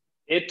times.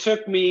 It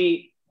took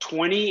me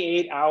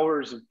 28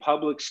 hours of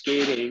public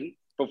skating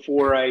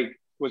before I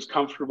was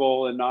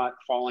comfortable and not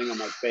falling on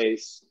my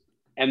face.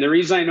 And the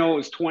reason I know it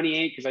was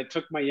 28, because I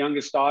took my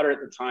youngest daughter at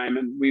the time,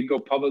 and we'd go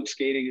public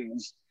skating. It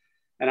was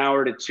an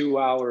hour to 2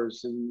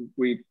 hours, and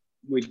we'd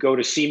go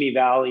to Simi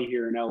Valley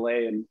here in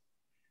LA and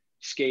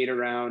skate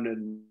around.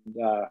 And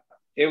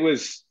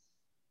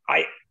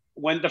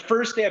when the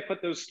first day I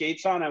put those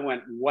skates on, I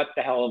went, what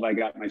the hell have I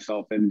got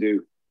myself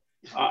into?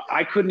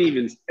 I couldn't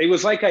even, it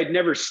was like I'd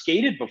never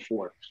skated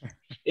before.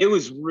 It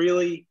was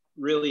really,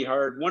 really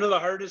hard. One of the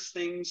hardest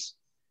things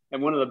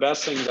and one of the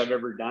best things I've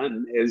ever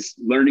done is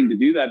learning to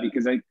do that,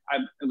 because it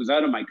was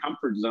out of my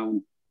comfort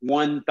zone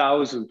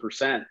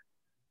 1,000%.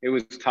 It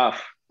was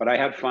tough, but I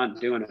had fun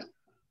doing it.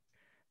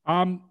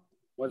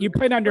 You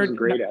played under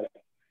great at it.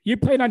 You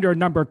played under a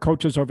number of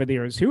coaches over the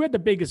years. Who had the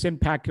biggest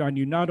impact on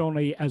you, not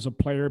only as a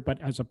player,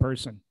 but as a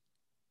person?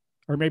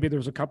 Or maybe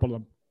there's a couple of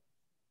them.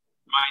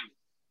 Mine.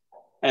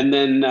 And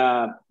then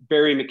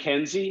Barry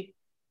McKenzie.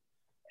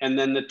 And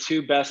then the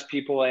two best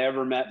people I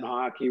ever met in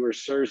hockey were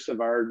Sir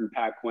Savard and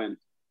Pat Quinn.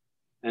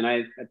 And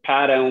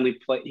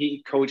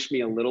he coached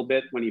me a little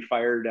bit when he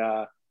fired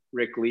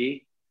Rick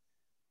Lee.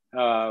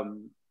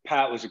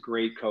 Pat was a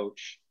great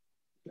coach.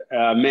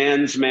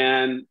 Man's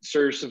man.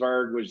 Sir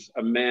Savard was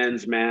a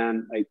man's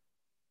man. Like,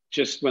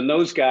 just when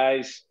those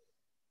guys,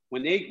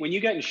 when you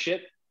got in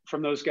shit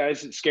from those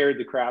guys, it scared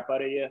the crap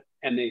out of you.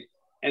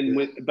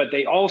 But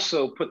they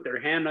also put their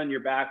hand on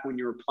your back when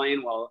you were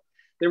playing well.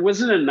 There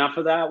wasn't enough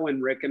of that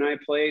when Rick and I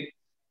played,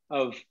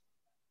 of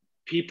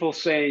people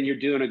saying you're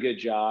doing a good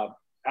job.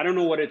 I don't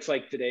know what it's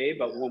like today,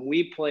 but when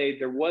we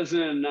played, there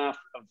wasn't enough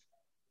of,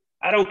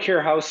 I don't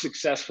care how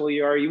successful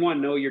you are, you want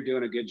to know you're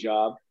doing a good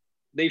job.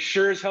 They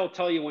sure as hell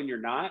tell you when you're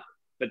not,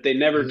 but they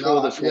never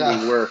told us when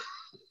we were.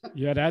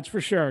 Yeah, that's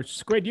for sure.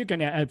 Squid, you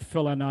can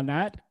fill in on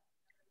that.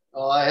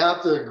 Oh, I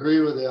have to agree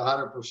with you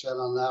 100%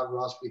 on that,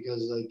 Russ,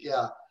 because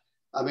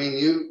I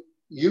mean,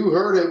 you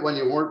heard it when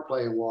you weren't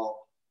playing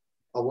well,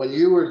 but when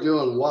you were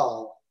doing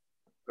well,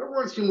 there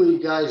weren't too many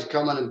guys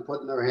coming and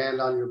putting their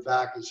hand on your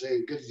back and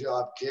saying, good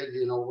job, kid,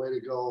 way to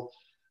go.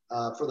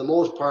 For the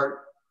most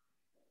part,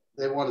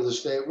 they wanted to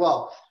stay.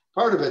 Well,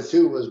 part of it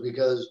too was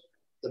because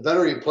the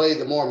better you played,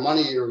 the more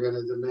money you were going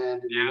to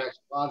demand in your next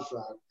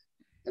contract.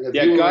 And if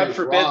God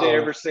forbid they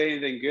ever say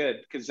anything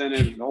good, because then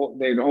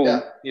they'd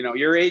hold,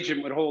 your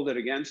agent would hold it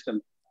against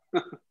them.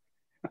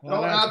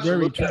 Well, that's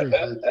very true.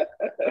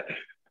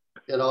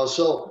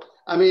 So,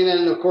 I mean,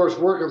 and of course,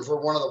 working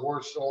for one of the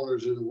worst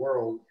owners in the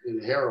world,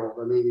 in Harold,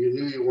 I mean, you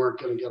knew you weren't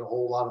going to get a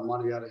whole lot of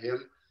money out of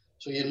him.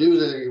 So you knew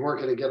that you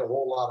weren't going to get a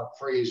whole lot of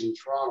praise in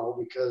Toronto,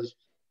 because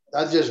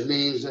that just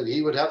means that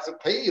he would have to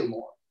pay you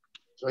more.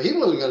 So he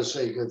wasn't going to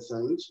say good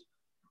things.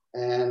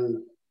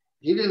 And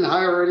he didn't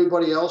hire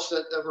anybody else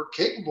that were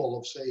capable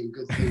of saying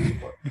good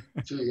things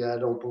to you, I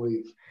don't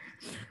believe.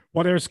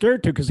 Well, they're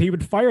scared to, because he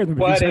would fire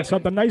them if he said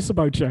something nice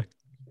about you.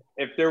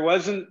 If there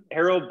wasn't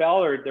Harold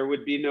Ballard, there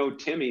would be no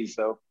Timmy's,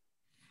 though.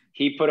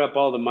 He put up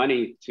all the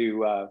money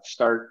to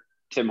start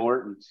Tim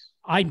Hortons.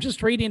 I'm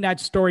just reading that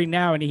story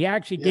now, and he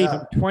actually gave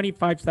him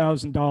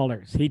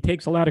 $25,000. He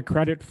takes a lot of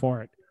credit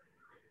for it,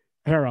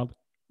 Harold.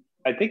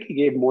 I think he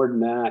gave more than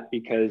that,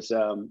 because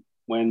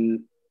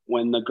when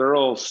the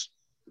girls,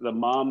 the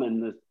mom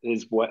and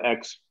his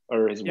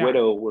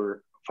widow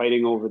were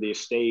fighting over the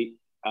estate,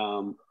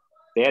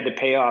 they had to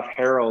pay off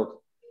Harold.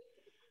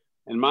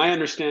 And my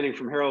understanding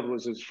from Harold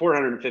was it was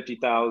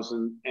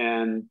 $450,000,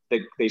 and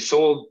they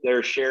sold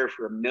their share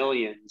for $1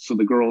 million. So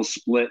the girls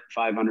split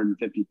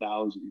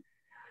 $550,000.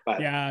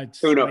 But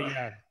who knows?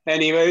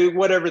 Anyway,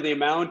 whatever the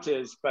amount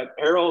is, but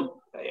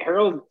Harold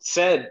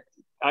said,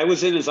 I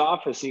was in his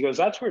office. He goes,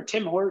 that's where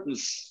Tim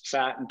Hortons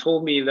sat and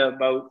told me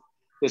about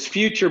this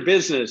future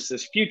business,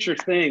 this future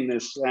thing,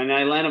 and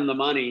I lent him the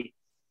money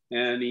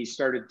and he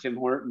started Tim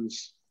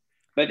Hortons.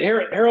 But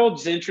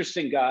Harold's an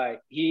interesting guy.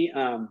 He,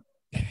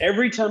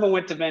 every time I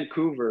went to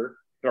Vancouver,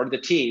 or the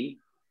team,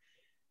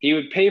 he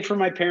would pay for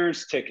my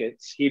parents'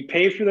 tickets. He'd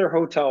pay for their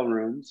hotel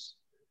rooms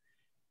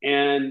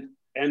and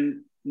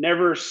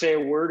never say a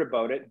word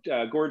about it.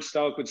 Gord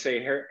Stellick would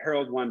say,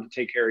 Harold wanted to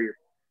take care of your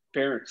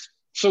parents.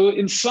 So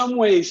in some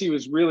ways he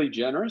was really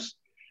generous,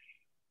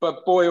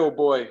 but boy, oh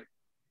boy,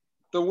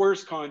 the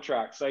worst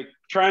contracts, like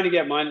trying to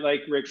get money,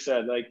 like Rick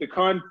said, like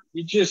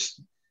you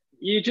just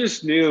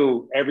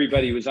knew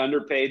everybody was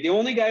underpaid. The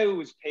only guy who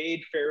was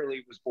paid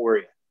fairly was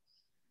Boria.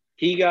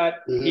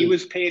 He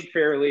was paid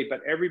fairly,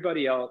 but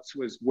everybody else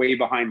was way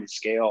behind the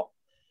scale.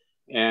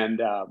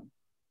 And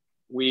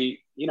when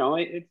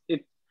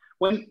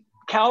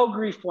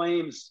Calgary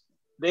Flames,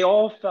 they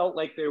all felt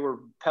like they were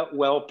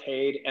well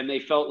paid and they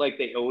felt like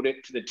they owed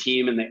it to the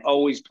team, and they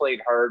always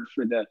played hard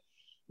for the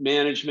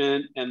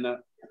management and the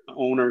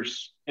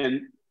owners.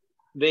 And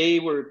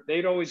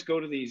they'd always go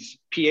to these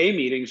PA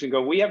meetings and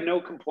go, we have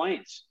no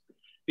complaints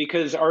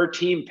because our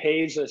team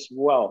pays us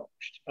well.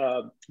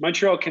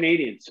 Montreal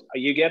Canadiens,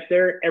 you get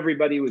there,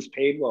 everybody was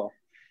paid well.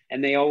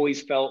 And they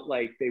always felt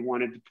like they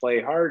wanted to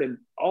play hard. And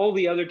all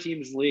the other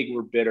teams in the league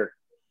were bitter.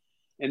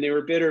 And they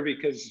were bitter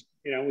because,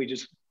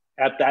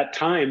 at that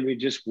time,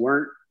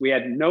 we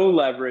had no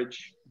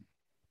leverage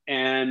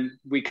and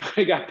we kind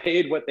of got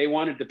paid what they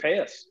wanted to pay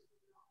us.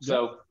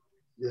 So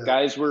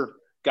guys were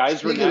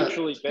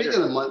naturally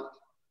bitter.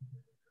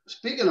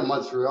 Speaking of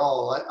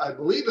Montreal, I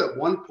believe at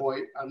one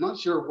point, I'm not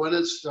sure when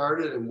it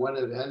started and when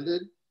it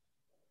ended,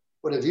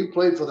 but if you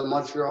played for the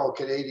Montreal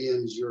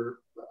Canadiens,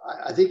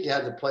 I think you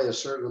had to play a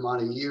certain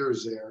amount of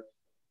years there.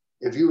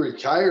 If you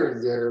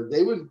retired there,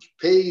 they would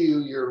pay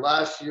you your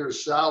last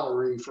year's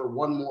salary for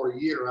one more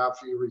year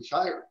after you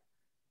retired.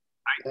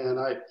 And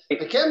I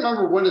can't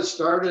remember when it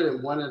started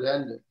and when it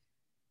ended.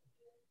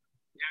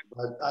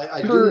 But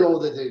I do know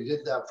that they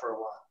did that for a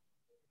while.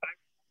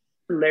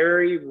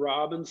 Larry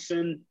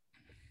Robinson,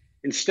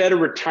 instead of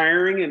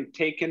retiring and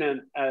taking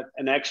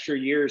an extra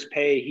year's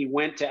pay, he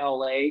went to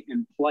LA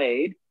and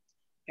played.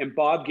 And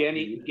Bob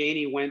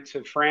Gainey went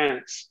to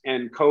France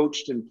and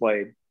coached and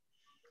played.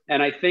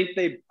 And I think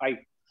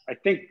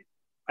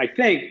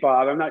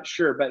Bob, I'm not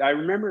sure, but I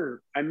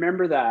remember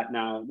that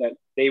now, that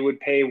they would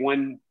pay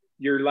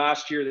your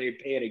last year, they'd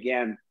pay it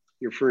again,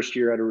 your first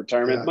year out of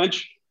retirement. Yeah.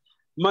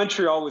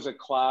 Montreal was a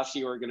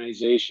classy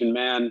organization,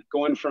 man.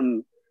 Going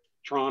from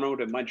Toronto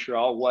to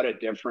Montreal, what a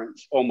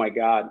difference. Oh my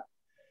God.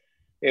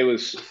 It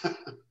was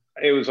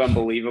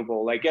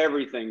unbelievable. Like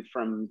everything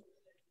from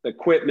the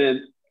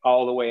equipment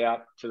all the way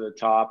up to the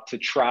top, to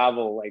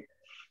travel. Like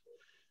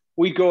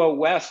we'd go out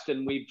west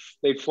and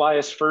they'd fly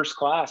us first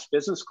class,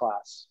 business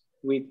class.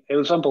 It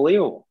was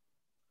unbelievable.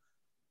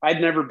 I'd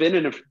never been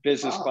in a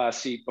business class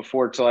seat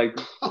before till I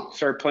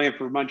started playing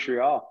for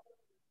Montreal.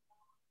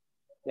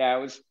 Yeah,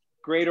 it was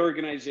great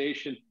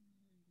organization.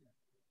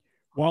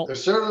 Well, there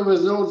certainly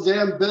was no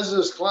damn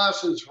business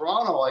class in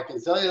Toronto, I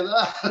can tell you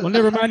that. Well,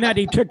 never mind that.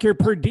 He took your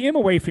per diem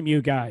away from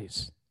you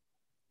guys.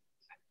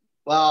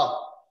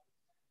 Well,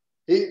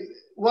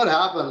 what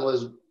happened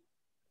was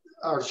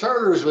our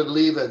charters would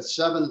leave at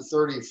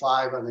 7:35,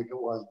 I think it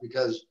was,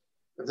 because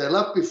if they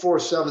left before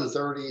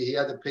 7:30, he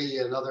had to pay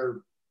you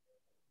another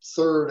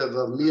third of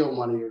a meal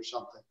money or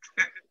something.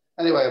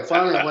 Anyway,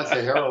 finally I went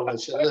to Harold and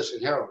I said,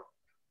 listen, Harold,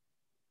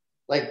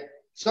 like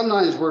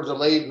sometimes we're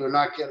delayed, we're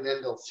not getting in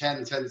until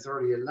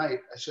 10:30 at night.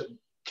 I said,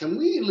 can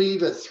we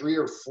leave at 3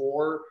 or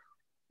 4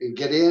 and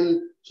get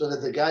in so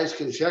that the guys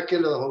can check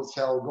into the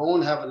hotel, go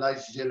and have a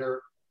nice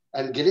dinner,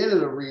 and get in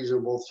at a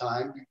reasonable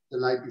time the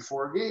night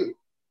before a game?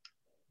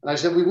 And I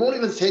said, we won't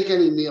even take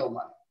any meal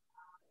money.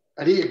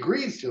 And he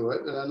agreed to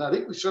it. And I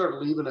think we started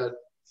leaving at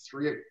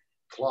 3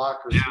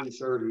 o'clock or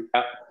 3:30.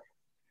 Yeah.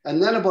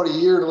 And then about a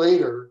year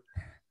later,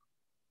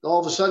 all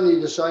of a sudden he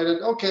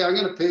decided, okay, I'm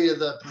going to pay you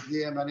the per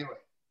diem anyway.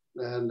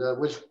 And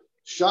which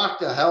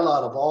shocked the hell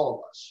out of all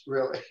of us,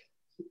 really.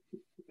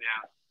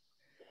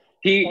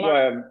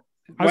 Yeah.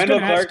 Wendell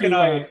Clark and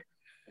I.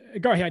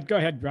 Go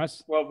ahead,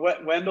 Russ. Well,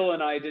 Wendell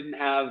and I didn't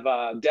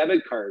have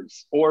debit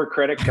cards or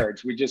credit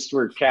cards. We just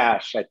were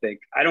cash, I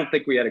think. I don't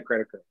think we had a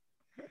credit card.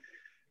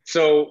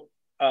 So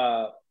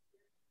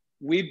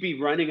we'd be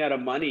running out of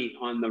money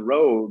on the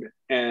road.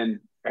 And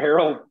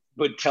Harold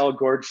would tell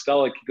Gord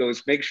Stellick, he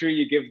goes, make sure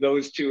you give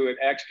those two an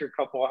extra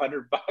couple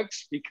 $100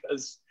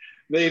 because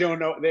they don't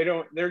know.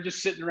 They're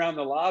just sitting around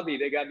the lobby.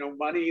 They got no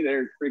money.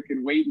 They're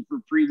freaking waiting for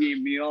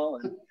pregame meal.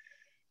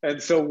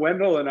 And so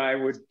Wendell and I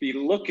would be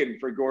looking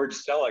for Gord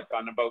Stellick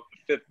on about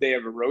the 5th day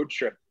of a road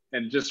trip.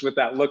 And just with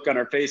that look on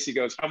our face, he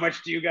goes, how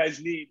much do you guys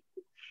need?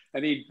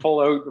 And he'd pull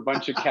out a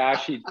bunch of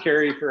cash he'd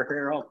carry for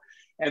Harold.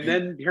 And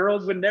then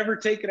Harold would never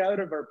take it out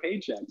of our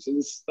paychecks. It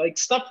was like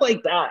stuff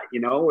like that,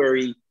 where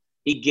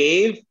he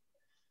gave.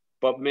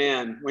 But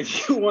man, when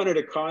you wanted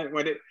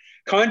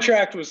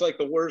contract was like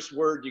the worst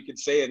word you could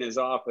say in his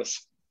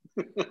office.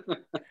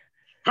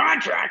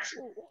 Contracts.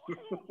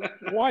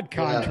 What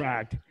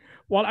contract? Yeah.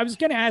 Well, I was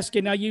going to ask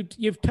you, now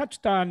you've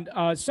touched on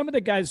some of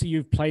the guys that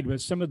you've played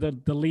with, some of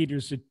the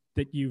leaders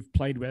that you've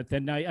played with.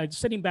 And I'm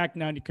sitting back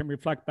now and you can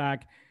reflect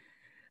back.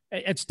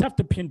 It's tough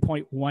to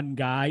pinpoint one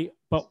guy,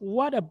 but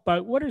what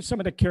are some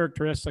of the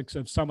characteristics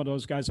of some of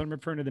those guys? I'm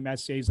referring to the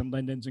Messiers and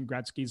Lindens and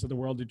Gretzky's of the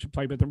world that you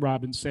played with, and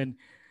Robinson,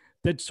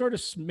 that sort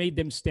of made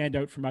them stand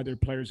out from other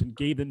players and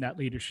gave them that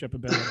leadership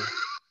ability.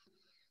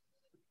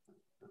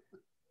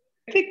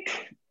 I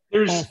think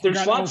there's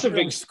lots of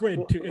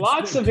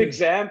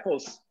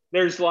examples.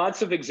 There's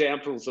lots of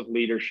examples of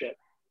leadership.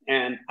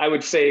 And I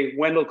would say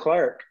Wendell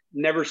Clark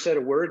never said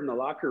a word in the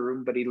locker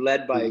room, but he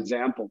led by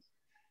example.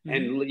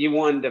 And you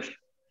wanted to,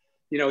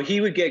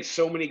 he would get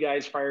so many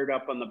guys fired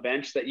up on the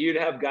bench that you'd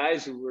have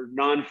guys who were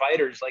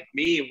non-fighters like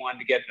me and wanted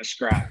to get in a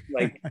scrap.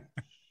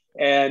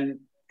 And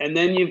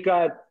then you've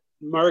got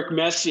Mark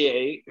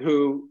Messier,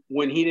 who,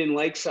 when he didn't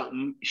like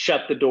something,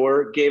 shut the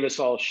door, gave us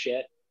all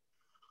shit.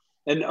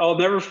 And I'll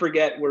never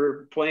forget,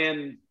 we're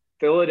playing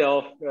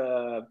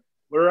Philadelphia.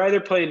 We're either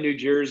playing New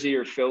Jersey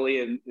or Philly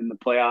in the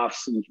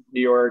playoffs in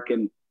New York.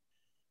 And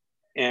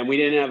we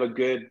didn't have a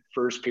good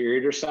first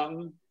period or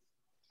something.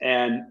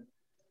 And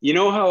you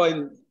know how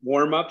in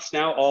warm-ups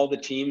now, all the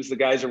teams, the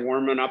guys are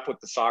warming up with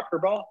the soccer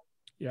ball?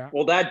 Yeah.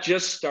 Well, that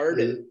just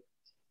started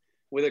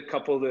with a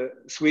couple of the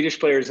Swedish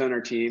players on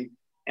our team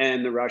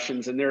and the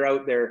Russians, and they're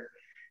out there.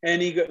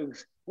 And he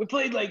goes, we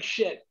played like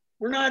shit.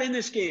 We're not in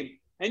this game.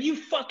 And you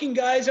fucking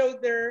guys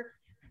out there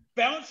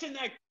bouncing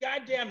that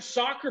goddamn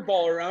soccer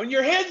ball around,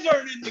 your heads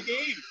aren't in the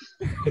game.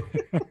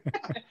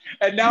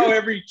 And now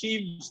every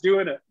team's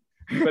doing it.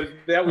 But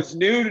that was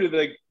new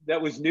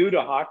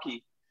to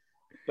hockey.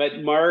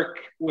 But Mark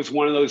was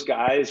one of those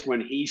guys,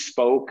 when he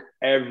spoke,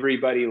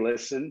 everybody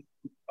listened.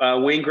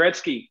 Wayne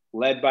Gretzky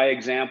led by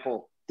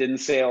example, didn't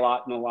say a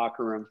lot in the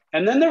locker room.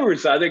 And then there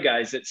was other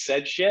guys that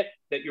said shit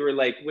that you were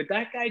like, would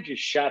that guy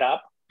just shut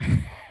up?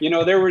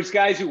 There was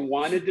guys who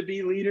wanted to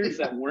be leaders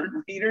that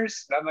weren't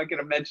leaders. I'm not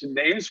going to mention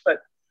names,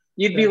 but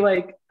you'd be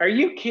like, are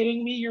you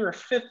kidding me? You're a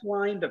fifth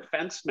line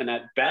defenseman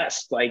at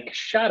best. Like,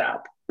 shut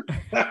up.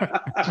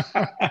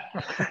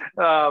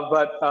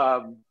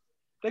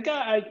 The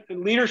guy,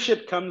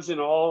 leadership comes in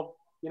all,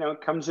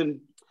 comes in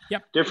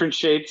different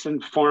shapes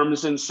and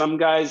forms. And some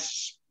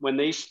guys, when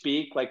they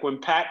speak, like when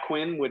Pat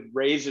Quinn would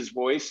raise his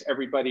voice,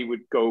 everybody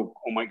would go,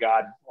 oh my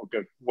God,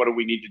 okay, what do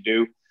we need to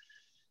do?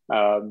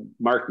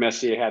 Mark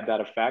Messier had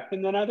that effect.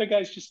 And then other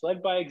guys just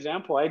led by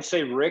example. I'd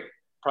say Rick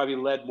probably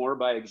led more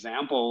by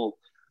example,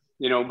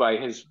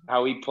 by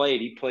how he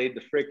played. He played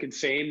the frickin'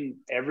 same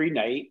every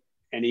night,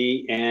 and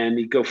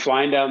he'd go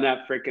flying down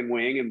that frickin'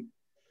 wing and,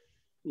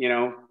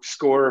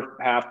 score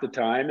half the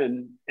time.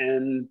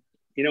 And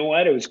you know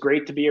what? It was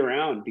great to be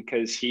around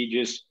because he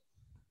just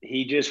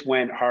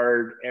went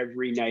hard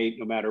every night,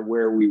 no matter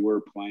where we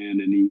were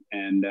playing.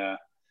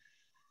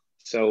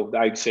 So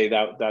I'd say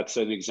that's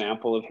an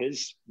example of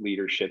his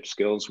leadership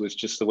skills, was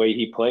just the way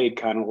he played,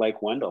 kind of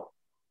like Wendell.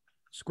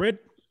 Squid.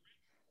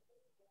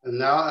 And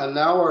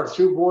now our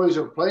two boys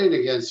are playing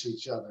against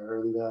each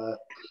other. And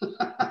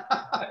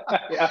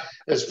yeah.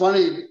 It's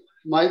funny,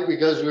 Mike,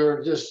 because we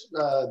were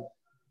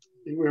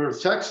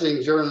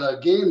texting during the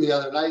game the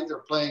other night. They're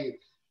playing,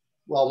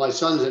 well, my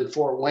son's in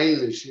Fort Wayne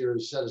this year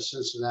instead of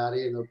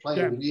Cincinnati, and they're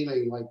playing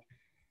Wheeling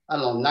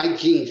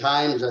 19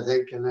 times, I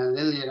think, and then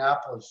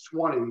Indianapolis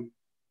 20.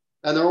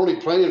 And they're only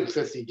playing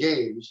 50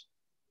 games.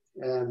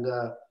 And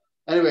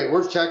anyway,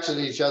 we're texting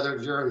each other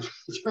during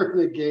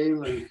the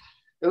game, and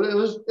it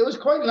was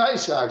quite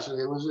nice,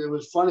 actually. It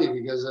was funny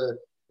because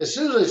as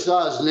soon as I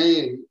saw his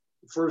name,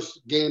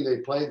 first game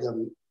they played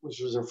them, which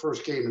was their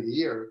first game of the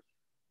year,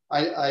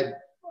 I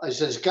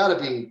said, it's got to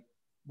be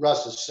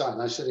Russ's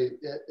son. I said,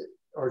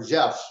 or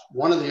Jeff's,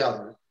 one or the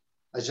other.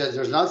 I said,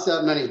 there's not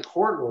that many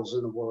Portals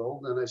in the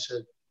world. And I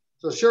said,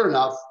 so sure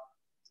enough,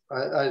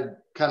 I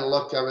kind of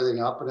looked everything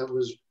up, and it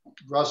was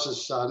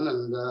Russ's son.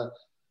 And that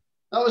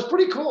was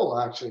pretty cool,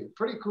 actually.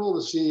 Pretty cool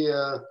to see,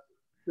 to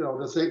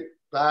think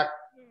back.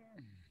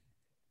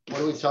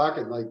 What are we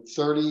talking? Like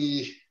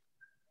 40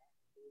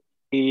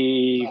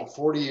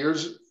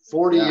 years?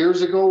 40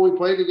 years ago we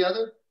played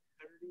together?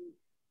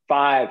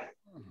 35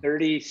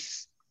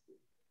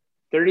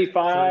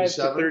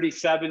 to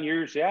 37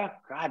 years. Yeah.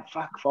 God,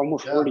 fuck, for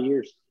almost 40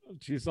 years.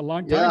 Geez, a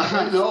long time. Yeah,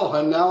 I know.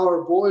 And now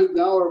our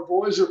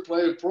boys are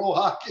playing pro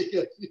hockey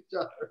against each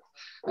other.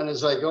 And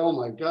it's like, oh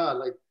my God,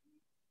 like,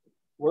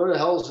 where the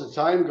hell's the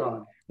time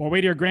gone? Well,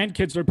 wait, your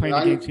grandkids are playing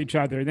against each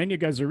other. Then you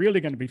guys are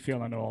really going to be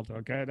feeling old,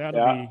 okay?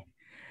 That'll be.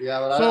 Yeah,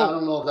 but I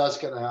don't know if that's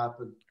going to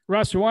happen.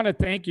 Russ, we want to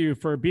thank you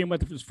for being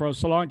with us for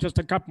so long. Just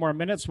a couple more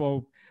minutes.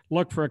 We'll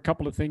look for a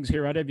couple of things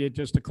here out of you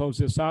just to close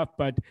this off.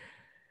 But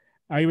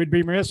I would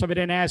be remiss if I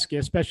didn't ask you,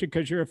 especially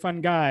because you're a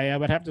fun guy. I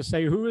would have to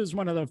say, who is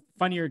one of the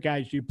funnier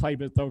guys you played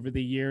with over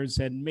the years,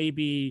 and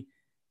maybe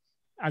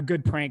a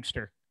good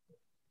prankster?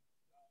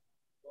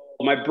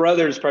 My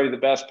brother is probably the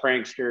best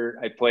prankster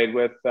I played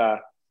with.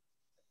 But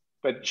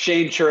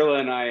Shane Churla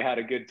and I had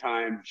a good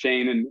time.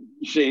 Shane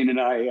and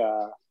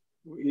I,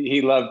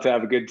 he loved to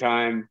have a good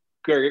time.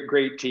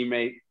 great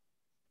teammate,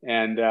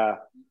 and a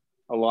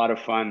lot of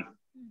fun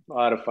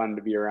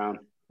to be around.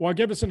 Well,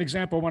 give us an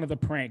example of one of the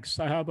pranks.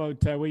 How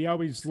about we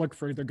always look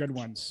for the good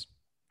ones.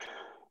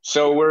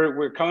 So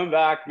we're coming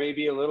back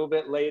maybe a little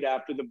bit late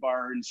after the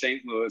bar in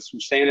St. Louis. We're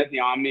staying at the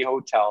Omni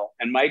Hotel,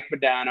 and Mike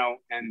Modano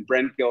and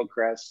Brent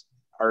Gilchrist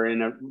are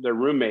their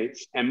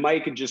roommates. And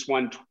Mike had just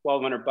won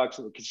 $1,200 at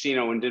the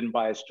casino and didn't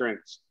buy us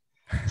drinks.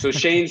 So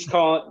Shane's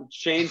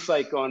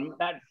like going,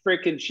 that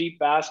freaking cheap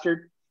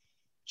bastard.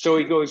 So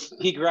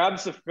he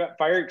grabs the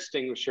fire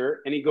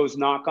extinguisher and he goes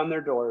knock on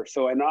their door.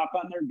 So I knock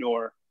on their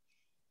door.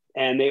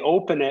 And they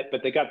open it,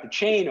 but they got the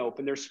chain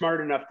open. They're smart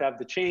enough to have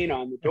the chain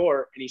on the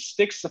door. And he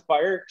sticks the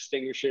fire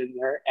extinguisher in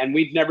there. And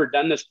we'd never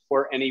done this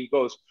before. And he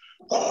goes,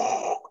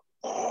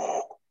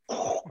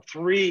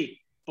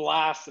 3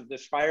 blasts of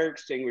this fire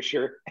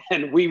extinguisher.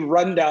 And we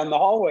run down the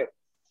hallway.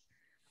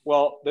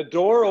 Well, the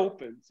door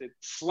opens. It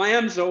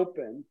slams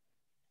open.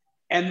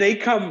 And they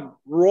come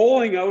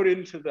rolling out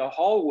into the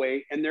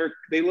hallway. And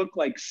they look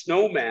like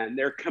snowmen.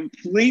 They're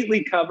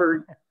completely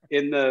covered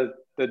in the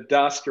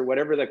dust or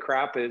whatever the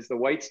crap is, the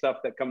white stuff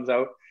that comes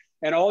out.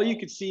 And all you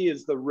could see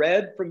is the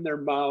red from their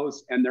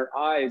mouths and their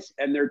eyes,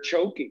 and they're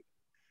choking.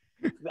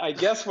 I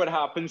guess what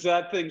happens,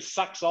 that thing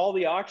sucks all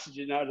the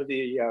oxygen out of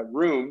the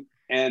room,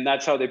 and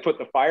that's how they put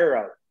the fire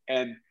out.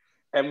 And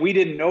we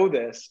didn't know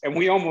this, and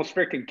we almost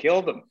freaking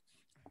killed them.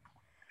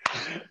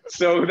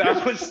 So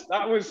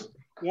that was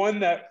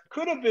one that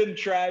could have been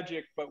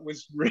tragic, but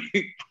was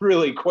really,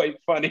 really quite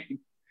funny.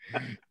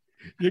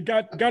 You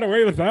got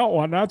away with that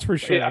one, that's for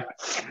sure.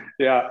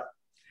 Yeah.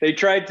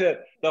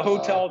 The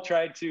hotel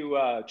tried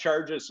to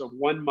charge us a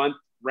 1 month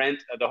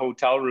rent of the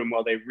hotel room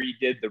while they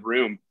redid the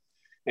room.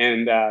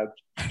 And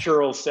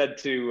Charles said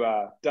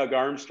to Doug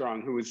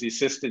Armstrong, who was the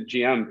assistant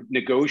GM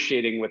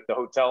negotiating with the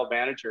hotel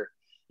manager,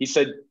 he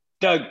said,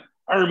 Doug,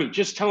 Army,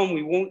 just tell them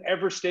we won't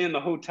ever stay in the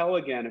hotel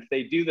again if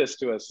they do this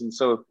to us. And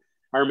so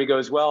Army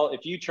goes, well,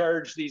 if you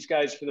charge these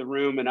guys for the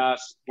room and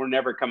us, we're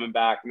never coming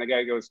back. And the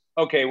guy goes,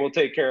 okay, we'll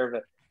take care of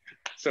it.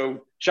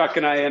 So Chuck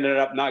and I ended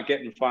up not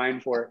getting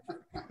fined for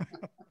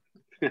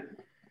it.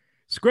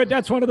 Squid,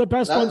 that's one of the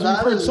best ones we've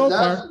heard so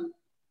far.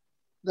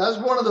 That's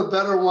one of the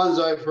better ones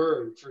I've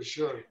heard, for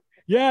sure.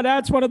 Yeah,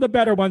 that's one of the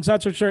better ones,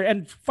 that's for sure.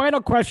 And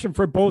final question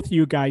for both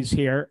you guys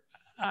here.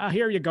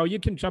 Here you go. You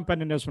can jump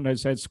in this one, I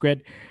said,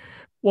 Squid.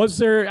 Was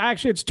there,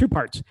 actually, it's 2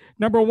 parts.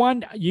 Number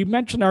one, you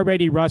mentioned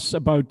already, Russ,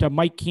 about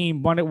Mike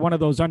Keane, one of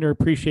those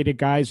underappreciated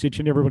guys that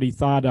you never really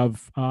thought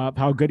of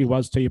how good he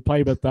was till you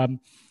played with them.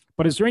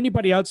 But is there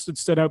anybody else that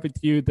stood out with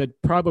you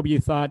that probably you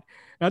thought,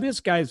 now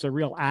this guy's a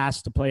real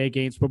ass to play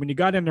against, but when you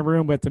got in the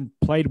room with and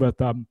played with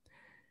them,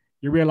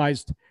 you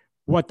realized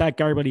what that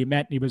guy really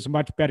meant, and he was a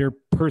much better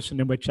person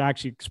than what you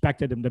actually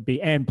expected him to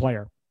be, and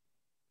player?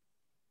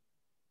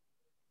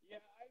 Yeah,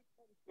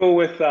 I go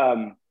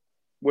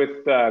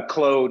with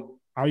Claude.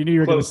 Oh, you knew you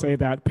were going to say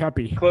that,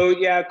 Pepe.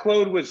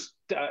 Claude was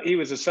he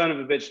was a son of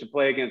a bitch to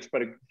play against,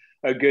 but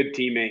a good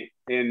teammate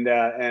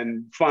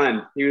and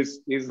fun. He was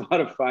a lot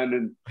of fun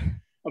and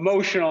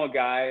emotional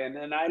guy. And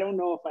then I don't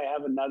know if I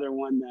have another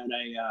one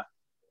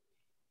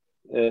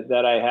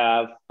that I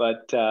have,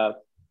 but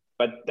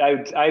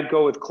I'd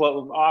go with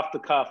Claude off the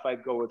cuff.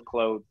 I'd go with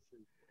Claude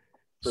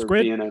for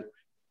being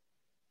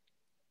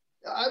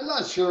I'm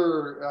not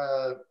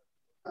sure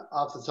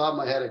off the top of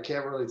my head. I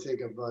can't really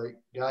think of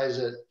guys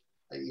that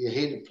you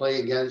hate to play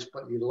against,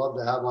 but you'd love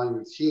to have on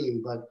your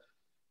team. But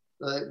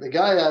the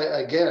guy,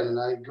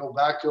 I go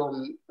back to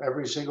him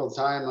every single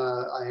time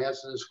I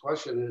answer this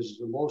question, is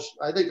the most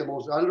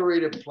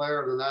underrated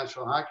player in the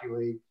National Hockey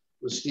League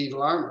was Steve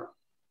Larmer.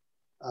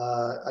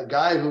 A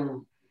guy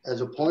who,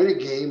 as a point of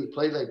game,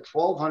 played like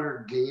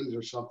 1,200 games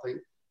or something,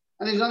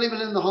 and he's not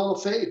even in the Hall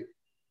of Fame.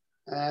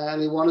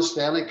 And he won a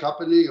Stanley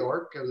Cup in New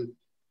York. And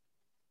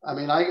I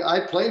mean,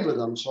 I played with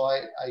him, so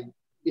I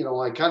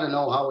kind of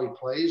know how he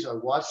plays. I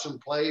watched him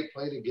play,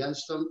 played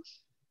against him.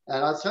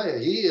 And I'll tell you,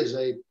 he is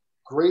a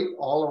great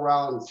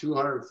all-around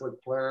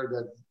 200-foot player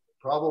that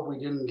probably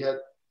didn't get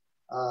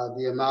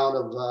the amount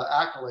of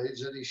accolades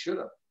that he should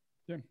have.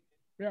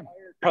 Yeah.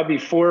 Probably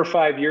 4 or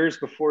 5 years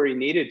before he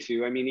needed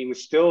to. I mean, he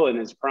was still in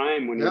his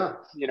prime when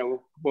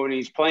when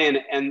he's playing.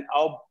 And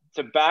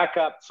to back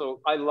up,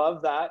 so I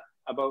love that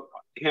about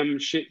him.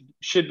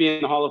 Should be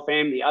in the Hall of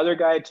Fame. The other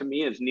guy to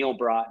me is Neil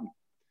Broughton.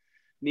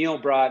 Neil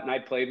Broughton, I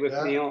played with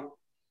Neil,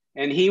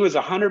 and he was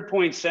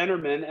 100-point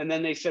centerman. And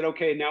then they said,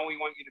 okay, now we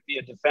want you to be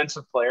a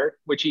defensive player,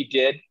 which he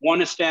did.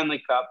 Won a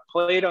Stanley Cup,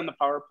 played on the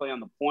power play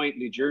on the Point,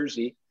 New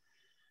Jersey.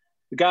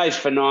 The guy's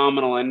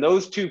phenomenal. And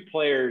those 2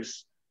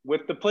 players,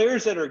 with the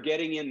players that are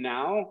getting in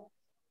now,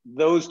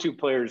 those 2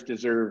 players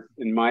deserve,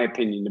 in my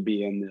opinion, to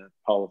be in the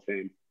Hall of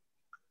Fame.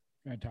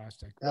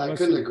 Fantastic. I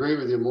couldn't agree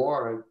with you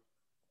more.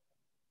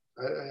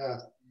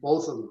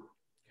 Both of them.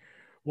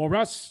 Well,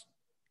 Russ,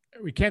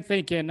 we can't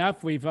thank you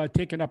enough. We've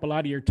taken up a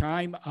lot of your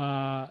time.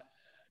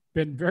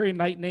 Been very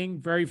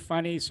enlightening, very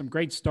funny, some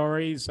great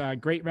stories,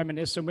 great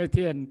reminiscing with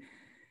you. And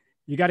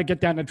you got to get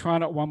down to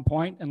Toronto at one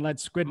point and let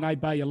Squid and I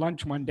buy you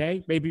lunch one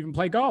day, maybe even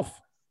play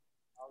golf.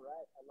 All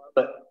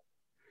right.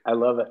 I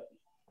love it.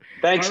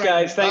 Thanks,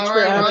 guys. Thanks All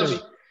for right, having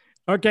Russ. me.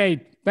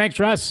 Okay. Thanks,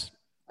 Russ.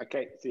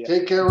 Okay. See ya.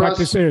 Take care, Talk Russ.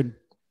 to you soon.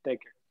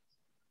 Take care.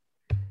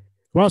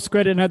 Well,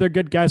 Squid, another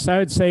good guest. I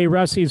would say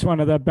Rusty's one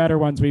of the better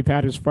ones we've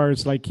had as far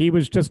as like he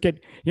was just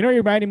he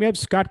reminded me of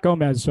Scott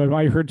Gomez. So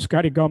I heard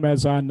Scotty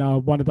Gomez on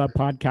one of the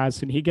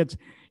podcasts, and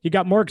he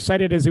got more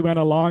excited as he went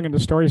along, and the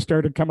story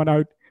started coming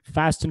out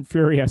fast and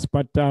furious.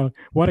 But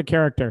what a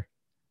character!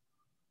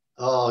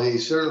 Oh, he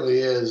certainly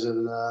is.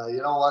 And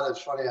you know what?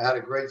 It's funny. I had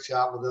a great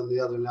chat with him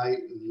the other night,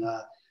 and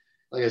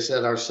like I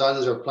said, our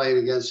sons are playing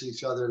against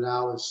each other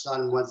now. His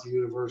son went to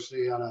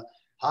university on a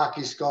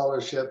hockey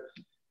scholarship.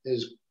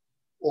 His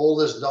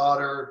oldest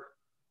daughter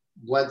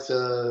went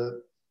to,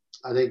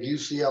 I think,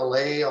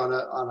 UCLA on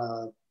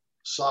a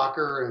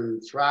soccer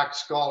and track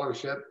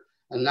scholarship,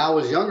 and now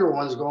his younger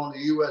one's going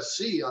to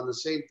USC on the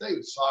same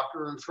thing,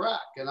 soccer and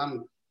track. And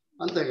I'm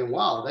thinking,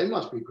 wow, they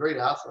must be great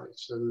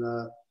athletes in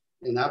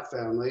that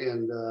family,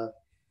 and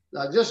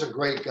just a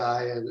great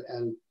guy.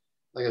 And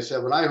like I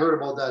said, when I heard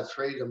about that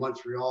trade to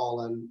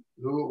Montreal and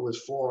who it was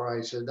for,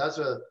 I said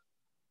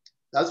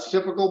that's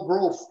typical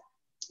Brof.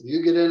 If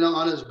you get in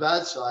on his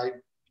bad side,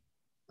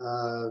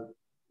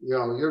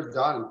 you're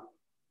done.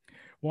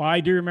 Well, I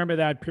do remember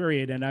that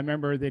period, and I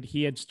remember that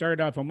he had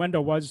started off, and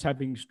Wendell was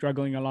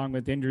struggling along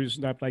with injuries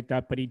and stuff like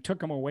that, but he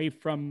took him away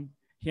from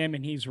him,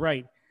 and he's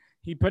right.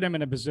 He put him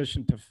in a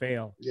position to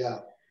fail. Yeah.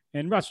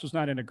 And Russ was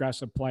not an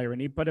aggressive player,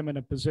 and he put him in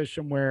a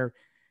position where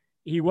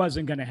he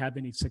wasn't going to have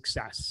any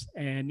success.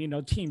 And,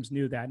 teams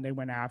knew that, and they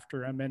went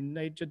after him, and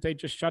they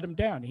just shut him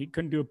down. He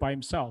couldn't do it by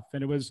himself.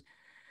 And it was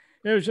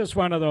just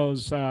one of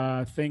those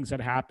things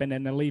that happened,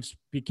 and the Leafs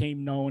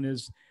became known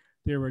as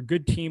they were a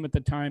good team at the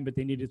time, but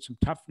they needed some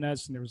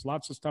toughness, and there was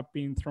lots of stuff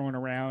being thrown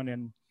around.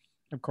 And,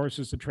 of course,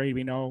 it's a trade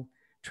we know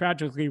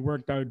tragically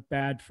worked out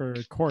bad for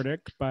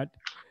Kordic, but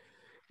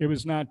it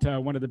was not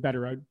one of the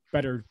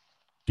better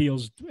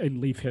deals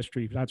in Leaf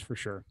history, that's for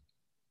sure.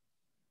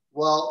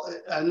 Well,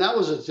 and that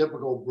was a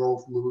typical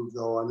Brof move,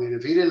 though. I mean,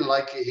 if he didn't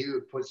like it, he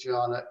would put you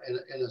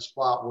in a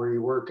spot where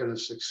you weren't going to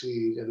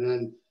succeed. And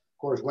then, of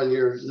course, when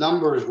your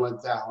numbers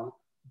went down,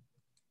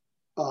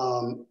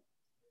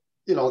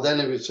 then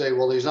he would say,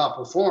 well, he's not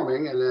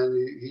performing, and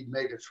then he'd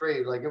make a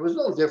trade. Like, it was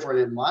no different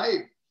in my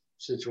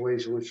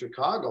situation with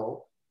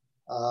Chicago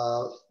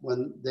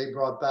when they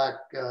brought back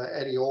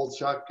Eddie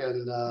Olchuk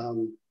and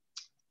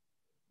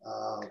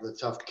the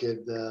tough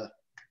kid.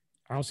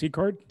 Al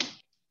Secord?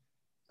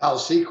 Al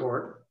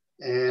Secord.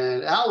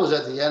 And Al was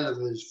at the end of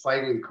his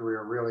fighting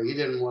career, really. He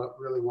didn't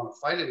really want to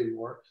fight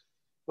anymore.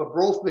 But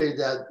Brof made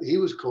that. He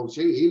was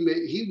coaching.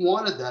 He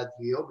wanted that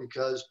deal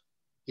because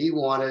he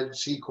wanted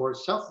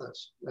Secord's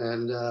toughness.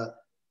 And,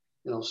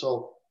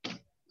 so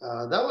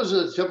that was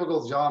a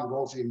typical John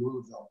Brophy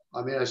move, though.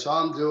 I mean, I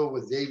saw him do it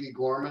with Davey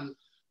Gorman,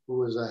 who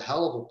was a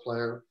hell of a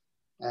player.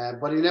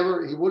 But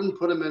he wouldn't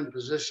put him in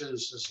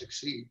positions to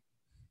succeed.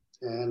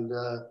 And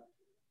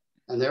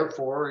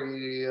therefore,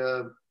 he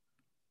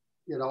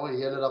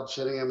ended up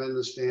sitting him in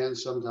the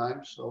stands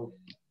sometimes. So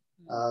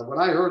when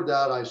I heard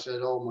that, I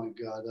said, oh, my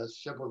God,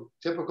 that's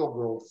typical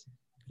Brof.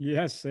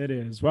 Yes, it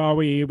is. Well,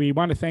 we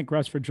want to thank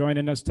Russ for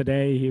joining us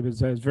today. He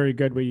was very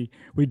good. We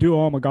do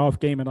owe him a golf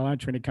game and a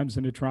lunch when he comes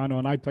into Toronto,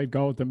 and I played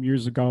golf with him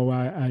years ago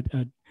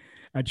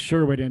at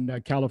Sherwood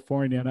in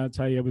California, and I'll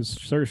tell you, it was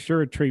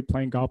sure a treat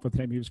playing golf with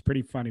him. He was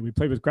pretty funny. We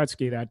played with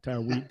Gretzky that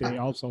weekday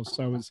also.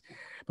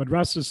 But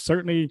Russ is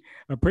certainly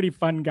a pretty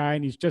fun guy,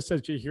 and he's just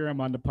as you hear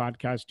him on the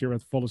podcast here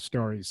with full of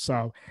stories.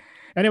 So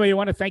anyway, I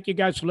want to thank you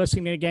guys for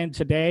listening again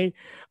today.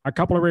 A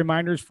couple of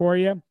reminders for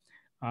you.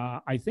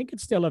 I think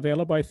it's still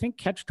available. I think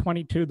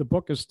Catch-22, the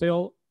book is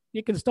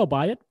you can still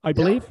buy it, I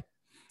believe.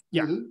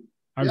 Yeah. Mm-hmm.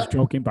 I was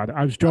joking,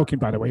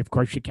 by the way. Of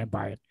course you can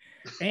buy it.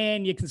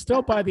 And you can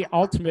still buy The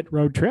Ultimate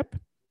Road Trip.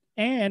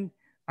 And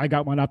I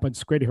got one up on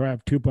Squid here. I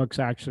have two books,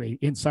 actually.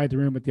 Inside the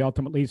Room with the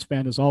Ultimate Leafs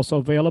Fan is also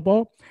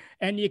available.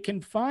 And you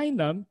can find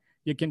them.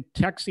 You can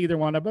text either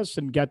one of us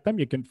and get them.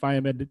 You can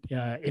find them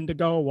at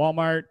Indigo,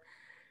 Walmart,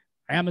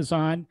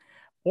 Amazon,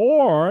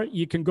 or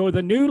you can go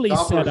the newly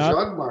set up.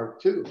 Drug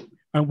Mart, too.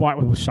 And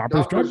what was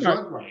Shoppers Drug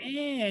Mart.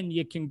 And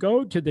you can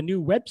go to the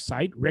new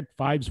website, Rick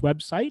Five's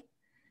website.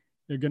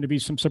 There are going to be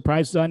some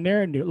surprises on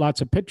there, and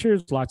lots of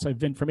pictures, lots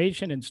of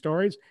information and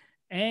stories.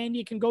 And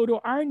you can go to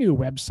our new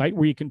website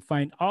where you can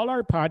find all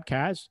our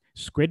podcasts,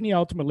 Squid and the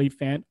Ultimate Leaf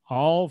Fan.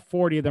 All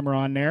 40 of them are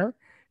on there.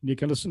 And you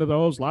can listen to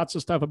those. Lots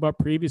of stuff about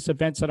previous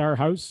events at our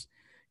house,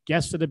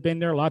 guests that have been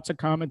there, lots of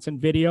comments and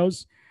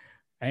videos.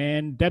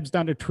 And Deb's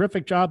done a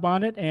terrific job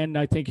on it, and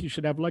I think you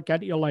should have a look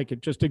at it. You'll like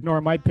it. Just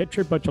ignore my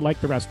picture, but you'll like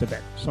the rest of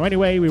it. So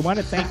anyway, we want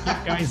to thank you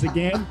guys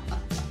again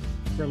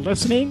for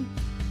listening.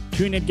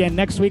 Tune in again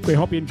next week. We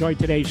hope you enjoyed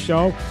today's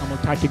show, and we'll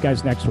talk to you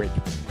guys next week.